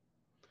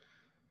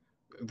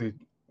 They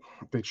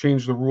they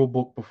changed the rule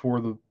book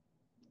before the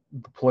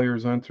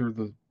players enter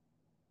the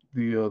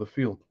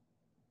field.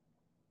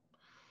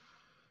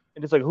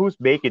 And it's like, who's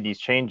making these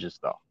changes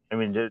though? I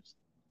mean,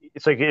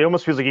 it's like it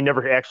almost feels like you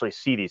never actually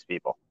see these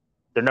people.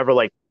 They're never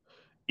like,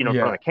 in front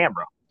Yeah. of the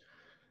camera.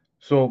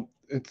 So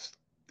it's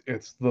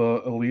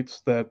the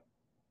elites that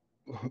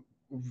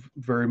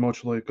very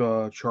much like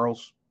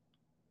Charles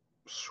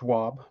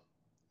Schwab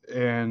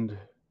and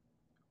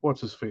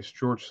what's his face,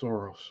 George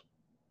Soros.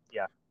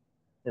 Yeah,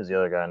 is the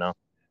other guy now.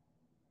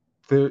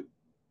 They're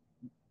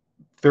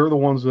they're the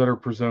ones that are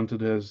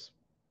presented as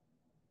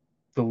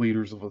the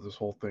leaders of this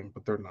whole thing,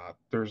 but they're not.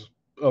 There's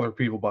other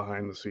people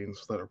behind the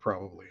scenes that are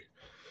probably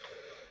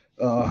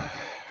uh,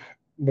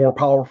 more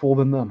powerful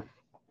than them.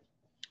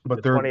 But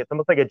It's they're funny. It's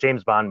almost like a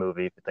James Bond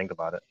movie if you think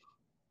about it.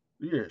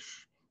 yes,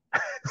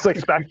 It's like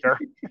Spectre.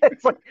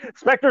 It's like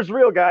Spectre's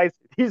real, guys.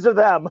 These are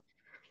them.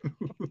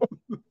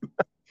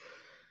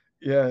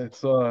 yeah.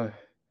 It's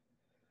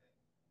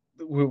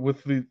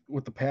with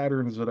the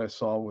patterns that I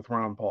saw with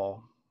Ron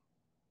Paul.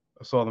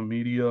 I saw the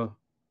media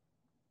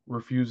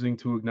refusing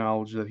to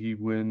acknowledge that he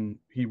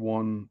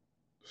won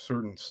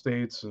certain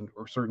states and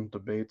or certain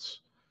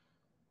debates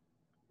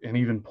and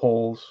even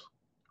polls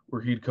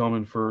where he'd come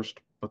in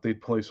first, but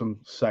they'd place him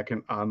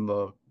second on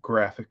the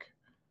graphic.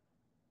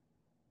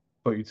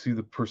 But you'd see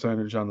the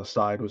percentage on the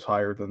side was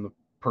higher than the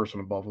person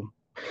above him.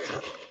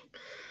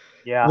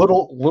 Yeah,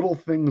 Little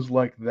things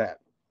like that.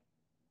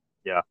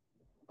 yeah.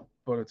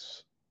 But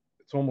it's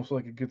almost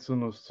like it gets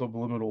in a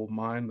subliminal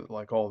mind that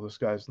like, oh, this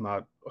guy's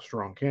not a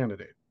strong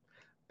candidate.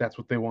 That's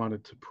what they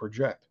wanted to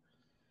project.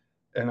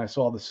 And I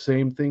saw the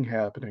same thing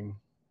happening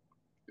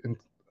in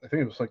I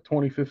think it was like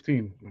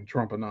 2015 when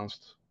Trump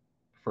announced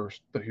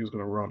first that he was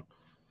going to run.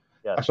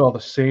 I Yes. saw the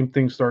same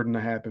thing starting to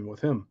happen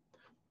with him.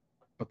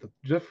 But the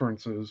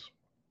difference is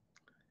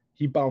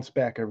he bounced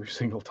back every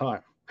single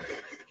time.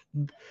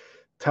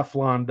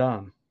 Teflon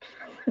Don.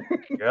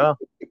 Yeah.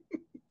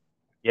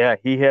 Yeah.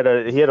 He had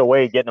a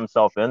way of getting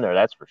himself in there.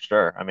 That's for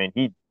sure. I mean,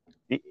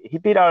 he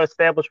beat out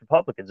established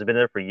Republicans. Have been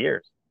there for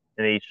years,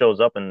 and he shows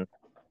up and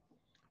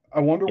I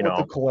wonder you what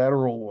the know,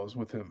 collateral was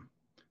with him,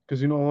 because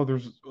you know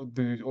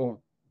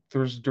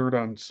there's dirt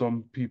on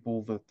some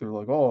people that they're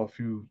like, oh, if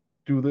you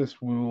do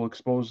this, we will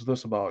expose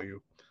this about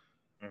you.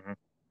 mhm.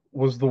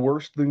 Was the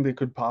worst thing they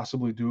could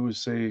possibly do is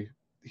say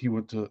he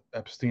went to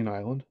Epstein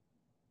Island?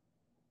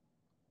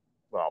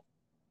 Well,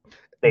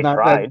 they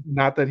tried.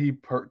 Not that he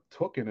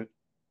partook in it.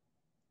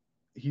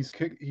 He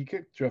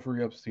kicked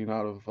Jeffrey Epstein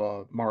out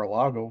of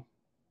Mar-a-Lago.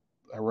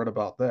 I read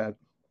about that.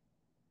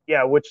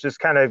 Yeah, which is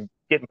kind of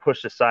getting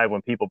pushed aside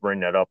when people bring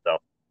that up, though.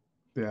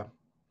 Yeah,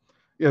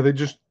 yeah. They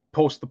just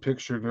post the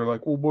picture and they're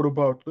like, well, what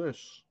about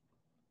this?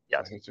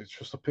 Yes. It's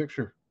just a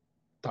picture.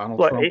 Donald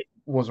But Trump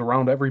was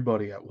around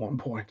everybody at one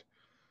point.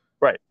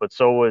 right, but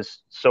so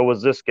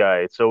was this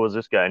guy, so was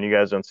this guy, and you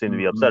guys don't seem to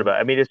be upset Mm-hmm. about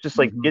it. I mean, it's just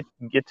like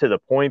Mm-hmm. get to the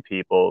point,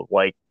 people.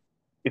 Like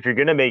if you're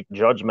gonna make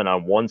judgment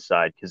on one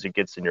side because it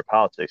gets in your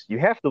politics, you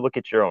have to look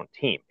at your own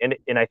team. And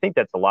I think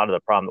that's a lot of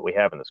the problem that we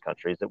have in this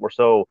country is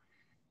that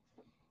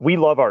we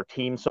love our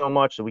team so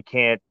much that we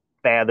can't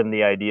fathom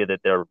the idea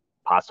that they're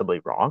possibly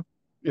wrong.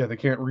 Yeah, they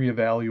can't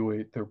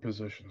reevaluate their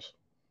positions.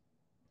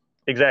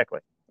 Exactly.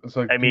 It's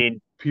like I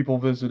mean, people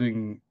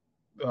visiting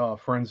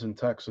friends in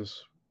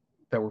Texas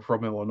that were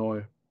from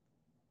Illinois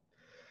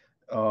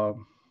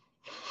um,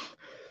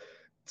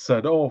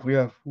 said, "Oh,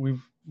 yeah,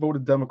 we've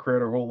voted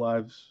Democrat our whole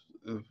lives.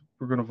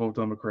 We're going to vote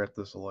Democrat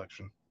this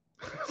election."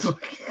 It's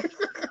like,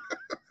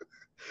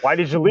 why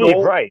did you leave?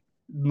 no, Right.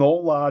 no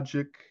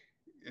logic.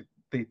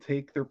 They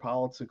take their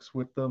politics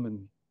with them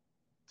and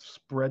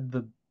spread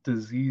the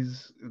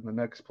disease in the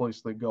next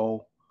place they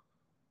go.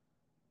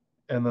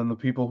 And then the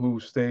people who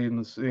stay in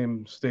the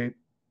same state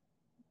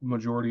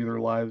majority of their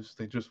lives,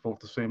 they just vote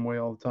the same way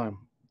all the time,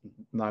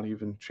 not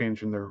even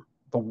changing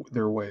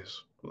their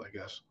ways, I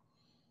guess.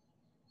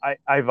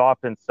 I've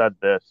often said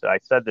this. I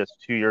said this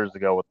 2 years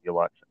ago with the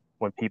election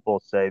when people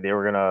say they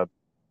were going to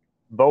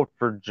vote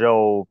for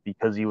Joe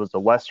because he was the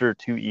lesser of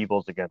two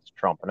evils against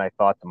Trump. And I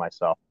thought to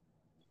myself,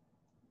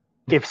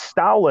 if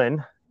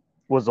Stalin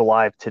was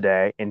alive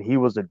today and he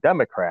was a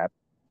Democrat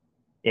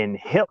and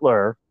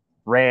Hitler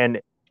ran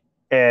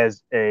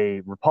as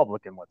a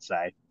Republican, let's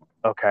say,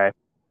 okay,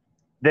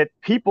 that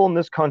people in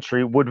this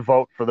country would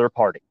vote for their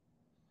party.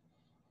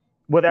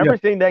 with Yeah,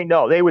 everything they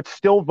know, they would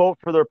still vote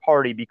for their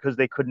party because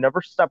they could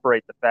never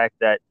separate the fact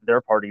that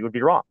their party would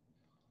be wrong,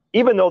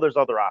 even though there's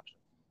other options.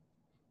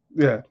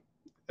 yeah,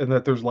 and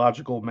that there's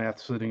logical math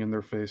sitting in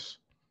their face.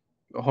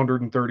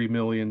 130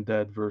 million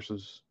dead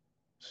versus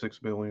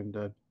 6 million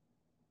dead.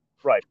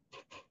 Right.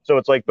 So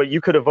it's like, but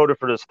you could have voted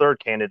for this third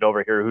candidate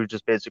over here who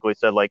just basically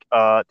said, like,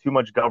 too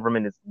much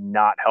government is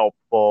not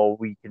helpful.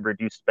 We can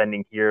reduce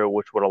spending here,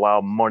 which would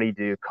allow money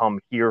to come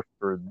here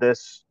for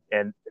this.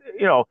 And,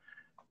 you know,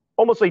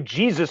 almost like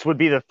Jesus would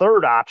be the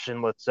third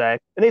option, let's say.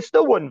 And they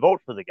still wouldn't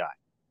vote for the guy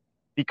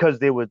because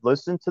they would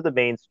listen to the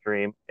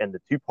mainstream and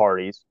the two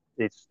parties.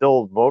 They'd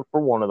still vote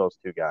for one of those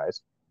two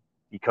guys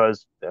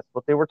because that's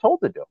what they were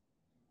told to do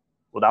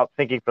without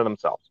thinking for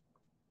themselves.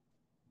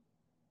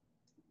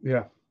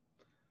 Yeah,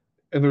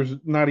 and there's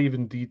not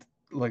even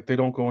like they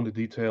don't go into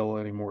detail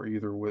anymore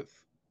either with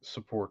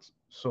supports.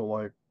 So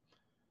like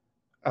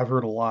I've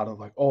heard a lot of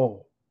like,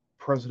 oh,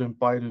 President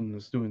Biden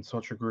is doing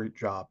such a great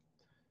job.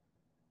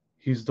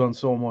 He's done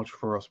so much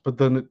for us, but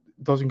then it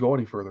doesn't go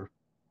any further.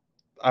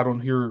 I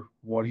don't hear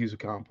what he's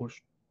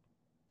accomplished,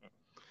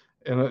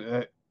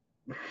 and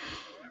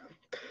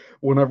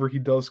whenever he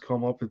does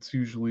come up, it's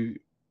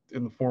usually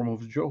in the form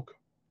of a joke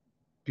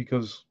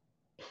because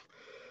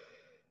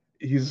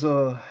he's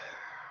I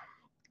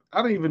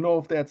don't even know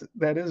if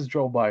that is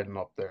Joe Biden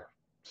up there.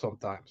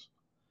 Sometimes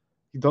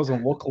he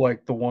doesn't look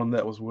like the one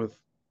that was with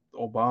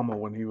Obama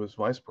when he was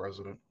vice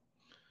president.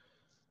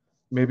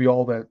 Maybe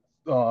all that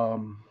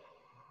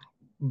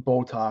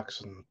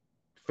Botox and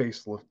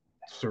facelift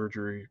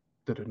surgery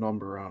did a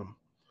number on him.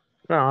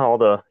 All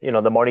the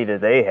the money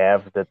that they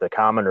have that the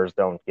commoners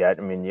don't get.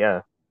 I mean,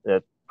 yeah,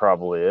 it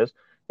probably is.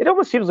 It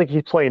almost seems like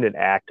he's playing an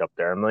act up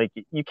there. I'm like,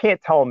 you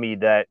can't tell me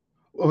that.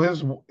 Well,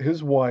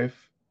 his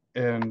wife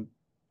and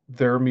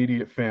their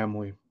immediate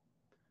family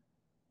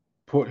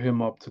put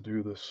him up to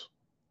do this.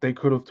 They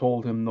could have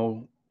told him,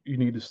 no, you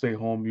need to stay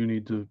home. You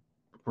need to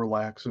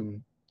relax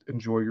and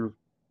enjoy your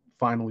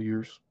final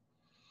years.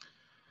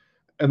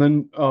 And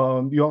then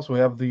you also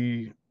have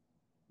the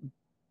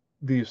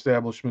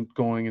establishment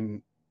going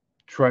and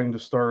trying to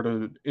start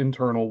an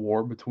internal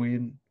war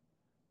between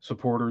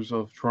supporters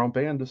of Trump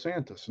and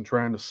DeSantis and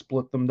trying to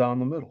split them down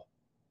the middle.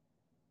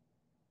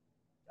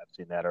 I've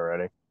seen that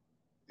already.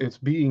 It's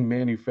being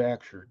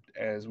manufactured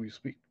as we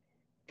speak.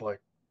 Like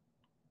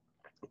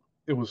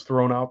it was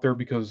thrown out there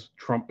because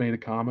Trump made a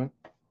comment,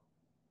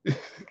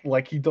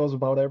 like he does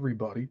about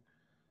everybody.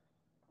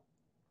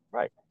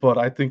 Right. But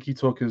I think he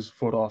took his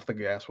foot off the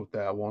gas with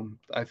that one.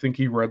 I think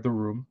he read the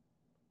room,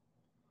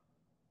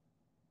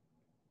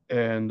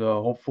 and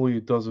hopefully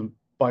it doesn't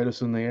bite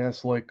us in the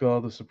ass like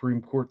the Supreme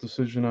Court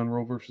decision on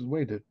Roe versus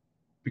Wade did,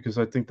 because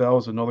I think that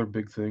was another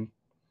big thing.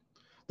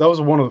 That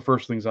was one of the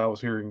first things I was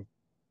hearing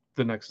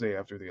the next day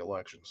after the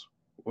elections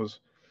was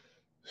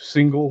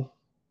single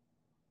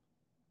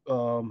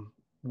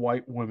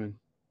white women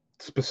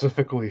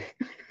specifically.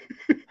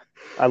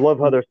 I love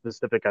how they're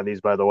specific on these,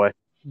 by the way,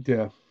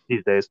 Yeah.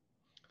 these days.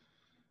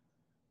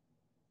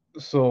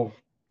 So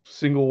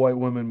single white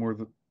women were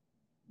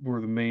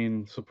the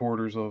main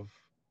supporters of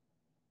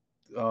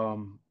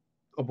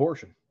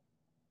abortion,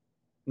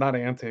 not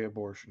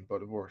anti-abortion,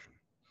 but abortion.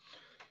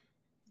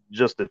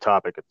 Just the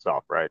topic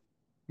itself, right?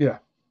 Yeah.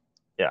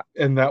 Yeah.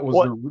 And that was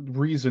What? the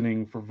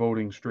reasoning for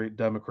voting straight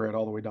Democrat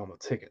all the way down the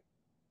ticket.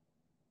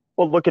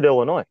 Well, look at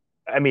Illinois.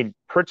 I mean,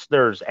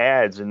 Pritzner's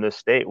ads in this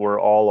state were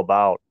all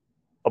about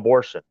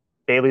abortion.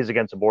 Bailey's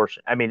against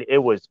abortion. I mean, it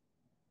was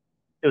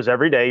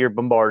every day you're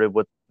bombarded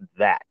with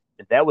that.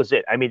 That was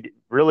it. I mean,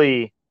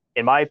 really,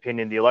 in my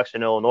opinion, the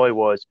election in Illinois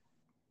was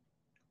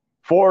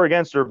for or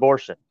against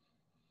abortion.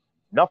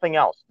 Nothing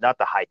else. Not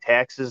the high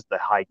taxes, the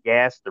high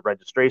gas, the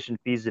registration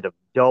fees that have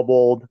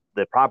doubled,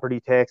 the property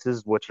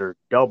taxes, which are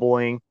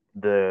doubling,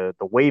 the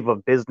wave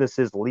of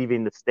businesses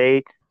leaving the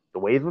state, the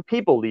wave of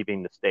people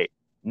leaving the state.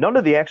 None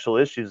of the actual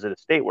issues of the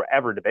state were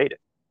ever debated.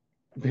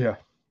 Yeah.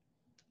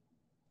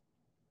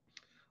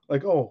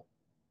 Like, oh,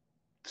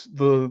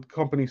 the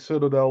company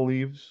Citadel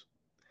leaves,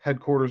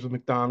 headquarters of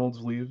McDonald's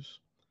leaves.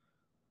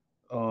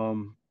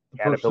 The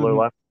Caterpillar person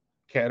left.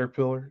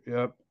 Caterpillar,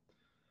 yep.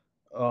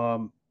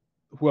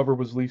 Whoever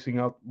was leasing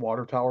out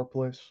Water Tower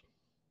Place,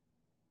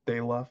 they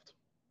left.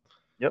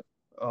 Yep.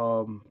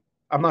 I'm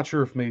not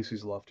sure if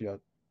Macy's left yet.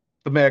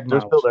 The Mag They're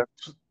still Miles, there.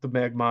 the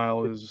Mag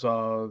Mile is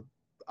on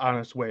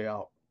its way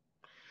out.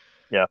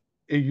 Yeah.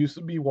 It used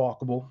to be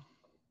walkable.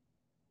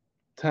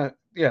 10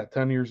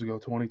 years ago,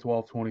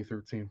 2012,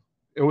 2013.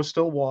 It was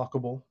still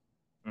walkable,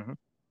 Mm-hmm.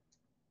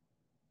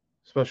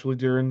 especially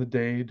during the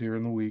day,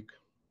 during the week,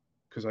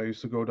 because I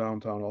used to go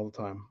downtown all the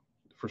time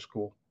for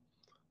school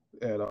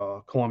at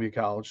Columbia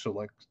College, so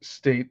like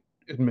state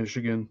in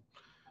Michigan,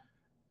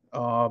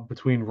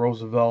 between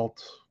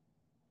Roosevelt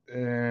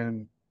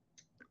and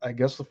I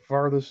guess the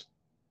farthest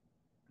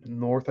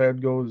north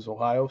I'd go is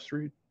Ohio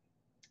Street,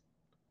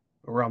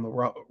 around the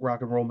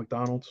Rock and Roll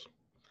McDonald's.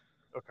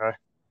 Okay.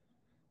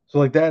 So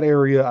like that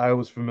area I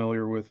was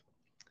familiar with.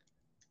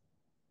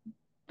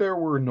 There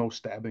were no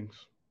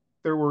stabbings.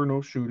 there were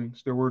no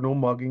shootings, there were no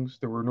muggings,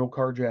 there were no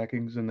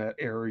carjackings in that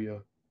area,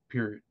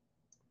 period.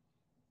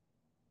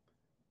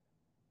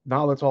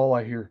 Now that's all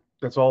I hear.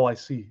 That's all I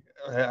see.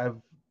 I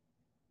have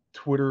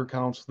Twitter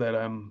accounts that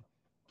I'm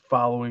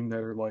following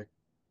that are like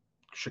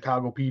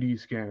Chicago PD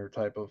scanner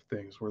type of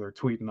things where they're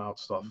tweeting out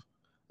stuff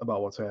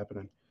about what's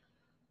happening.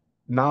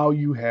 Now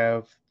you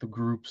have the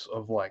groups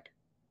of like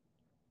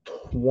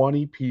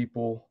 20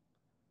 people.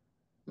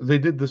 They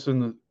did this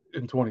in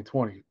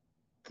 2020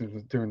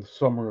 during the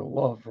summer of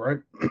love, right?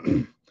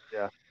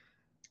 Yeah.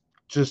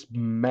 Just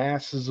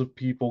masses of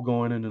people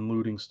going in and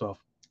looting stuff.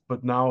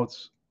 But now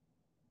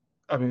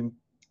I mean,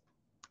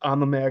 on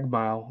the Mag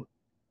Mile,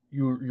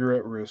 you're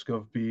at risk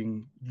of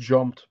being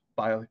jumped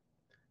by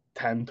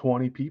 10,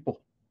 20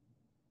 people.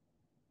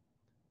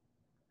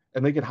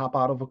 And they could hop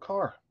out of a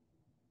car.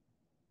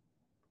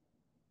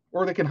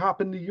 Or they can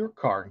hop into your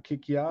car and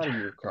kick you out of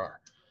your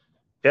car.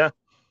 Yeah.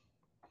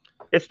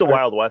 It's the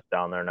Wild West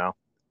down there now.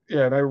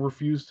 Yeah, and I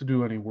refuse to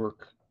do any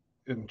work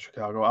in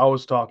Chicago. I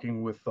was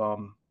talking with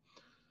the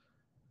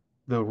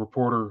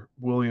reporter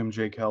William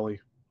J. Kelly,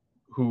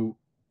 who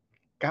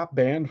got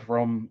banned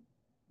from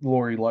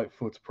Lori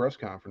Lightfoot's press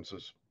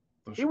conferences.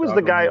 He was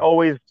the guy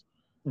always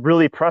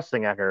really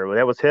pressing at her.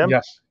 That was him?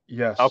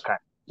 Yes. Okay.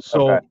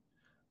 So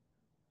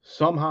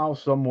somehow,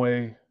 some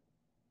way,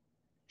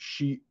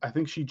 I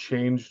think she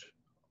changed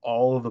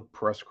all of the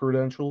press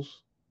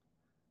credentials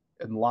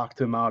and locked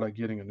him out of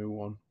getting a new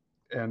one,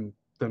 and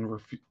then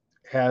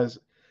has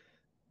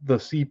the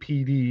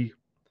CPD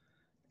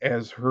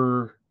as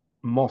her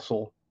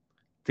muscle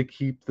to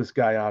keep this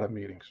guy out of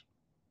meetings.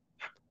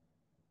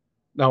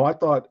 Now, I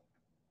thought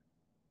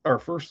our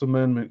First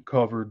Amendment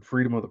covered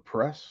freedom of the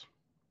press,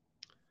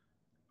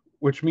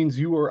 which means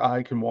you or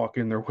I can walk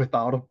in there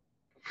without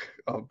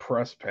a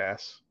press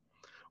pass,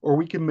 or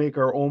we can make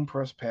our own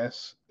press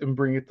pass and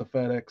bring it to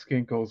FedEx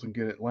Kinko's and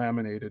get it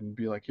laminated and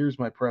be like, here's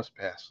my press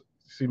pass.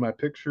 See my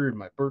picture and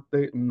my birth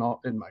date and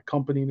my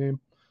company name.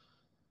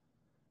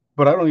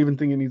 But I don't even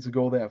think it needs to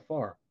go that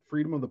far.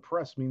 Freedom of the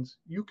press means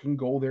you can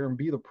go there and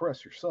be the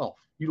press yourself.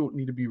 You don't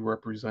need to be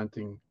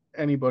representing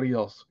anybody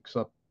else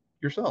except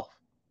yourself.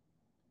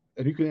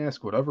 And you can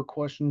ask whatever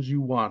questions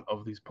you want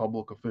of these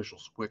public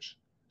officials, which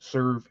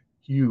serve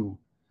you.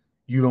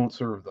 You don't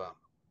serve them.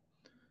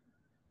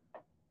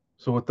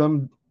 So with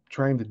them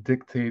trying to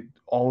dictate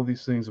all of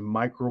these things and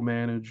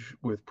micromanage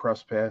with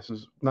press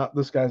passes, not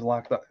this guy's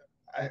locked up.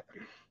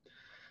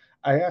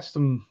 I asked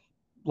him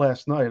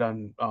last night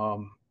on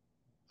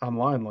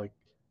online, like,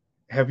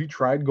 have you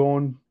tried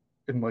going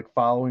and like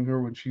following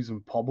her when she's in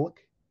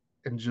public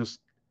and just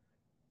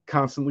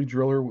constantly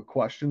drill her with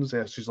questions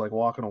as she's like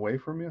walking away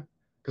from you?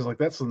 Because like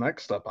that's the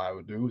next step I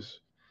would do is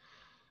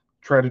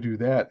try to do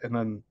that and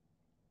then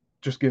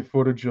just get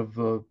footage of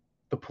the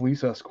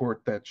police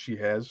escort that she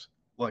has,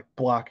 like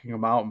blocking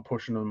him out and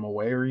pushing him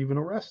away or even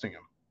arresting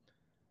him.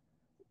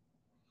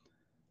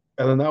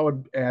 And then that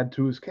would add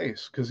to his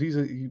case because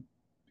he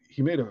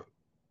made a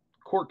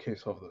court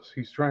case of this.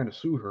 He's trying to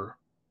sue her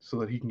so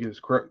that he can get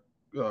his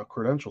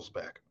credentials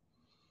back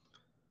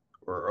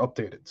or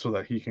updated so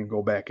that he can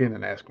go back in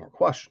and ask more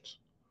questions.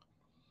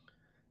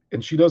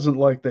 And she doesn't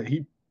like that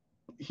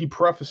he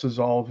prefaces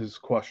all of his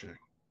questioning.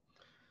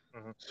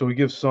 Mm-hmm. So he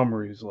gives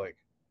summaries like,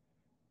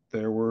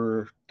 there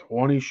were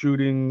 20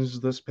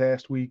 shootings this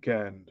past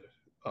weekend.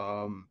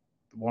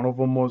 One of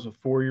them was a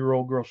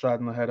 4-year-old girl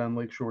shot in the head on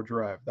Lakeshore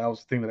Drive. That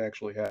was the thing that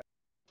actually happened.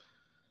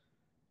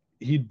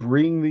 He'd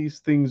bring these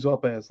things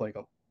up as a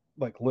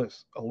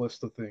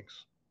list of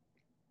things.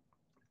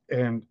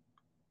 And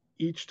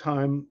each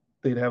time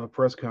they'd have a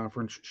press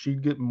conference,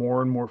 she'd get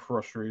more and more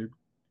frustrated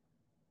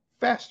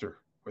faster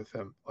with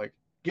him. Like,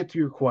 get to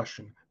your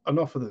question.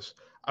 Enough of this.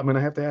 I'm going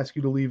to have to ask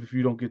you to leave if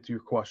you don't get to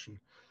your question.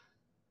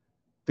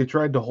 They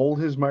tried to hold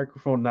his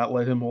microphone, not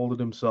let him hold it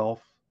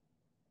himself.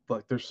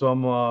 Like, there's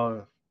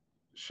some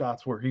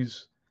shots where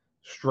he's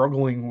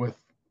struggling with,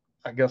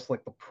 I guess,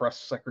 like the press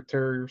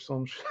secretary or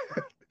some shit.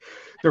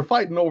 They're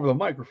fighting over the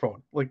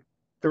microphone. Like,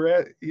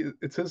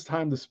 it's his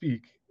time to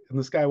speak, and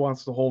this guy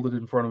wants to hold it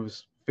in front of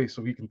his face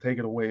so he can take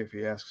it away if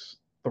he asks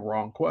the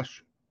wrong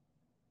question.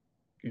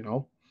 You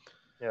know?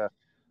 Yeah.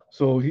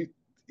 So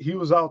he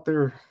was out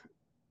there,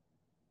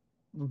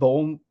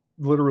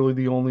 literally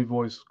the only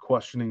voice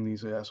questioning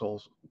these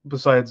assholes.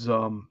 Besides,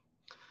 I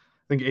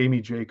think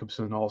Amy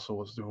Jacobson also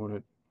was doing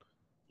it.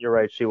 You're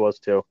right, she was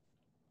too.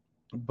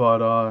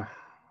 But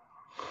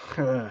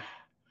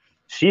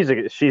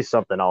she's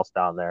something else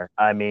down there.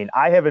 I mean,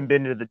 I haven't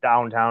been to the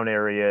downtown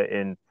area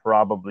in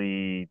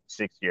probably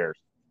 6 years.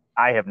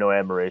 I have no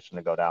admiration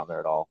to go down there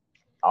at all.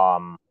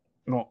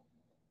 No,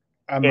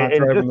 I'm not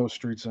driving those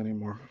streets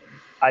anymore.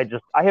 I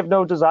have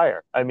no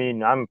desire. I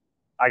mean,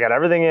 I got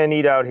everything I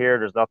need out here.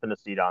 There's nothing to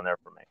see down there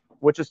for me,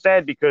 which is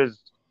sad because,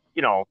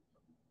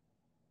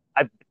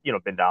 I've,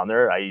 been down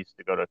there. I used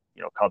to go to,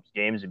 Cubs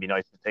games. It'd be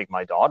nice to take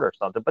my daughter or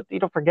something, but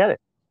forget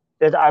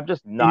it. I'm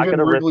just not going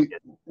to risk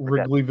it.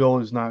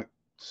 Wrigleyville is not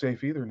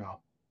safe either now.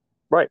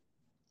 Right.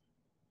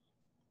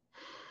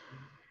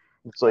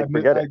 It's like,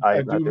 forget it.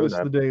 I do miss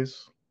the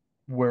days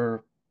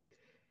where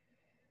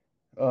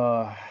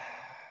Uh,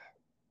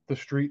 the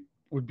street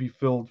would be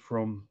filled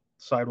from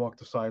sidewalk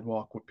to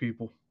sidewalk with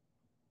people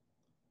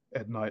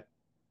at night,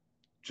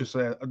 just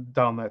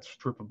down that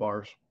strip of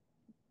bars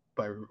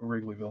by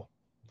Wrigleyville.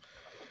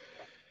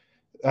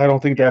 I don't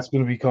think Yeah. that's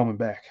going to be coming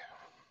back.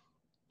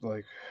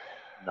 Like,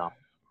 No.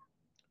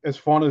 as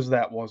fun as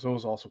that was, it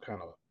was also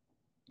kind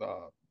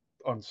of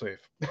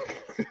unsafe.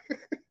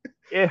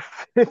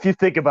 If you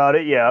think about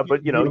it, yeah,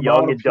 but The amount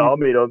young of and dumb,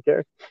 people, you don't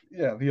care.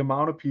 yeah, the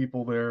amount of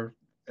people there,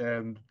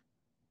 and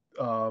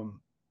um,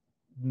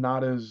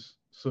 not as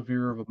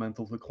severe of a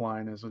mental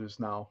decline as it is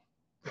now.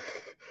 That's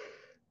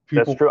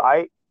people true.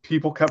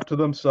 people kept to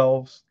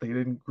themselves. They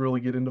didn't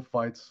really get into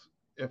fights.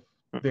 If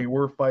they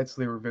were fights,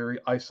 they were very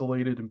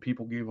isolated, and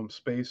people gave them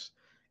space,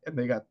 and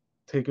they got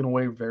taken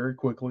away very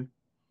quickly.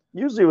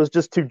 Usually it was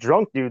just two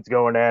drunk dudes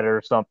going at it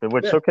or something,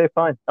 which, Yeah, okay,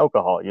 fine,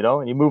 alcohol,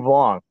 and you move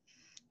along.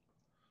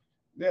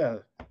 yeah.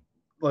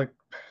 Like,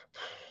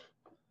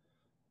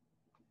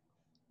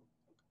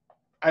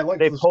 I liked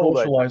They the pulled it.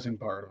 socializing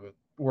part of it,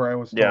 where I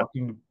was Yeah.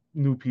 talking to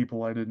new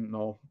people I didn't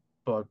know.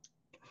 But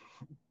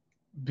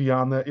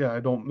beyond that, yeah, I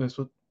don't miss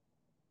it.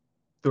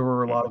 There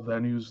were a lot of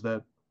venues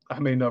that I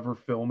may never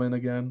film in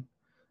again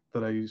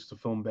that I used to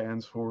film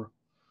bands for.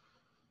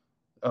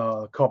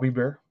 Cubby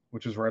Bear,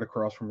 which is right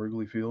across from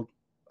Wrigley Field.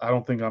 I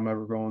don't think I'm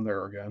ever going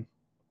there again.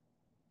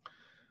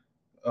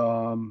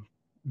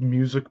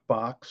 Music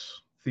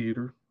Box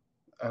Theater.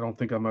 I don't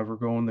think I'm ever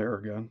going there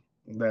again.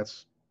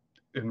 That's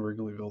in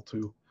Wrigleyville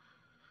too.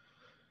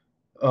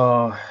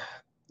 Uh,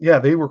 yeah,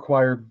 they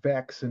required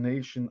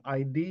vaccination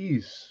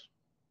IDs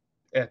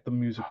at the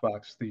Music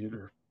Box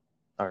Theater.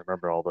 I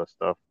remember all this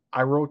stuff.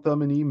 I wrote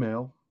them an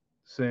email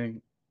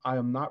saying I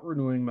am not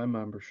renewing my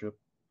membership.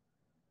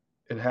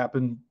 It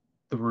happened.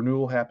 The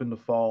renewal happened to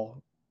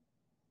fall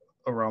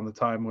around the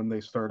time when they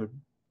started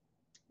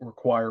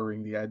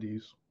requiring the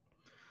IDs.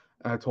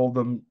 And I told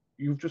them,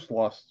 you've just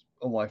lost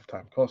a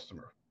lifetime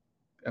customer,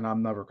 and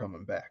I'm never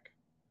coming back.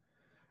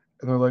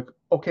 And they're like,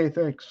 okay,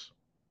 thanks.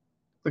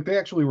 Like, they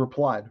actually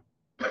replied.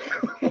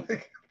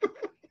 Like,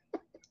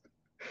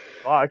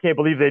 Oh, I can't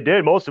believe they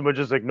did. Most of them would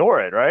just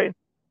ignore it, right?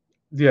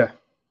 yeah.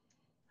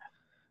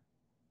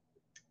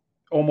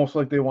 Almost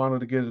like they wanted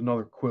to get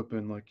another quip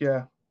in, like,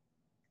 yeah,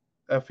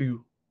 F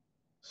you.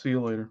 See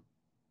you later.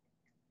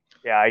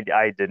 Yeah,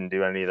 I didn't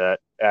do any of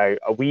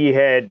that.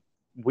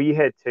 We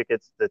had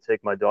tickets to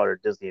take my daughter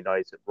to Disney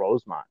Nights at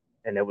Rosemont,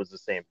 and it was the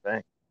same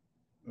thing.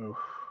 Oof.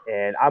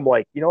 And I'm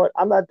like, you know what?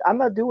 I'm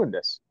not doing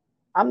this.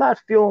 I'm not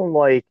feeling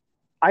like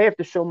I have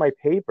to show my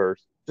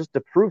papers just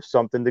to prove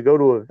something to go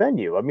to a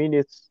venue. I mean,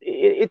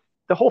 the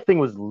whole thing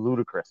was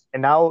ludicrous.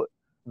 And now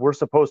we're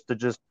supposed to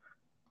just,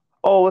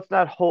 oh, let's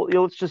not hold,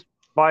 let's just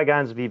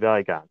bygones be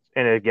bygones.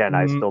 And again,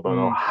 I still don't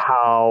know Mm-mm.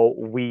 how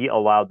we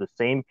allowed the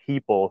same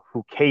people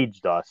who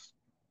caged us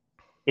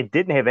and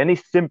didn't have any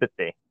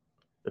sympathy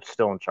are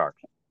still in charge.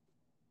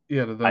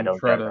 Yeah, to I then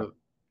don't get it.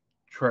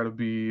 try to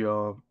be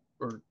or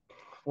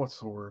what's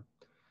the word?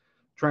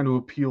 Trying to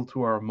appeal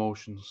to our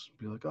emotions.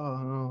 Be like, oh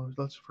no,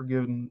 let's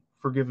forgive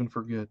and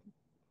forget.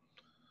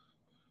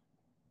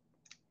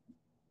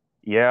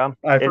 Yeah,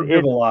 I it, forgive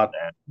it a lot,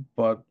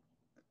 but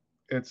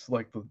it's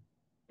like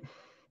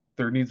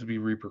there needs to be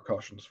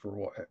repercussions for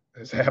what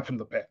has happened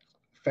the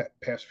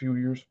past few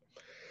years.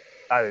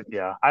 and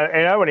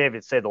I wouldn't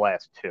even say the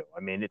last two. I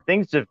mean,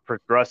 things have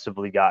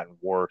progressively gotten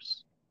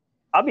worse.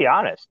 I'll be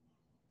honest.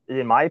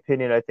 In my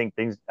opinion, I think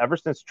things ever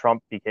since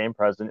Trump became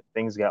president,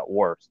 things got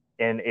worse.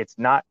 And it's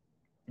not,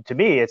 to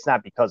me, it's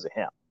not because of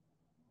him.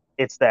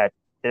 It's that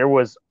there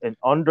was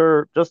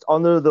just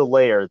under the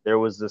layer, there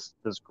was this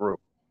group,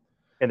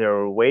 and they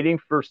were waiting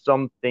for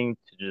something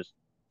to just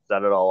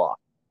set it all off,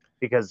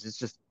 because it's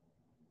just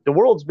the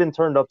world's been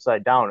turned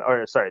upside down,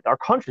 or sorry, our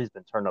country's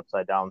been turned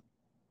upside down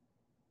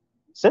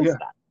since Yeah,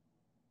 then.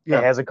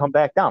 It yeah. hasn't come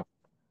back down.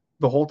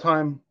 The whole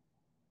time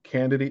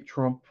candidate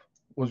Trump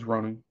was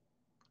running,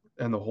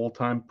 and the whole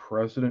time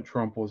President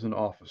Trump was in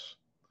office,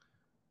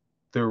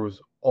 there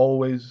was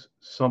always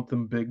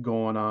something big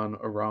going on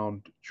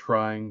around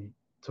trying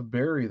to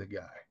bury the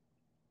guy.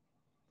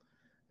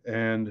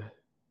 And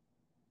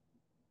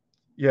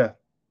yeah,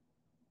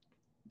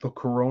 the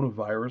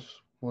coronavirus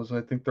was,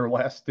 I think, their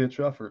last ditch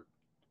effort,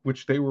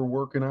 which they were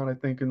working on, I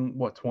think, in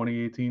what,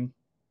 2018,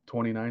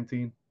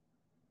 2019.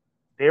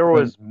 There Then,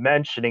 was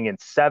mentioning in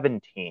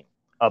 17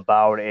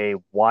 about a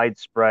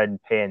widespread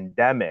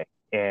pandemic,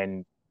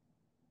 and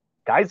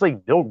guys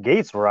like Bill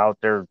Gates were out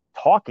there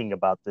talking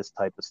about this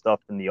type of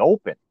stuff in the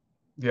open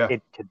yeah,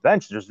 at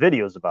conventions. There's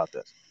videos about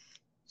this.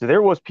 So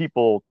there was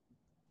people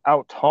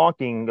out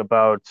talking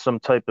about some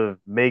type of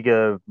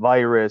mega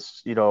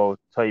virus,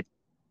 type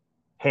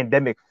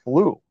pandemic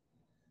flu.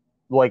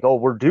 Like, oh,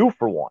 we're due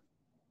for one.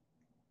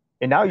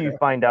 And now you yeah,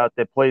 find out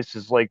that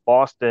places like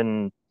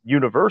Boston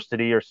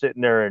University are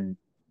sitting there and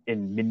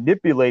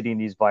manipulating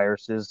these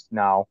viruses.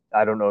 Now,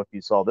 I don't know if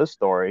you saw this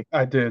story.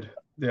 I did.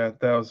 Yeah,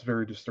 that was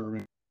very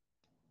disturbing.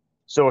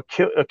 So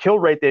a kill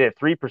rate they had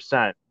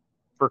 3%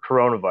 for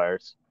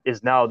coronavirus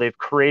is now they've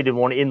created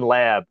one in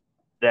lab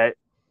that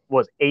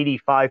was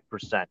 85%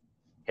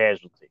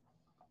 casualty.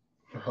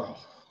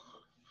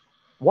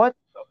 What?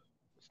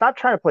 Stop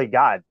trying to play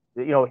God.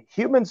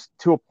 Humans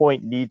to a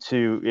point need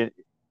to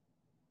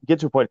get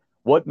to a point.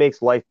 What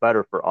makes life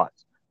better for us?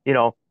 You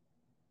know,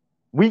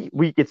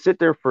 we could sit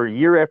there for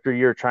year after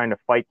year trying to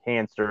fight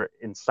cancer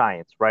in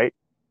science, right?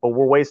 But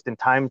we're wasting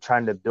time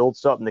trying to build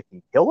something that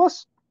can kill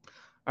us.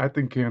 I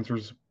think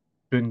cancer's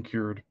been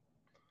cured,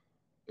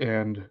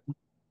 and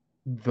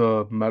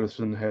the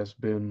medicine has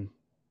been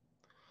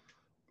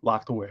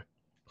locked away.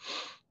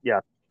 Yeah,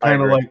 I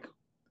Kind of agree.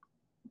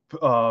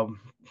 like um,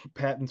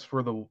 patents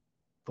for the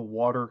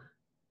water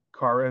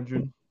car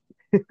engine.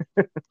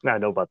 I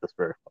know about this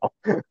very well.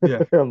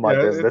 Yeah, My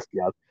yeah. business,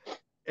 yeah.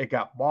 It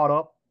got bought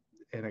up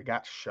and it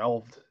got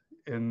shelved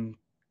in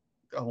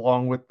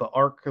along with the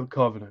Ark of the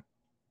Covenant.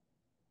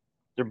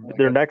 Like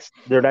They're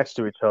next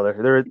to each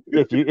other.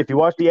 If you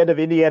watch the end of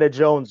Indiana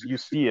Jones, you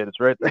see it. It's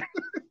right there.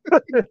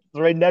 It's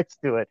right next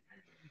to it.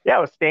 Yeah,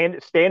 it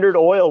was Standard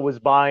Oil was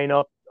buying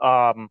up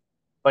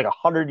like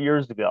 100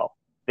 years ago.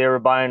 They were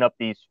buying up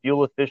these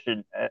fuel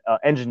efficient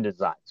engine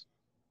designs,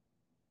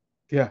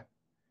 yeah,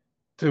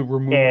 to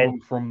remove and them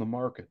from the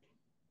market.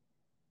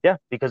 yeah,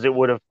 because it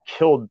would have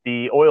killed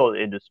the oil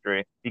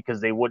industry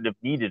because they wouldn't have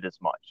needed as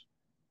much.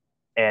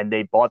 And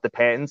they bought the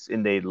patents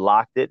and they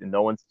locked it, and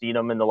no one's seen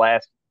them in the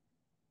last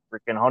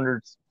freaking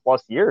hundreds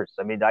plus years.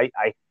 I mean, I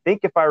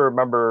think if I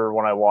remember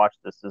when I watched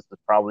this is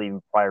probably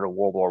even prior to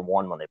World War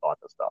I when they bought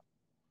this stuff.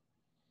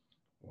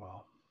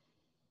 Wow.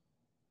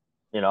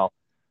 You know,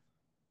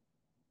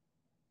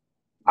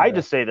 I Yeah.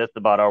 just say this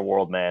about our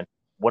world, man.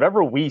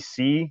 Whatever we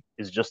see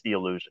is just the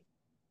illusion.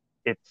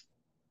 It's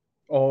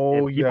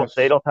Oh People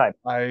say it yes, all the time.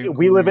 I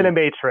We live in a agree.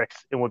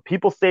 matrix, and when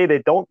people say they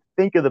don't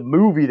think of the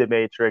movie The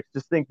Matrix,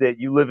 just think that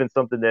you live in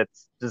something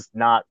that's just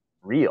not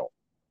real.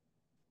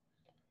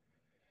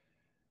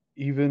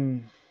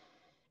 Even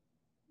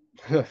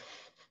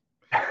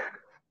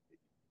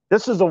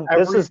This is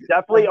every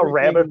definitely a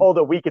rabbit everything. hole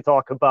that we could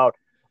talk about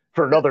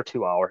for another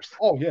 2 hours.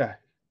 Oh yeah,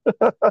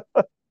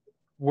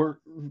 we're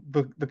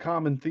the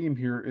common theme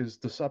here is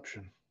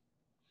deception.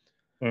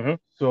 Mm-hmm.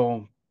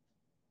 So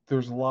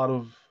there's a lot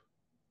of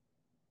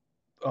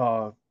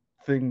uh,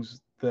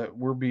 things that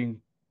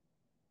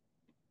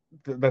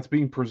that's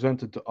being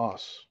presented to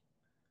us,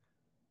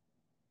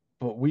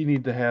 but we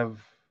need to have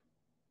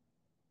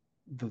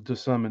the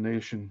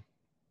dissemination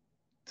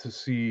to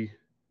see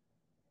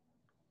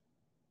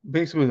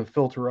basically to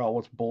filter out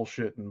what's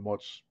bullshit and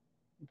what's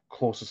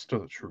closest to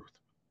the truth.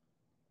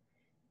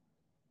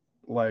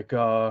 Like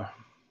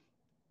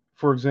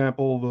for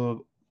example,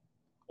 the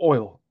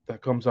oil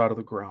that comes out of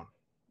the ground.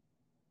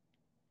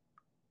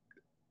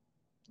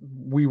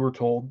 We were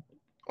told,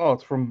 oh,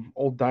 it's from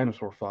old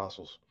dinosaur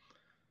fossils.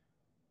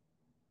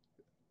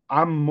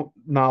 I'm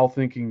now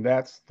thinking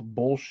that's the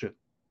bullshit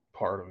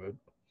part of it.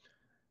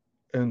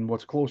 And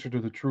what's closer to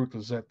the truth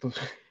is that the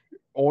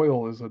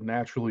oil is a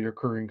naturally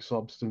occurring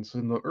substance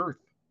in the earth,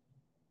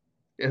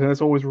 and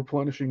it's always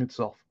replenishing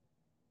itself.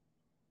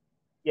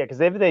 Yeah, because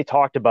they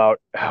talked about.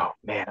 Oh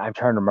man, I'm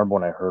trying to remember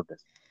when I heard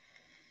this.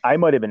 I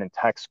might have been in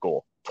tech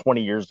school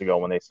 20 years ago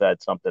when they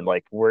said something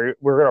like we're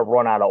gonna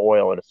run out of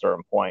oil at a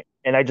certain point,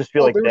 and I just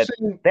feel Oh, like they were that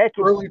saying that gets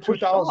early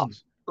pushed off.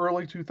 2000s,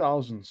 early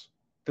 2000s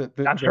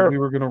Not that sure. we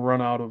were going to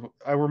run out of.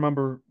 I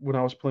remember when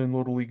I was playing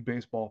Little League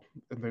Baseball,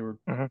 and they were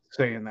Mm-hmm.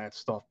 saying that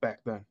stuff back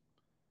then.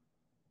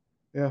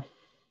 Yeah,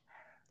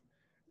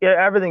 Yeah,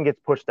 everything gets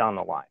pushed down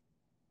the line,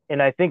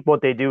 and I think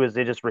what they do is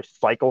they just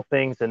recycle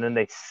things and then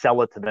they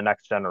sell it to the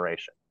next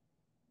generation.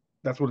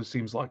 that's what it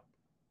seems like.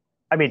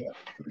 I mean, Yeah.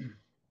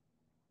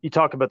 you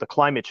talk about the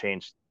climate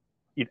change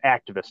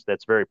activists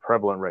that's very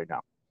prevalent right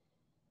now.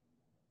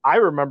 I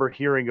remember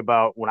hearing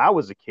about when I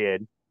was a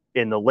kid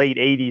in the late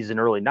 80s and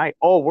early 90s.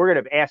 Oh, we're gonna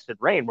have acid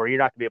rain where you're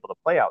not gonna be able to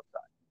play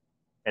outside,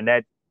 and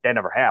that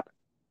never happened.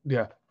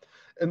 Yeah.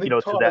 And they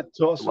To taught that it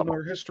to us in level,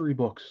 our history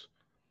books.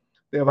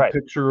 They have a right?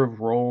 picture of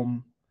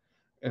Rome,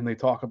 and they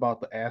talk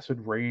about the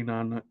acid rain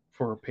on it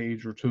for a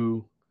page or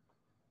two.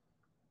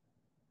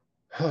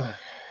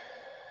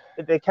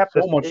 They kept So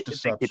us. much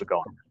They keep it deception.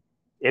 going.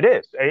 It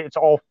is. It's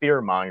all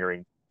fear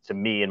mongering to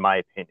me, in my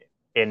opinion.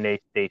 And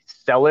they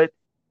sell it.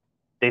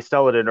 They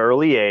sell it at an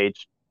early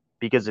age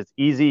because it's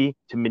easy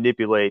to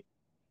manipulate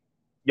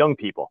young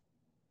people,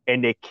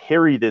 and they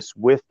carry this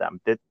with them.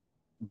 That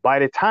by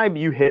the time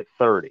you hit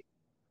 30,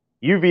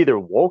 you've either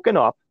woken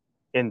up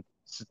and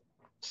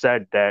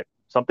said that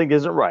something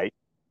isn't right,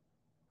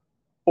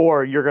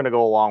 or you're going to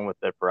go along with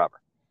it forever.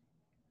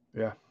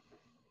 Yeah.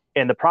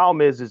 And the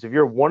problem is if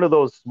you're one of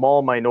those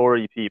small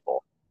minority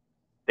people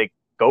that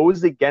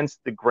goes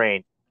against the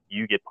grain,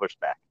 you get pushed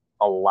back,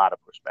 a lot of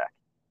pushback.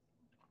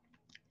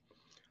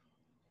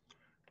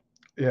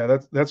 Yeah,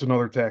 that's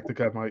another tactic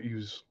I might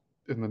use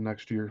in the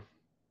next year.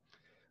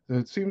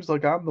 It seems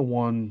like I'm the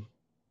one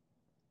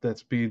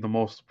that's being the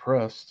most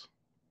oppressed.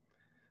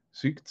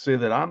 So you could say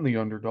that I'm the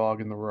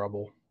underdog and the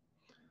rebel,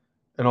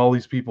 and all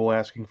these people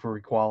asking for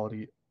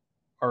equality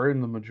are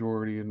in the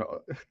majority. And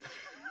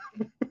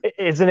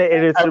Isn't it?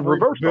 It's a every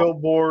reversal.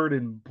 billboard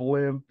and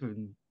blimp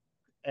and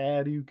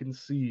ad you can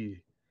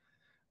see,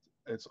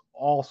 it's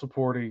all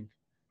supporting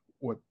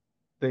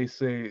they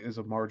say is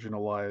a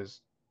marginalized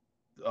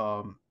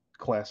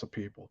class of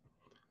people,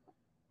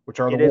 which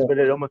are the It is, woke. but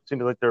it almost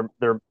seems like they're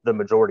the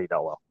majority,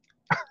 Dello.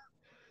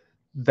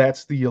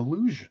 That's the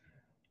illusion.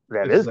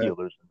 That Is is the that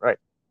illusion, right?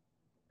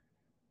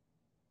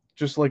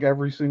 just like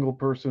every single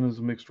person is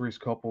a mixed race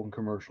couple in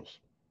commercials?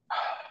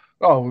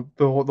 Oh,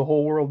 the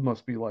whole world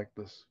must be like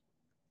this.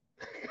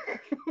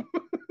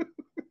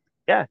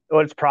 Yeah,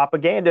 well, it's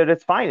propaganda.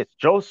 It's fine. It's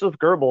Joseph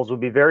Goebbels would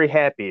be very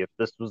happy if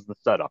this was the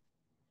setup.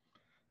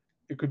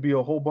 It could be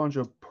a whole bunch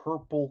of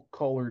purple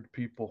colored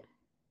people,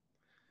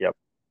 Yep.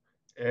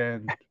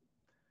 and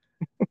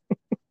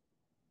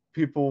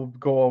people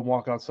go and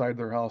walk outside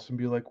their house and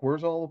be like,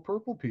 "Where's all the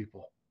purple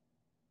people?"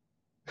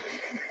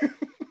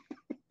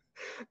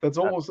 That's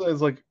almost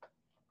as like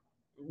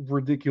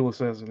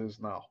ridiculous as it is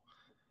now.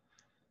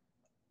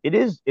 It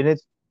is, and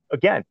it's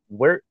again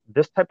where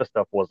this type of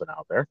stuff wasn't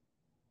out there.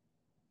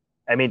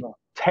 I mean, No.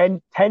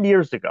 10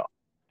 years ago,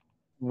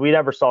 we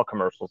never saw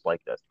commercials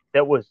like this.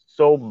 That was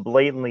so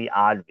blatantly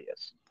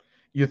obvious.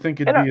 You think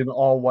it'd And be an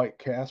all-white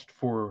cast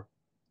for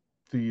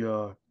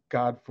the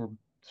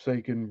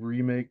godforsaken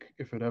remake,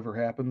 if it ever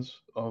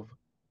happens, of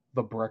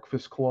The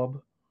Breakfast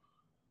Club?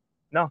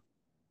 no,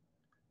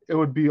 It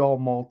would be all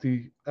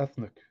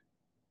multi-ethnic.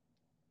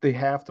 They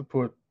have to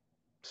put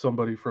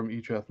somebody from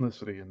each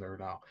ethnicity in there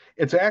now.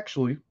 It's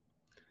actually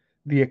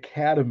the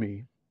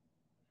Academy.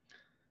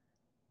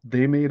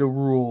 They made a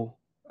rule,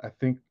 I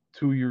think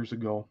 2 years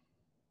ago,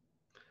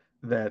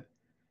 that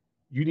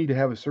you need to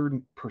have a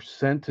certain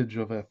percentage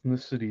of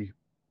ethnicity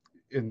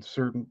in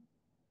certain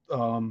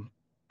um,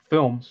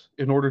 films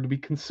in order to be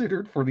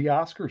considered for the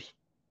Oscars.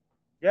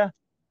 yeah,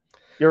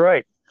 you're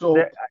right. So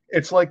That,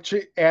 it's like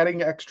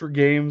adding extra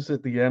games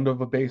at the end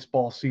of a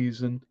baseball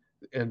season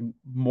and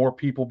more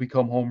people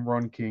become home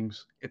run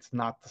kings. It's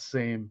not the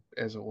same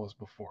as it was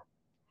before.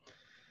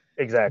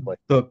 exactly.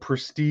 The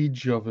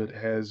prestige of it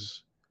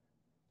has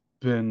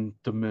been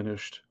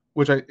diminished,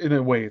 which in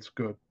a way, it's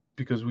good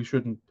because we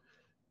shouldn't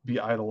be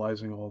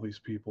idolizing all these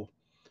people.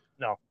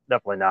 No,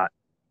 definitely not.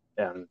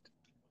 And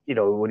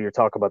when you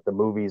talk about the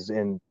movies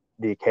and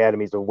the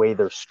academies, the way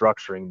they're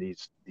structuring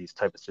these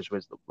type of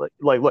situations,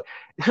 like look,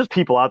 there's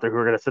people out there who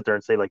are going to sit there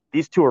and say like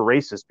these two are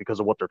racist because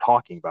of what they're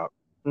talking about.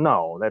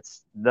 No,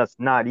 that's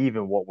not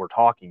even what we're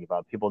talking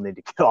about. People need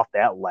to get off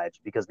that ledge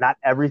because not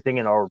everything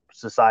in our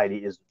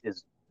society is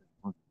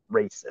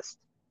racist.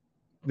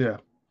 Yeah,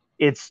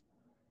 It's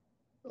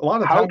a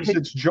lot of how times can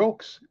it's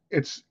jokes.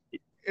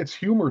 It's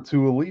humor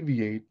to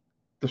alleviate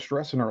the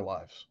stress in our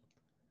lives.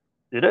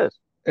 it is.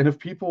 And if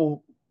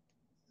people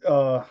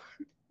uh,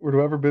 would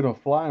have ever been a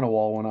fly on a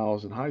wall when I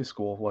was in high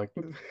school, like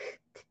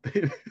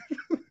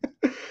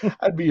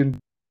I'd be in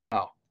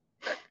now,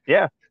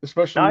 Yeah, now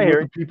especially I with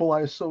hear the you. people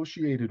I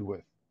associated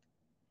with.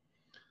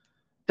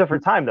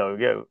 Different time though.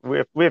 Yeah,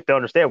 we have to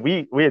understand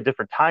we had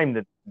different time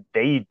that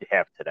they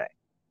have today.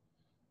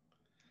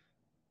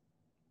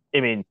 I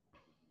mean,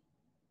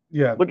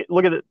 Yeah,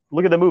 look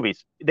at the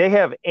movies. They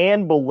have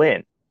Anne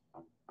Boleyn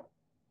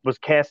was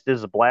cast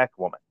as a black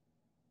woman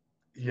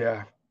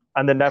yeah,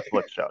 on the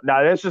Netflix show.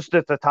 Now that's just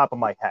at the top of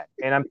my head,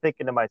 and I'm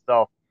thinking to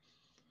myself,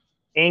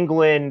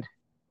 England,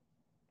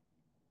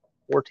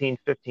 14,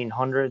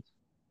 1500s.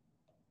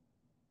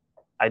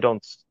 I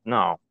don't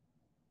know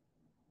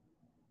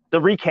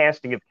the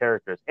recasting of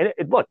characters, and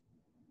look,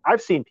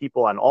 I've seen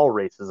people on all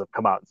races have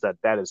come out and said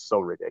that is so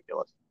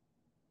ridiculous.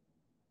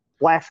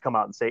 Blacks come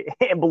out and say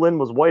Anne Boleyn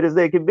was white as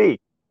they could be.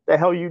 The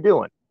hell are you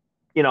doing?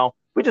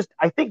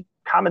 I think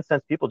common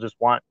sense people just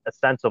want a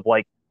sense of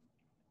like,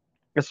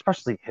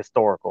 especially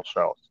historical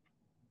shows.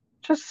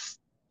 Just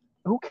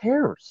who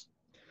cares?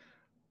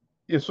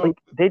 yeah. So Like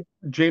they,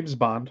 James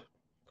Bond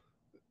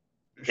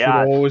should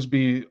yeah, always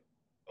be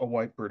a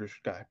white British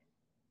guy,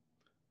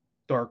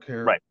 dark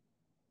hair, right.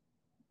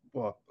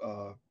 well,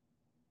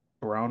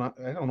 brown.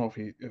 I don't know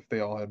if they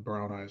all had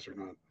brown eyes or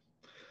not.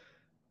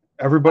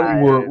 Everybody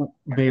I were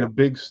made a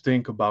big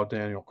stink about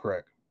Daniel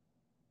Craig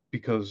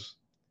because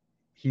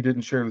he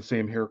didn't share the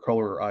same hair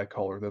color or eye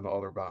color than the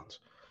other Bonds.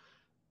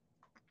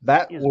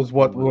 That he's was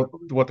weird.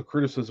 what the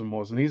criticism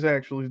was, and he's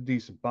actually a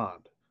decent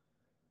Bond.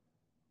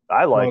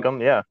 I like But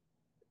him. Yeah,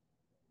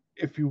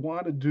 if you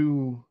want to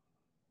do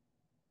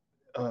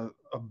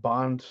a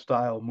Bond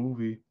style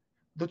movie,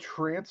 The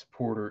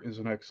Transporter is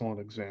an excellent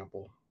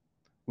example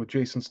with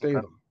Jason okay.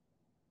 Statham.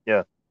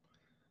 Yeah,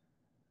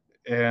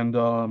 And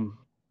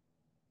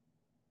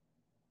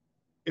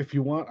if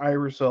you want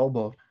Iris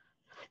Elba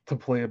to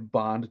play a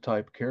Bond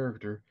type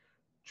character,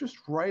 just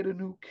write a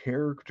new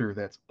character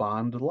that's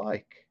Bond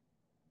like.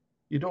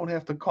 You don't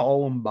have to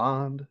call him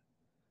Bond.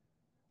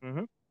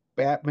 mm-hmm.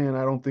 Batman,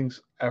 I don't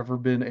think's ever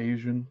been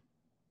Asian.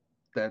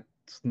 That's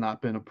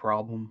not been a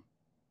problem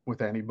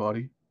with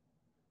anybody.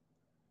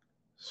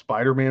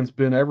 Spider-Man's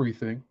been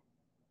everything.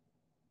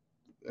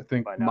 I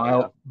think By now,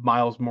 yeah.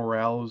 Miles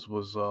Morales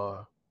was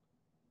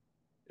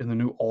in the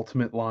new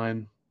Ultimate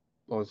line.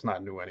 Well, it's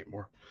not new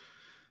anymore,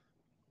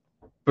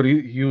 but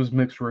he was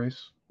mixed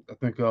race. I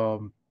think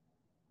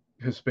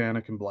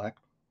Hispanic and black.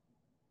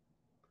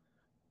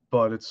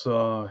 But it's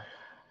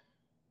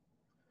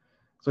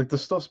It's like the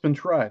stuff's been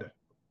tried.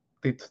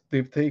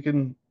 They've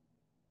taken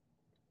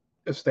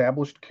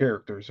established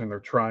characters and they're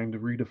trying to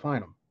redefine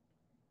them.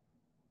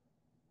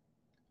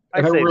 I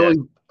And I say this. really,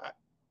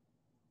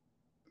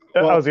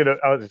 I well, was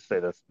gonna say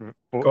this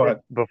go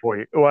ahead. before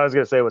you. What I was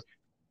gonna say was,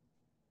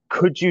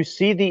 could you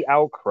see the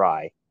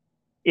outcry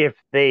if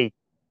they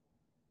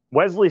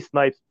Wesley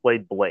Snipes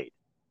played Blade?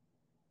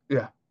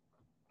 Yeah,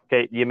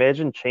 Okay, you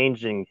imagine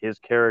changing his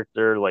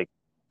character like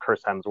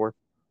Chris Hemsworth?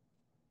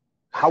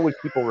 How would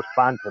people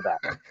respond to that?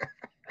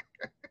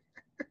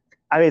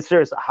 I mean,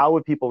 seriously, how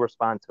would people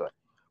respond to it?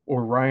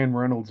 or Ryan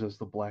Reynolds as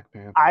the Black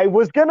Panther. I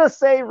was gonna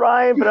say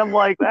Ryan, but I'm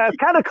like, that's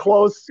kind of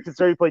close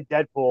considering he played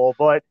Deadpool.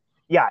 But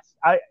yes,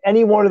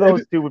 any one of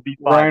those two would be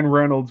fine. Ryan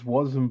Reynolds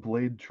was in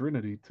Blade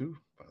Trinity too,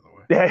 by the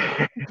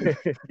way.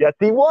 Yes,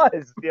 he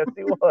was. Yes,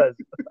 he was.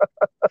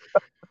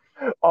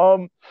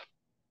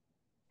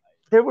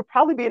 There would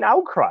probably be an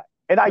outcry.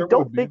 And I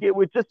don't think it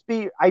would just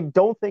be, I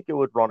don't think it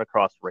would run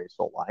across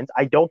racial lines.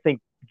 I don't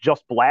think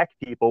just black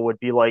people would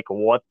be like,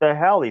 what the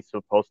hell? He's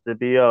supposed to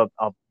be a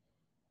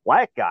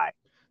black guy.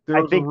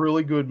 There was a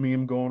really good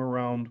meme going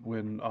around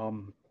when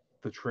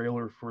the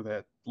trailer for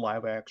that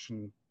live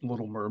action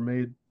Little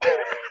Mermaid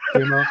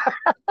came out.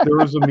 There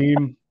was a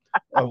meme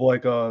of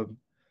like a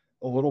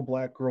little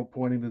black girl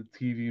pointing to the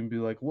TV and be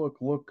like,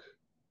 look,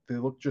 they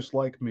look just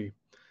like me.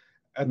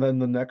 And then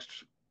the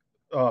next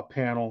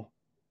panel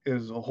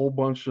is a whole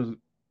bunch of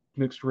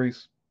mixed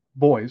race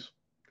boys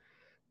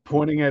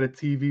pointing at a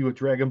TV with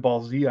Dragon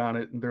Ball Z on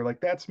it, and they're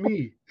like, that's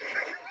me.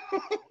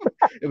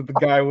 And the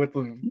guy with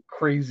the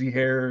crazy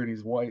hair and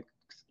he's white.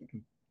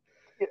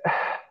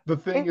 The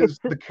thing is,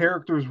 the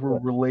characters were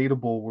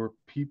relatable, where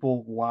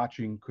people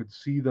watching could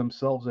see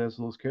themselves as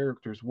those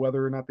characters,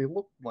 whether or not they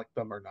looked like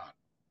them or not.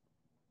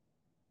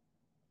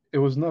 It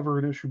was never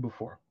an issue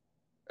before,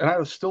 and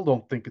I still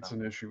don't think it's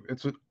an issue.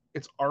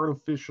 It's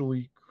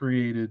artificially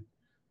created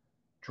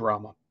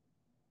drama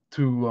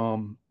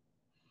to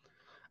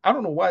I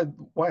don't know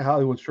why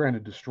Hollywood's trying to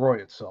destroy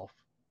itself.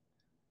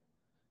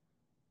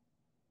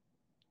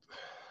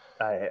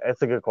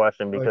 It's a good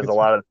question because a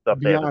lot of stuff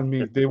beyond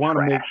me. They want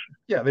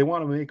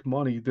to make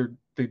money.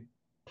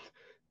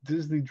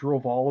 Disney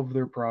drove all of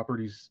their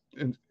properties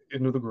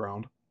into the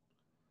ground.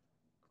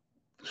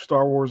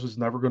 Star Wars is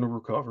never going to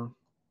recover.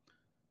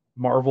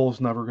 Marvel is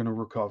never going to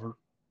recover.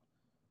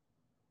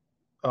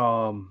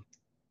 I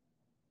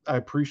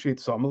appreciate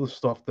some of the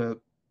stuff that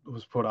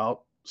was put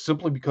out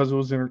simply because it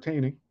was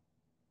entertaining.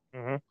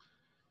 Mm-hmm.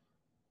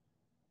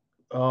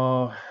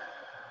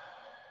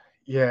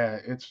 Yeah,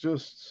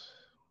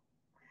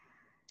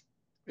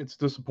 it's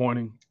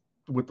disappointing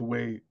with the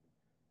way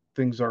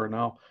things are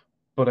now,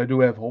 but I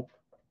do have hope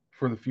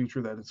for the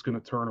future that it's going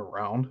to turn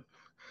around.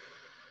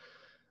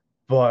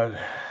 But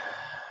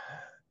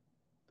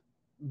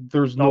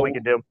there's no we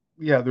can do.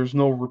 Yeah, there's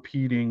no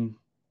repeating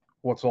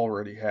what's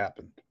already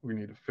happened. We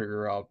need to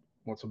figure out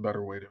what's a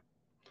better way to,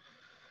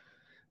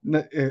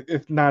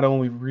 if not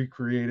only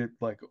recreate it,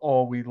 like,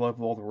 oh, we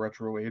love all the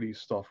retro 80s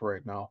stuff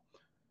right now.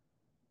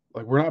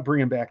 Like, we're not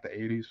bringing back the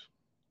 80s,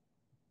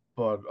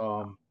 but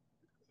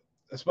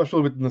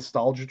especially with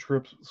nostalgia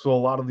trips. So a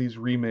lot of these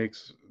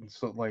remakes,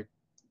 so like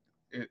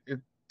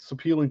it's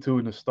appealing to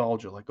a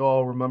nostalgia, like,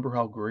 oh, remember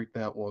how great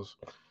that was.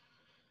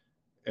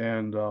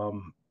 And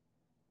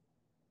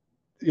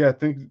yeah, I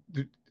think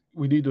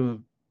we need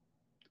to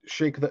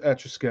shake the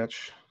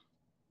Etch-a-Sketch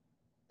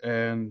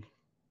and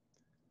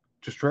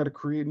just try to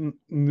create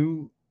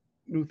new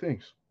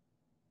things.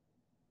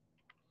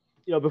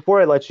 You know,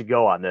 before I let you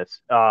go on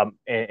this,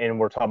 and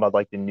we're talking about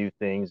like the new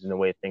things and the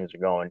way things are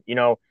going, you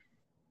know,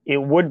 it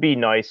would be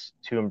nice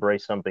to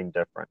embrace something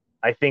different.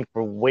 I think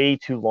for way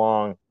too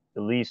long,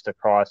 at least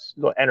across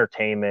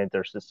entertainment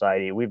or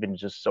society, we've been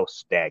just so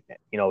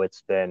stagnant. You know,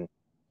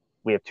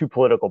 we have two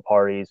political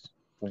parties.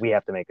 We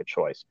have to make a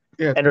choice.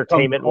 Yeah,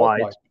 entertainment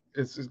wise,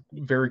 it's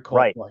very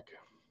cult-like. Right.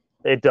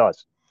 It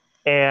does.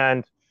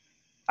 And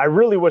I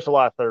really wish a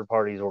lot of third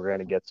parties were going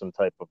to get some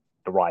type of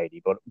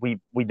variety, but we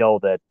know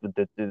that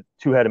the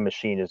two-headed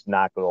machine is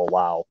not going to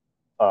allow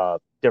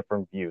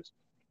different views.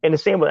 And the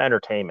same with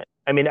entertainment.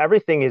 I mean,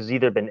 everything has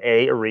either been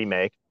a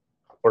remake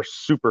or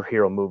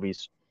superhero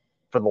movies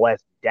for the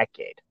last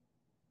decade.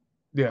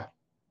 Yeah.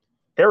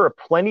 There are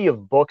plenty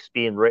of books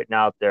being written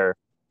out there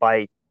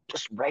by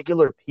just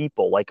regular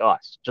people like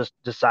us. Just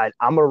decide,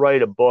 I'm going to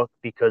write a book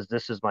because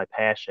this is my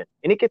passion.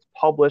 And it gets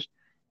published.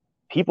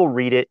 People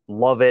read it,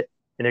 love it,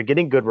 and they're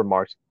getting good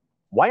remarks.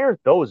 Why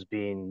aren't those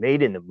being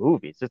made into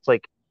movies? It's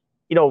like,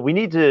 you know, we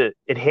need to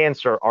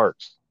enhance our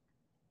arts.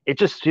 It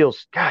just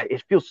feels, God,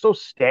 it feels so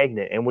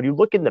stagnant. And when you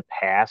look in the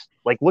past,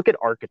 like look at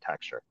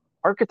architecture.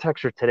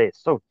 Architecture today is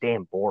so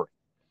damn boring.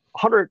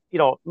 100, you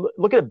know,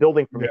 look at a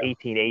building from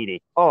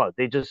 1880. Oh,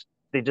 they just,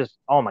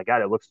 oh my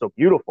God, it looks so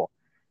beautiful.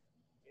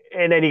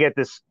 And then you get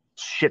this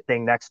shit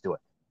thing next to it,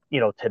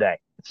 you know, today.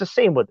 It's the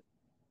same with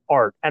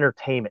art,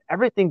 entertainment.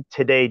 Everything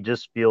today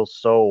just feels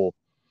so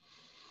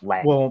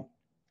laggy. Well,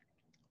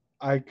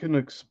 I can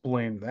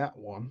explain that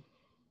one.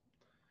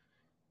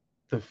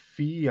 The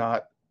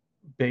fiat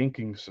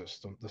banking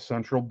system, the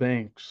central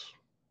banks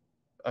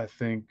I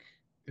think,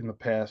 in the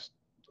past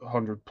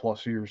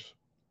 100+ years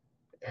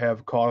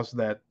have caused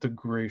that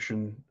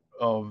degradation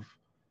of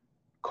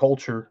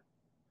culture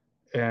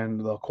and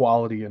the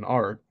quality in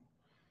art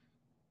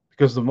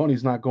because the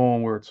money's not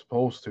going where it's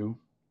supposed to.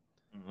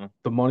 Mm-hmm.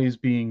 The money's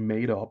being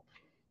made up,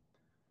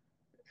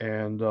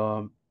 and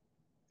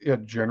yeah,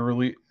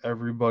 generally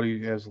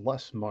everybody has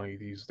less money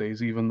these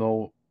days, even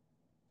though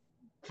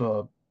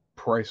the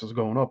price is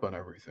going up on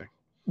everything.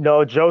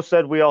 No, Joe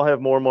said we all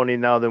have more money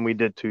now than we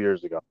did 2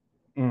 years ago.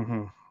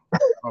 Mm-hmm.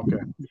 Okay.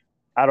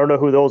 I don't know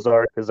who those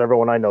are because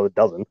everyone I know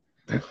doesn't.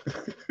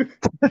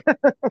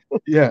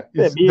 Yeah,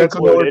 Me that's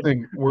another included.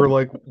 thing. Where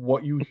like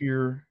what you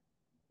hear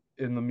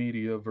in the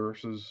media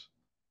versus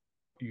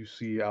you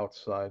see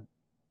outside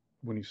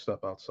when you step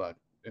outside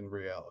in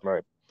reality.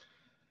 Right.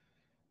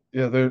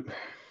 Yeah, there.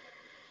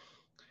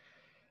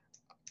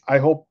 I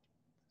hope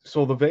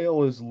so. The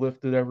veil is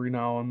lifted every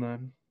now and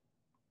then.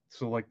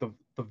 So like the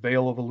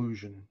veil of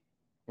illusion,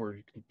 where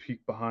you can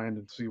peek behind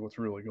and see what's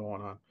really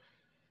going on.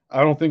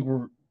 I don't think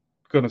we're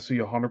going to see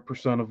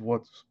 100% of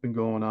what's been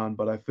going on,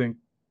 but I think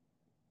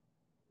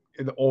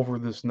over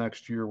this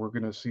next year we're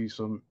going to see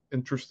some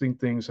interesting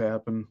things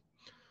happen.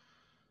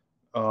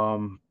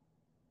 Um,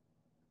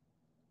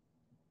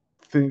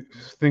 th-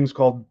 Things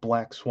called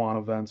black swan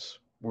events,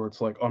 where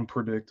it's like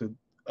unpredicted.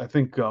 I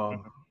think the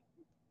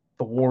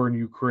war in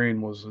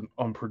Ukraine was an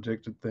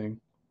unpredicted thing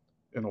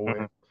in a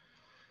Mm-hmm. way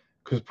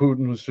because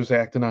Putin was just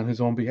acting on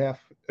his own behalf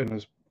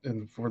and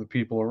for the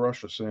people of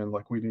Russia, saying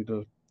like we need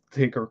to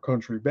take our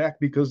country back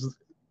because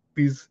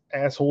these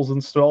assholes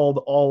installed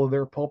all of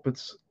their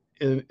puppets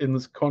in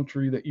this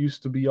country that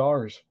used to be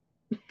ours.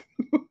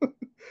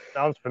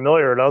 Sounds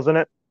familiar, doesn't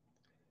it?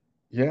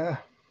 Yeah,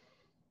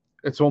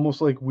 it's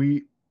almost like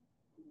we're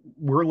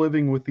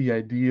living with the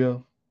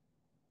idea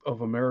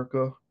of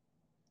America,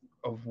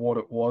 of what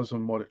it was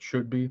and what it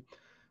should be,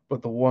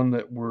 but the one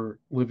that we're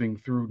living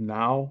through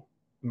now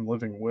and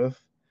living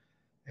with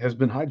has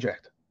been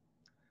hijacked,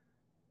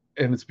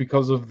 and it's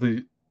because of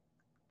the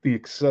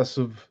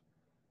excessive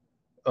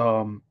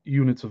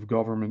units of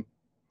government,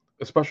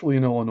 especially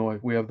in Illinois.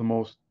 We have the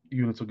most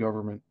units of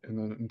government in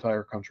the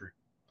entire country.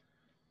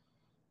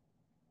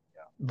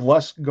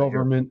 Less I hear.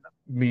 government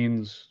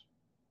means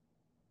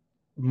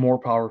more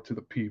power to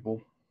the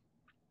people.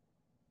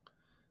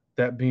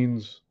 That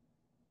means,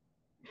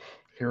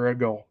 here I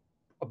go,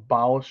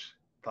 abolish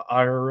the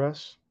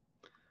IRS,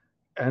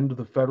 end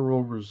the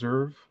Federal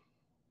Reserve,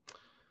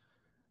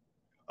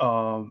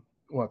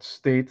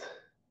 state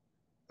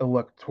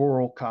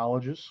electoral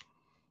colleges,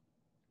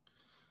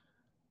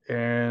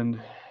 and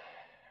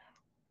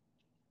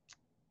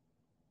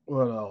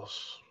what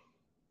else?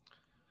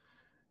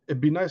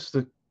 It'd be nice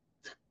to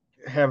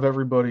have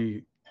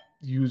everybody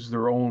use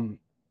their own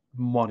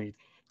money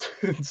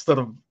instead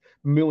of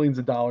millions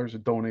of dollars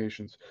of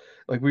donations.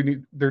 Like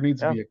there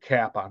needs to Yeah. be a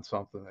cap on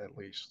something at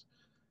least.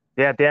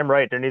 Yeah, damn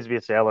right. There needs to be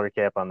a salary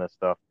cap on this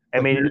stuff. I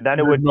Like mean, then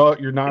it would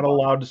you're not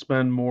allowed to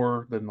spend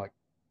more than like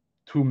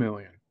 2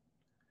 million.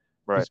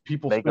 right Because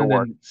people make it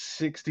work. spending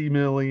 60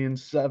 million,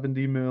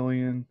 70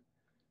 million.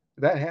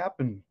 That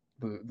happened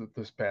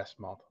this past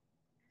month.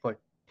 Like,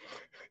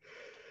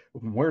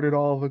 where did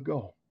all of it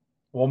go?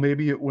 Well,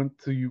 maybe it went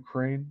to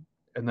Ukraine,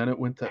 and then it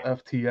went to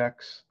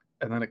FTX,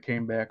 and then it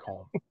came back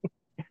home.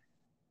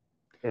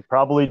 It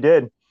probably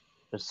did.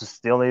 It's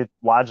just the only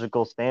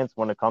logical stance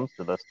when it comes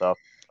to this stuff.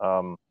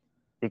 Um,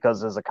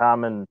 because as a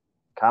common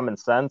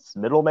sense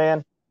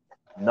middleman,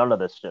 none of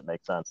this shit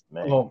makes sense to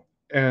me. Oh,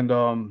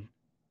 and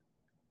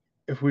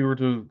if we were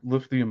to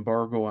lift the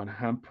embargo on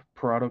hemp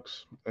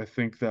products, I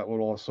think that would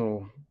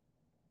also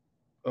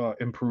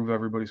improve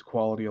everybody's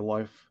quality of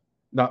life.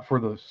 Not for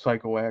the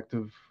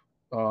psychoactive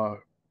uh,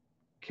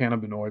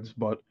 cannabinoids,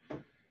 but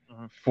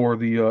Mm-hmm. for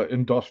the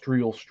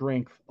industrial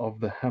strength of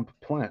the hemp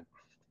plant,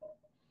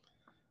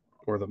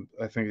 or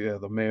I think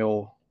the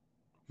male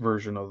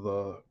version of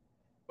the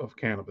of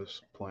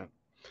cannabis plant.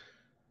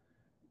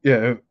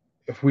 Yeah,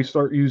 if we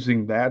start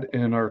using that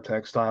in our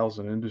textiles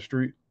and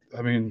industry,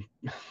 I mean,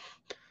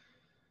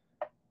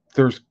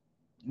 there's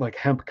like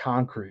hemp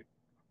concrete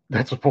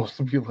that's supposed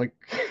to be like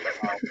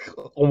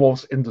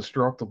almost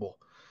indestructible.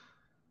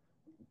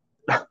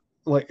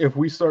 Like if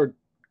we start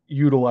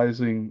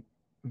utilizing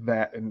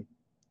that, and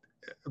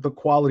the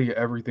quality of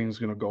everything is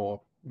going to go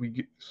up.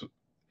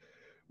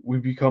 We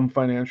become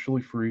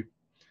financially free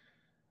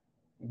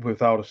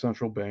without a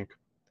central bank.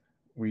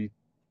 We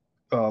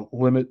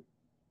limit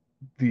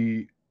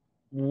the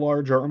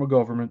large arm of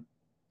government,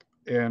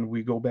 and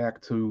we go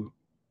back to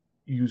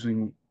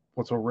using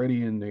what's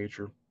already in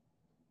nature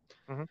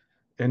Mm-hmm.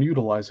 and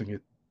utilizing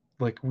it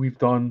like we've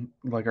done,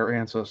 like our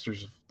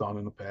ancestors have done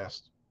in the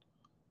past.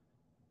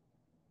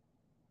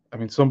 I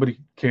mean, somebody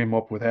came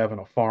up with having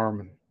a farm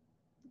and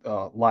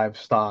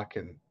livestock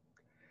and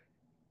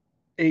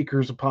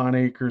acres upon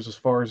acres, as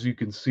far as you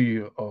can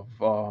see, of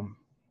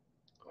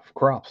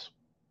crops.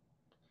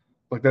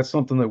 Like that's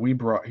something that we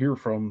brought here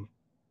from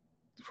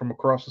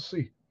across the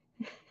sea,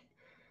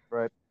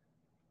 Right.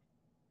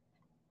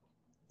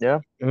 Yeah.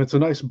 and it's a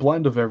nice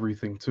blend of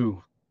everything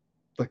too.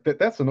 like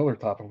that's another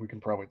topic we can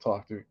probably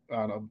talk to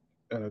on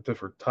at a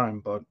different time.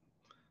 But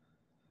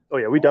Oh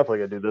yeah, we definitely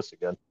gotta do this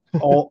again.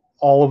 all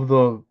of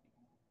the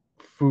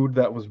food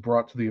that was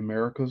brought to the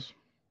Americas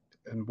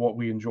and what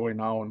we enjoy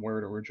now and where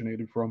it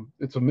originated from,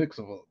 it's a mix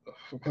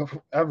of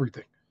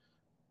everything.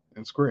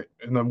 It's great,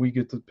 and then we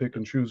get to pick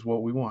and choose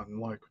what we want and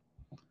like,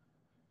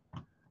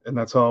 and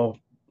that's how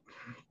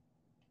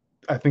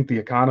I think the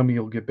economy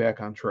will get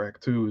back on track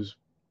too. Is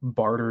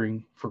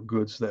bartering for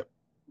goods that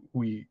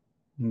we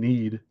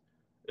need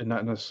and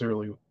not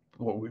necessarily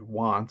what we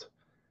want,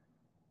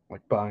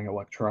 like buying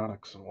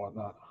electronics and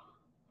whatnot.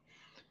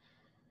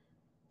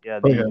 Yeah,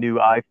 But the new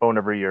iPhone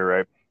every year,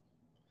 right?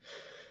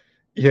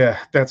 yeah,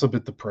 that's a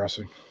bit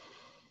depressing.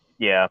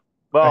 Yeah. I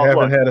Well,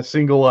 haven't look, had a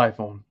single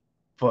iPhone,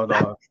 but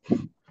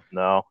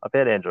no, I've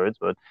had Androids,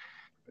 but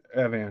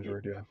I have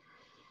Android. Yeah.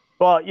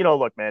 well,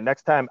 look, man,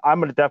 next time I'm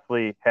gonna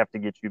definitely have to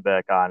get you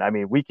back on. I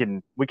mean, we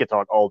can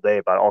talk all day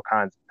about all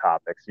kinds of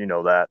topics. You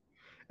know that.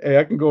 Hey,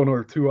 I can go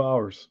another 2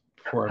 hours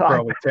before I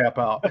probably tap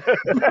out.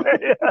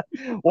 Yeah.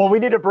 Well, we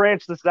need to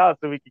branch this out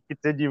so we can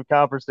continue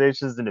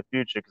conversations in the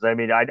future. Because I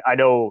mean, I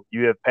know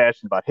you have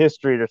passion about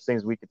history. There's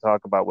things we could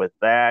talk about with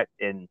that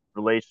in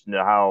relation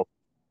to how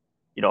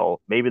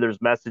maybe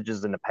there's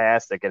messages in the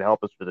past that can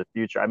help us for the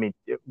future. I mean,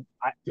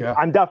 Yeah.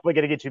 I'm definitely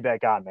gonna get you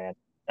back on, man.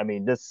 I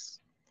mean, this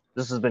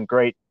has been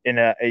great in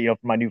for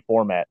my new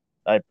format.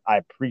 I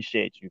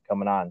appreciate you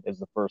coming on as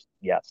the first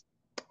guest.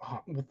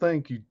 Well,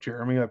 thank you,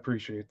 Jeremy. I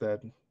appreciate that.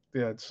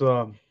 Yeah, it's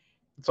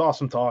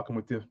awesome talking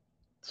with you.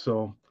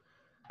 So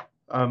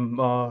I'm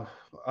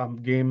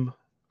game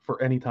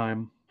for any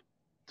time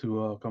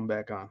to come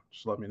back on.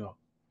 Just let me know.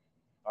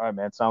 All right,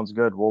 man. Sounds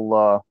good.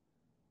 We'll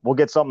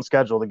get something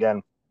scheduled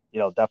again.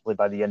 Definitely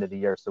by the end of the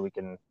year, so we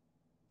can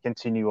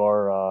continue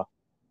our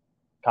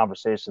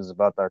conversations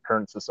about our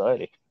current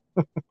society.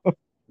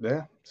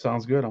 Yeah,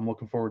 sounds good. I'm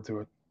looking forward to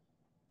it.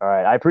 All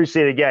right, I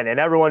appreciate it again, and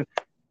everyone,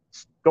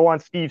 go on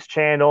Steve's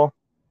channel,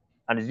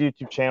 on his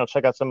YouTube channel.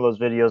 Check out some of those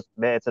videos.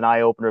 Man, it's an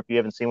eye opener if you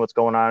haven't seen what's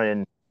going on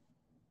in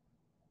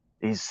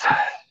these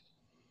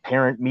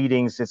parent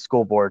meetings at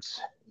school boards.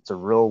 It's a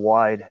real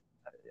wide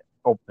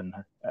open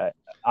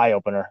eye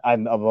opener.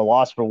 I'm of a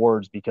loss for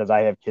words because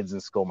I have kids in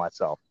school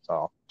myself.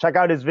 So check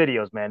out his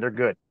videos, man. They're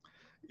good.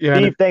 Yeah,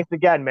 Steve, thanks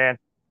again, man.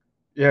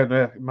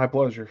 yeah, my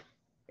pleasure.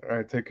 All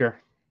right, take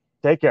care.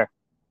 Take care.